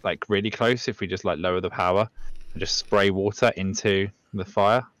that like really close if we just like lower the power and just spray water into the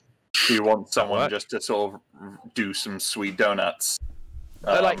fire? Do you want someone just to sort of do some sweet donuts?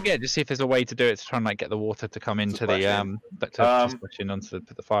 Just see if there's a way to do it to try and like get the water to come into the splash in onto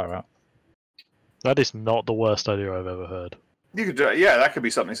put the fire out. That is not the worst idea I've ever heard. You could do it. Yeah, that could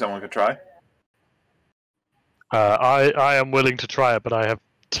be something someone could try. I am willing to try it, but I have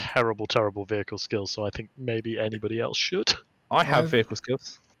terrible vehicle skills, so I think maybe anybody else should. I have vehicle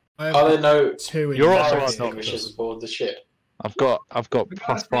skills. Are there no You're also fire on extinguishers aboard the ship? I've got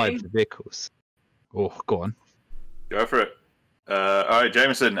 +5 for vehicles. Oh, go on. Go for it. All right,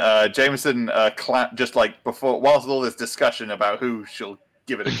 Jameson. Jameson, just like before, whilst all this discussion about who shall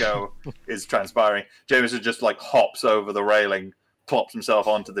give it a go is transpiring, Jameson just like hops over the railing, plops himself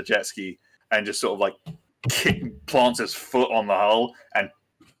onto the jet ski, and just sort of like plants his foot on the hull, and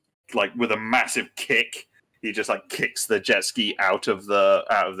like with a massive kick, he just like kicks the jet ski out of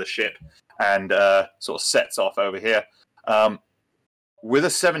the ship, and sort of sets off over here. With a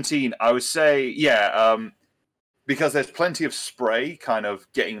 17, I would say, because there's plenty of spray kind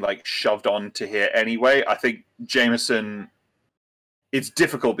of getting like shoved onto here anyway. I think Jameson, it's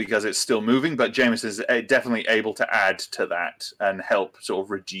difficult because it's still moving, but Jameson is definitely able to add to that and help sort of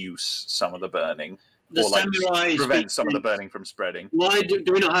reduce some of the burning. The or like samurai prevent some of the burning from spreading. Why do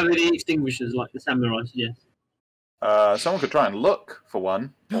we not have any extinguishers like the samurai suggest? Someone could try and look for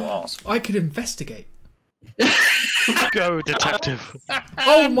one or ask. I could investigate. Go, detective.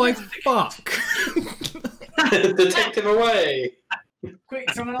 Oh my fuck! Detective away! Quick,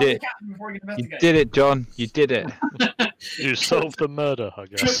 someone else captain before you can You investigate. did it, John. You did it. You solved the murder, I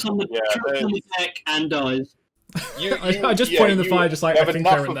guess. Trips on the deck and dies. I just point in the fire, just like, I think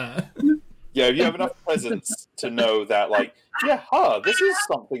they're in there. Yeah, you have enough presence to know that, like, this is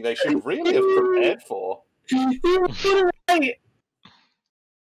something they should really have prepared for.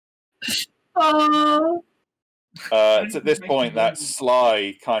 Oh, It's at this point that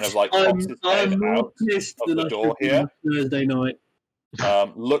Sly kind of like pops his head I'm more out pissed of than the I door should be here. on Thursday night.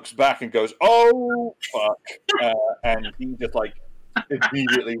 Looks back and goes, "Oh fuck!" And he just like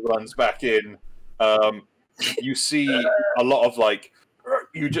immediately runs back in. You see a lot of like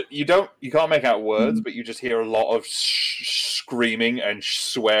you can't make out words, but you just hear a lot of screaming and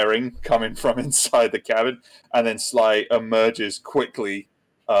swearing coming from inside the cabin, and then Sly emerges quickly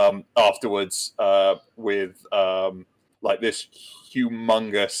afterwards with like this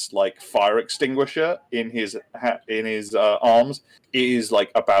humongous like fire extinguisher in his arms. It is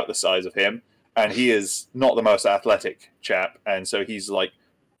like about the size of him, and he is not the most athletic chap, and so he's like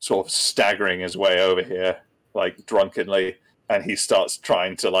sort of staggering his way over here like drunkenly, and he starts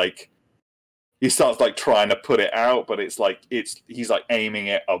trying to put it out, but he's like aiming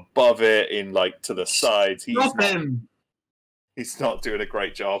it above it in like to the sides. Stop him! He's not doing a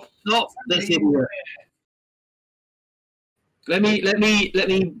great job. Stop this idiot! Let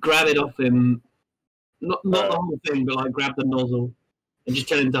me grab it off him. Not the whole thing, but like grab the nozzle and just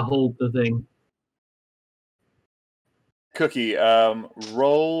tell him to hold the thing. Cookie,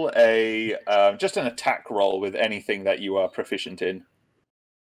 roll a just an attack roll with anything that you are proficient in.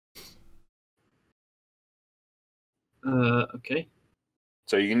 Okay.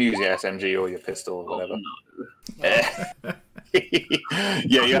 So you can use your SMG or your pistol or whatever. Oh, no.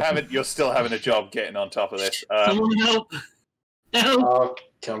 Yeah, you're still having a job getting on top of this. Someone help! Help! Oh,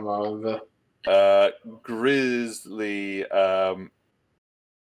 come over. Grizzly,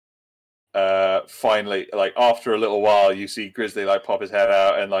 finally, like after a little while, you see Grizzly like pop his head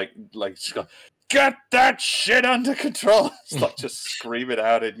out and like just go, "Get that shit under control!" It's like just screaming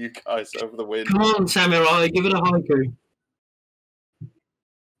out at you guys over the wind. Come on, Samurai, give it a haiku.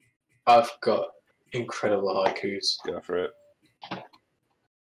 I've got incredible haikus. Go for it.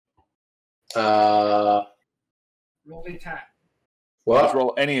 Roll the attack. What? Just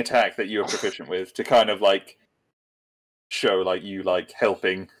roll any attack that you are proficient with to kind of like show like you like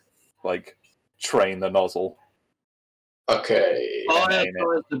helping like train the nozzle. Okay. Fire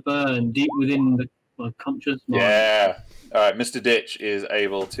tries to burn deep within my conscious mind. Yeah. All right. Mr. Ditch is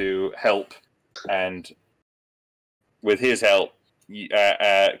able to help, and with his help,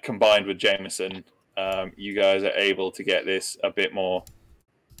 combined with Jameson, you guys are able to get this a bit more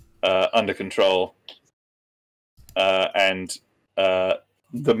under control, and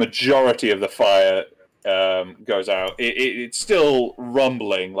the majority of the fire goes out. It's still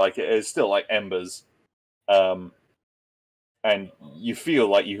rumbling, like it is still like embers, and you feel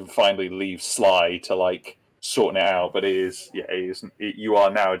like you can finally leave Sly to like sorting it out, but you are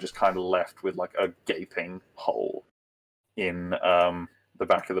now just kind of left with like a gaping hole in the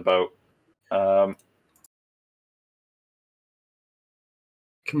back of the boat.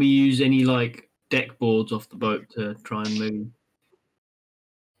 Can we use any like deck boards off the boat to try and move?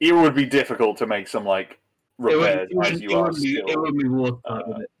 It would be difficult to make some like repairs as you are still. It would be watertight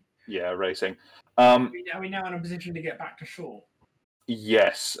with it. Yeah, racing. Are we now in a position to get back to shore?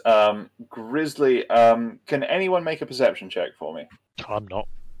 Yes. Grizzly, can anyone make a perception check for me? I'm not.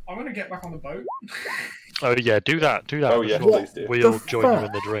 I'm going to get back on the boat. Oh yeah, do that. Oh yeah, before please do. We'll join you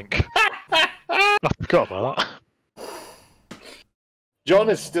in the drink. I forgot about that. John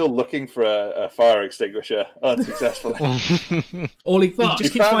is still looking for a fire extinguisher unsuccessfully. All he He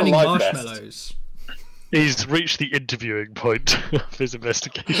just keeps found a finding life vest. marshmallows. He's reached the interviewing point of his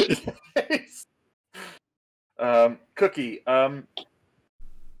investigation. Cookie.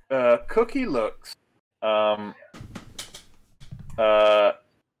 Cookie looks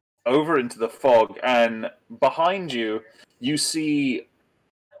over into the fog, and behind you, you see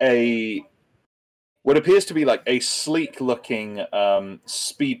what appears to be like a sleek-looking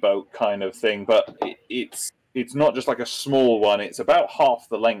speedboat kind of thing, but it's not just like a small one. It's about half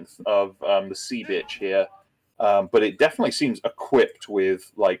the length of the sea bitch here, but it definitely seems equipped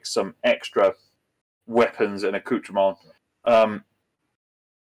with like some extra weapons and accoutrement.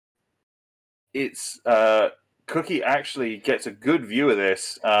 Cookie actually gets a good view of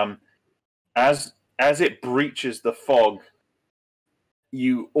this. As it breaches the fog,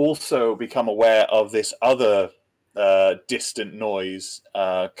 you also become aware of this other distant noise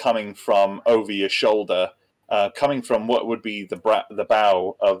coming from over your shoulder, coming from what would be the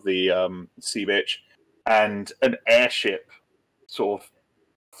bow of the sea bitch, and an airship sort of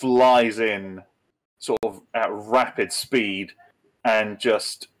flies in, sort of at rapid speed, and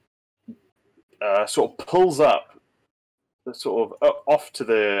just sort of pulls up, sort of off to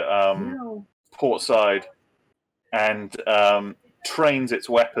the port side, and trains its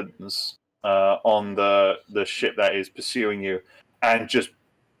weapons on the ship that is pursuing you, and just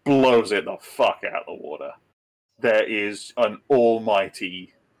blows it the fuck out of the water. There is an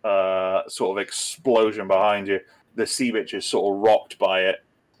almighty sort of explosion behind you. The sea bitch is sort of rocked by it,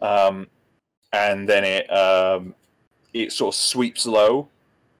 and then it sort of sweeps low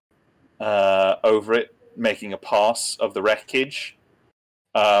over it, making a pass of the wreckage.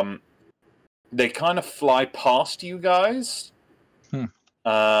 They kind of fly past you guys.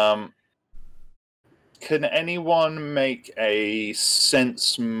 Can anyone make a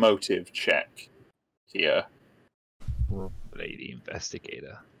sense motive check here? Lady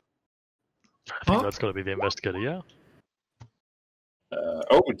investigator. I think that's got to be the investigator, yeah.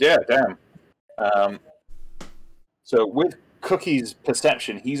 Oh, yeah, damn. So with Cookie's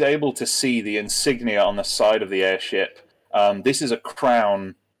perception, he's able to see the insignia on the side of the airship. This is a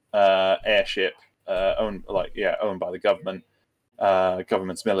Crown airship owned by the government,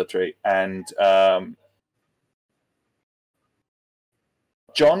 government's military, and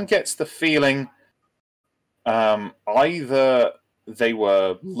John gets the feeling either they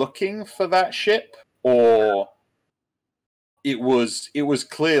were looking for that ship, or it was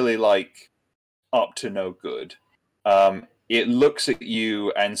clearly like up to no good. It looks at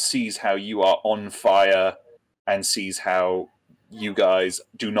you and sees how you are on fire, and sees how you guys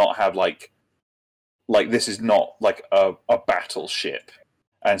do not have like this is not like a battleship,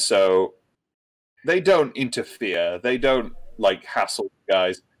 and so they don't interfere. They don't like hassle you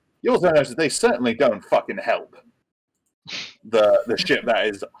guys. You also notice they certainly don't fucking help the ship that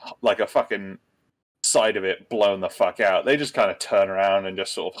is like a fucking side of it blown the fuck out. They just kind of turn around and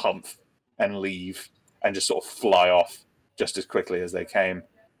just sort of humph and leave and just sort of fly off just as quickly as they came.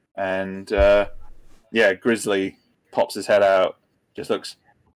 And Grizzly pops his head out, just looks,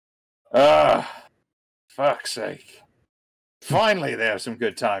 fuck's sake. Finally they have some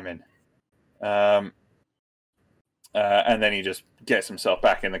good timing. And then he just gets himself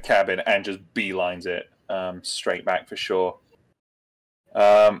back in the cabin and just beelines it straight back for shore.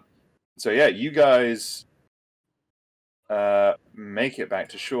 You guys make it back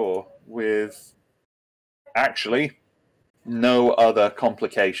to shore with actually no other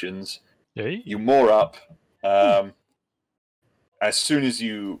complications. Hey. You moor up. As soon as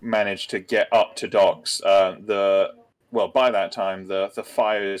you manage to get up to docks, by that time the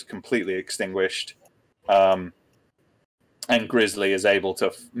fire is completely extinguished. And Grizzly is able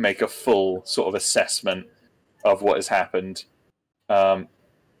to make a full sort of assessment of what has happened.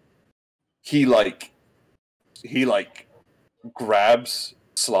 He grabs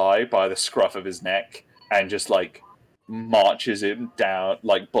Sly by the scruff of his neck and just like marches him down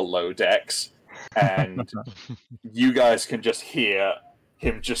like below decks, and you guys can just hear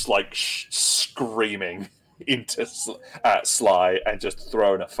him just like screaming at Sly and just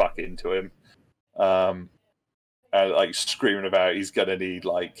throwing a fuck into him. Like screaming about he's gonna need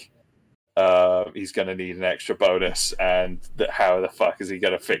an extra bonus, and how the fuck is he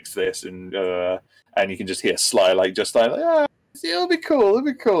gonna fix this? And you can just hear Sly it'll be cool.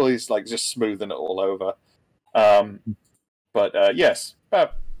 He's like just smoothing it all over. Yes,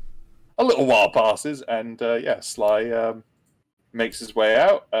 about a little while passes, and Sly makes his way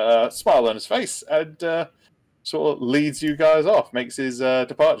out, smile on his face, and sort of leads you guys off, makes his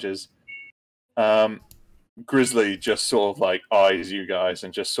departures. Grizzly just sort of like eyes you guys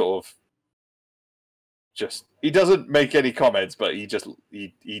and just sort of he doesn't make any comments, but he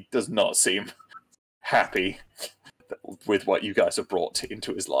does not seem happy with what you guys have brought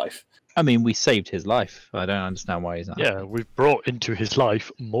into his life. I mean, we saved his life. I don't understand why he's not. Yeah, we've brought into his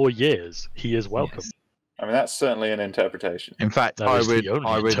life more years. He is welcome. Yes. I mean, that's certainly an interpretation. In fact, That is the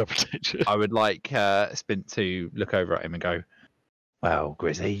only interpretation. I would like Spint to look over at him and go, "Well,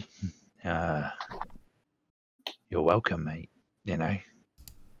 Grizzly, you're welcome, mate. You know,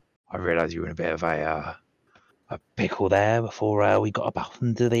 I realised you were in a bit of a pickle there before we got up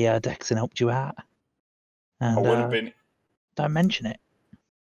under the decks and helped you out. And, I would have been. Don't mention it."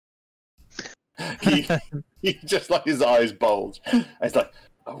 He just like his eyes bulge. It's like,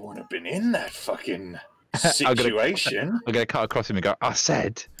 I wouldn't have been in that fucking situation. I'm gonna cut across him and go, "I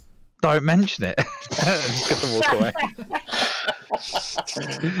said, don't mention it." Just gonna walk away. I'll just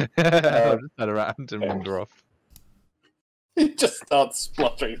turn around and wander off. He just starts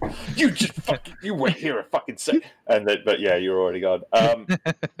spluttering. You wait here a fucking sec. And then, but yeah, you're already gone.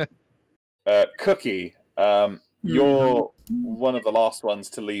 Cookie, you're one of the last ones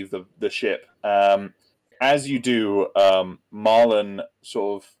to leave the ship. As you do, Marlon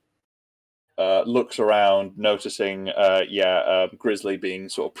sort of looks around, noticing, Grizzly being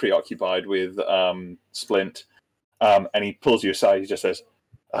sort of preoccupied with Splint, and he pulls you aside. He just says,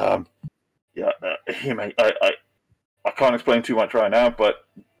 "Hey mate, I can't explain too much right now, but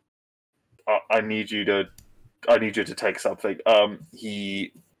I need you to take something.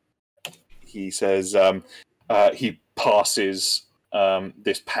 He says he passes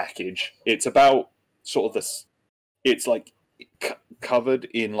this package. It's about sort of this. It's like covered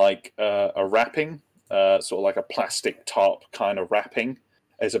in like a wrapping, sort of like a plastic top kind of wrapping.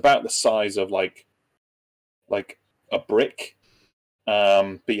 It's about the size of like a brick.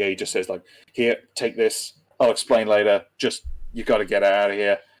 But yeah, he just says like, "Here, take this. I'll explain later. Just you got to get it out of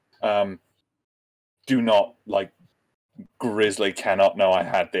here. Do not like Grizzly cannot know I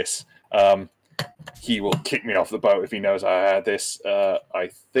had this. He will kick me off the boat if he knows I had this. I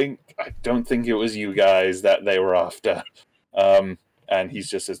don't think it was you guys that they were after." And he's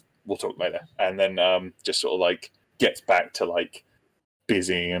just says, "We'll talk later," and then just sort of like gets back to like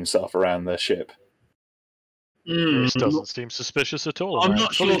busying himself around the ship. This doesn't seem suspicious at all. I'm I'm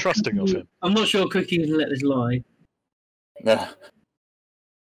not fully sure trusting of him. I'm not sure Cookie can let this lie.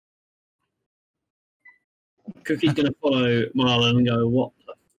 Cookie's going to follow Marlon and go, "What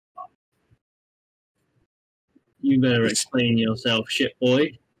the fuck? You better explain yourself, shit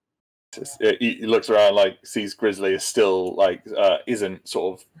boy." He looks around, like sees Grizzly is still like isn't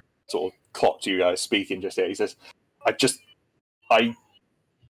sort of clocked you guys speaking just yet. He says,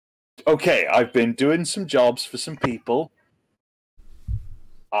 Okay, I've been doing some jobs for some people.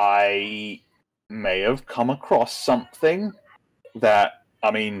 I may have come across something that, I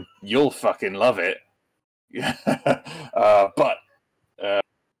mean, you'll fucking love it. But I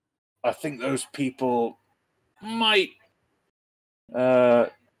think those people might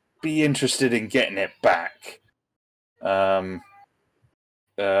be interested in getting it back. That's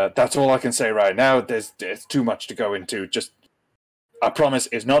all I can say right now. There's too much to go into. Just, I promise,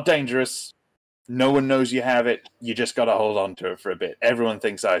 it's not dangerous. No one knows you have it. You just got to hold on to it for a bit. Everyone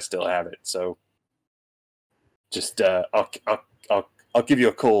thinks I still have it, so just I'll give you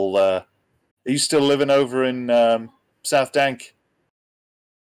a call. Are you still living over in South Dank?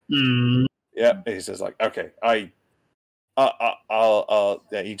 Yeah. He says like, okay, I'll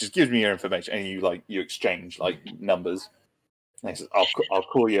yeah, he just gives me your information, and you exchange like numbers. And he says, I'll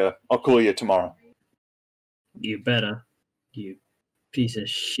call you tomorrow. You better, you piece of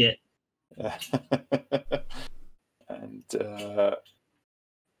shit. and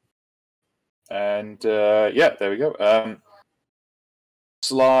yeah, there we go.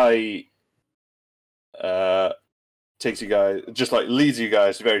 Sly takes you guys, just like leads you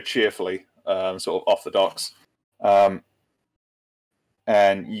guys very cheerfully, sort of off the docks.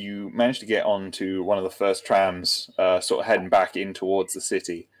 And you manage to get onto one of the first trams, sort of heading back in towards the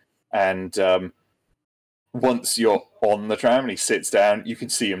city. And once you're on the tram and he sits down, you can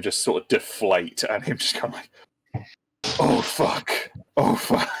see him just sort of deflate, and him just kind of like, oh fuck,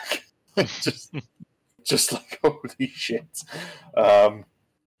 just like, holy shit.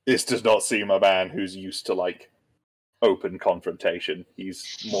 This does not seem a man who's used to like open confrontation.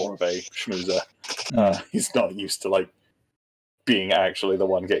 He's more of a schmoozer. He's not used to like being actually the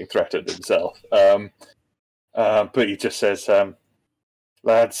one getting threatened himself. But he just says,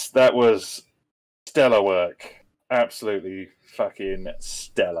 lads, that was stellar work. Absolutely fucking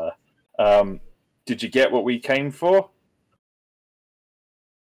stellar. Did you get what we came for?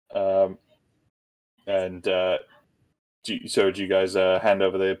 Do you guys hand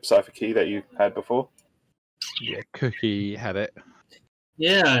over the cipher key that you had before? Yeah, Cookie had it.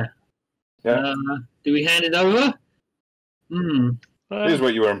 Yeah. Yeah. Do we hand it over? Here's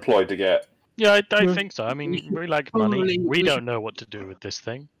what you were employed to get. Yeah, I think so. I mean, we like money. Probably- We don't know what to do with this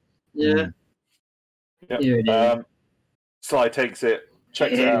thing. Yeah. Yep. Here it is. Sly takes it,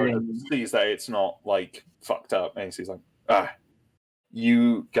 checks it out, and sees that it's not like fucked up, and he's like,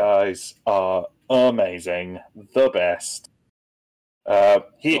 you guys are amazing, the best. Oh,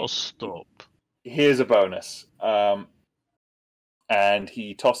 stop. Here's a bonus. And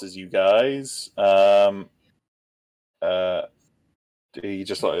he tosses you guys. He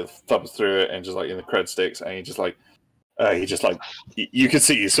just like thumbs through it and just like in the cred sticks, and he just like you can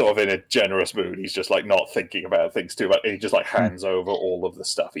see he's sort of in a generous mood. He's just like not thinking about things too much. He just like hands over all of the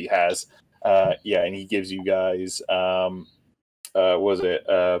stuff he has. Yeah, and he gives you guys was it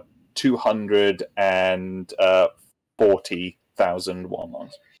 240,000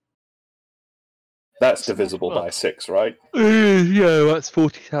 wonlons. That's divisible by 6, right? Yeah, that's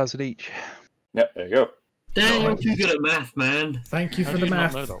 40,000 each. Yep, there you go. Damn, you're too good at math, man. Thank you How for do the you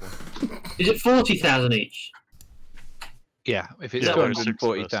not math. know that one? Is it 40,000 each? Yeah, if it's Yeah, there are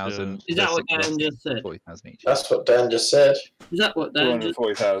 240,000, Is that what Dan just said? 40,000 each. That's what Dan just said. Is that what Dan just?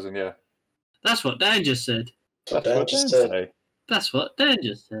 240,000, yeah. That's what Dan just said. That's what Dan just said. Say. That's what Dan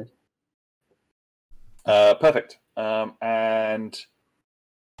just said. Perfect. And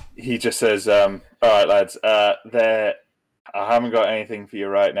he just says, "All right, lads. There, I haven't got anything for you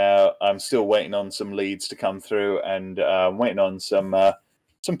right now. I'm still waiting on some leads to come through, and I'm waiting on some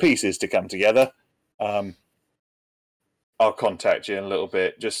pieces to come together. I'll contact you in a little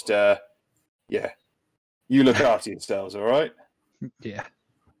bit. Just yeah, you look after yourselves, all right? Yeah.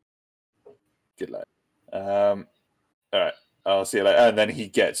 Good lad. All right, I'll see you later." And then he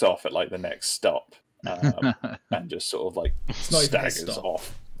gets off at like the next stop, and just sort of like It's not even a staggers stop.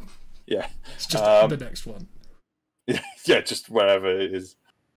 off. Yeah, It's just the next one. yeah, just wherever it is.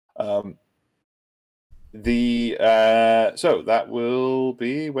 So that will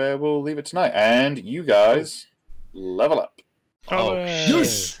be where we'll leave it tonight, and you guys level up. Oh,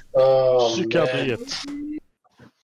 Yes! Oh, you can't man. be it.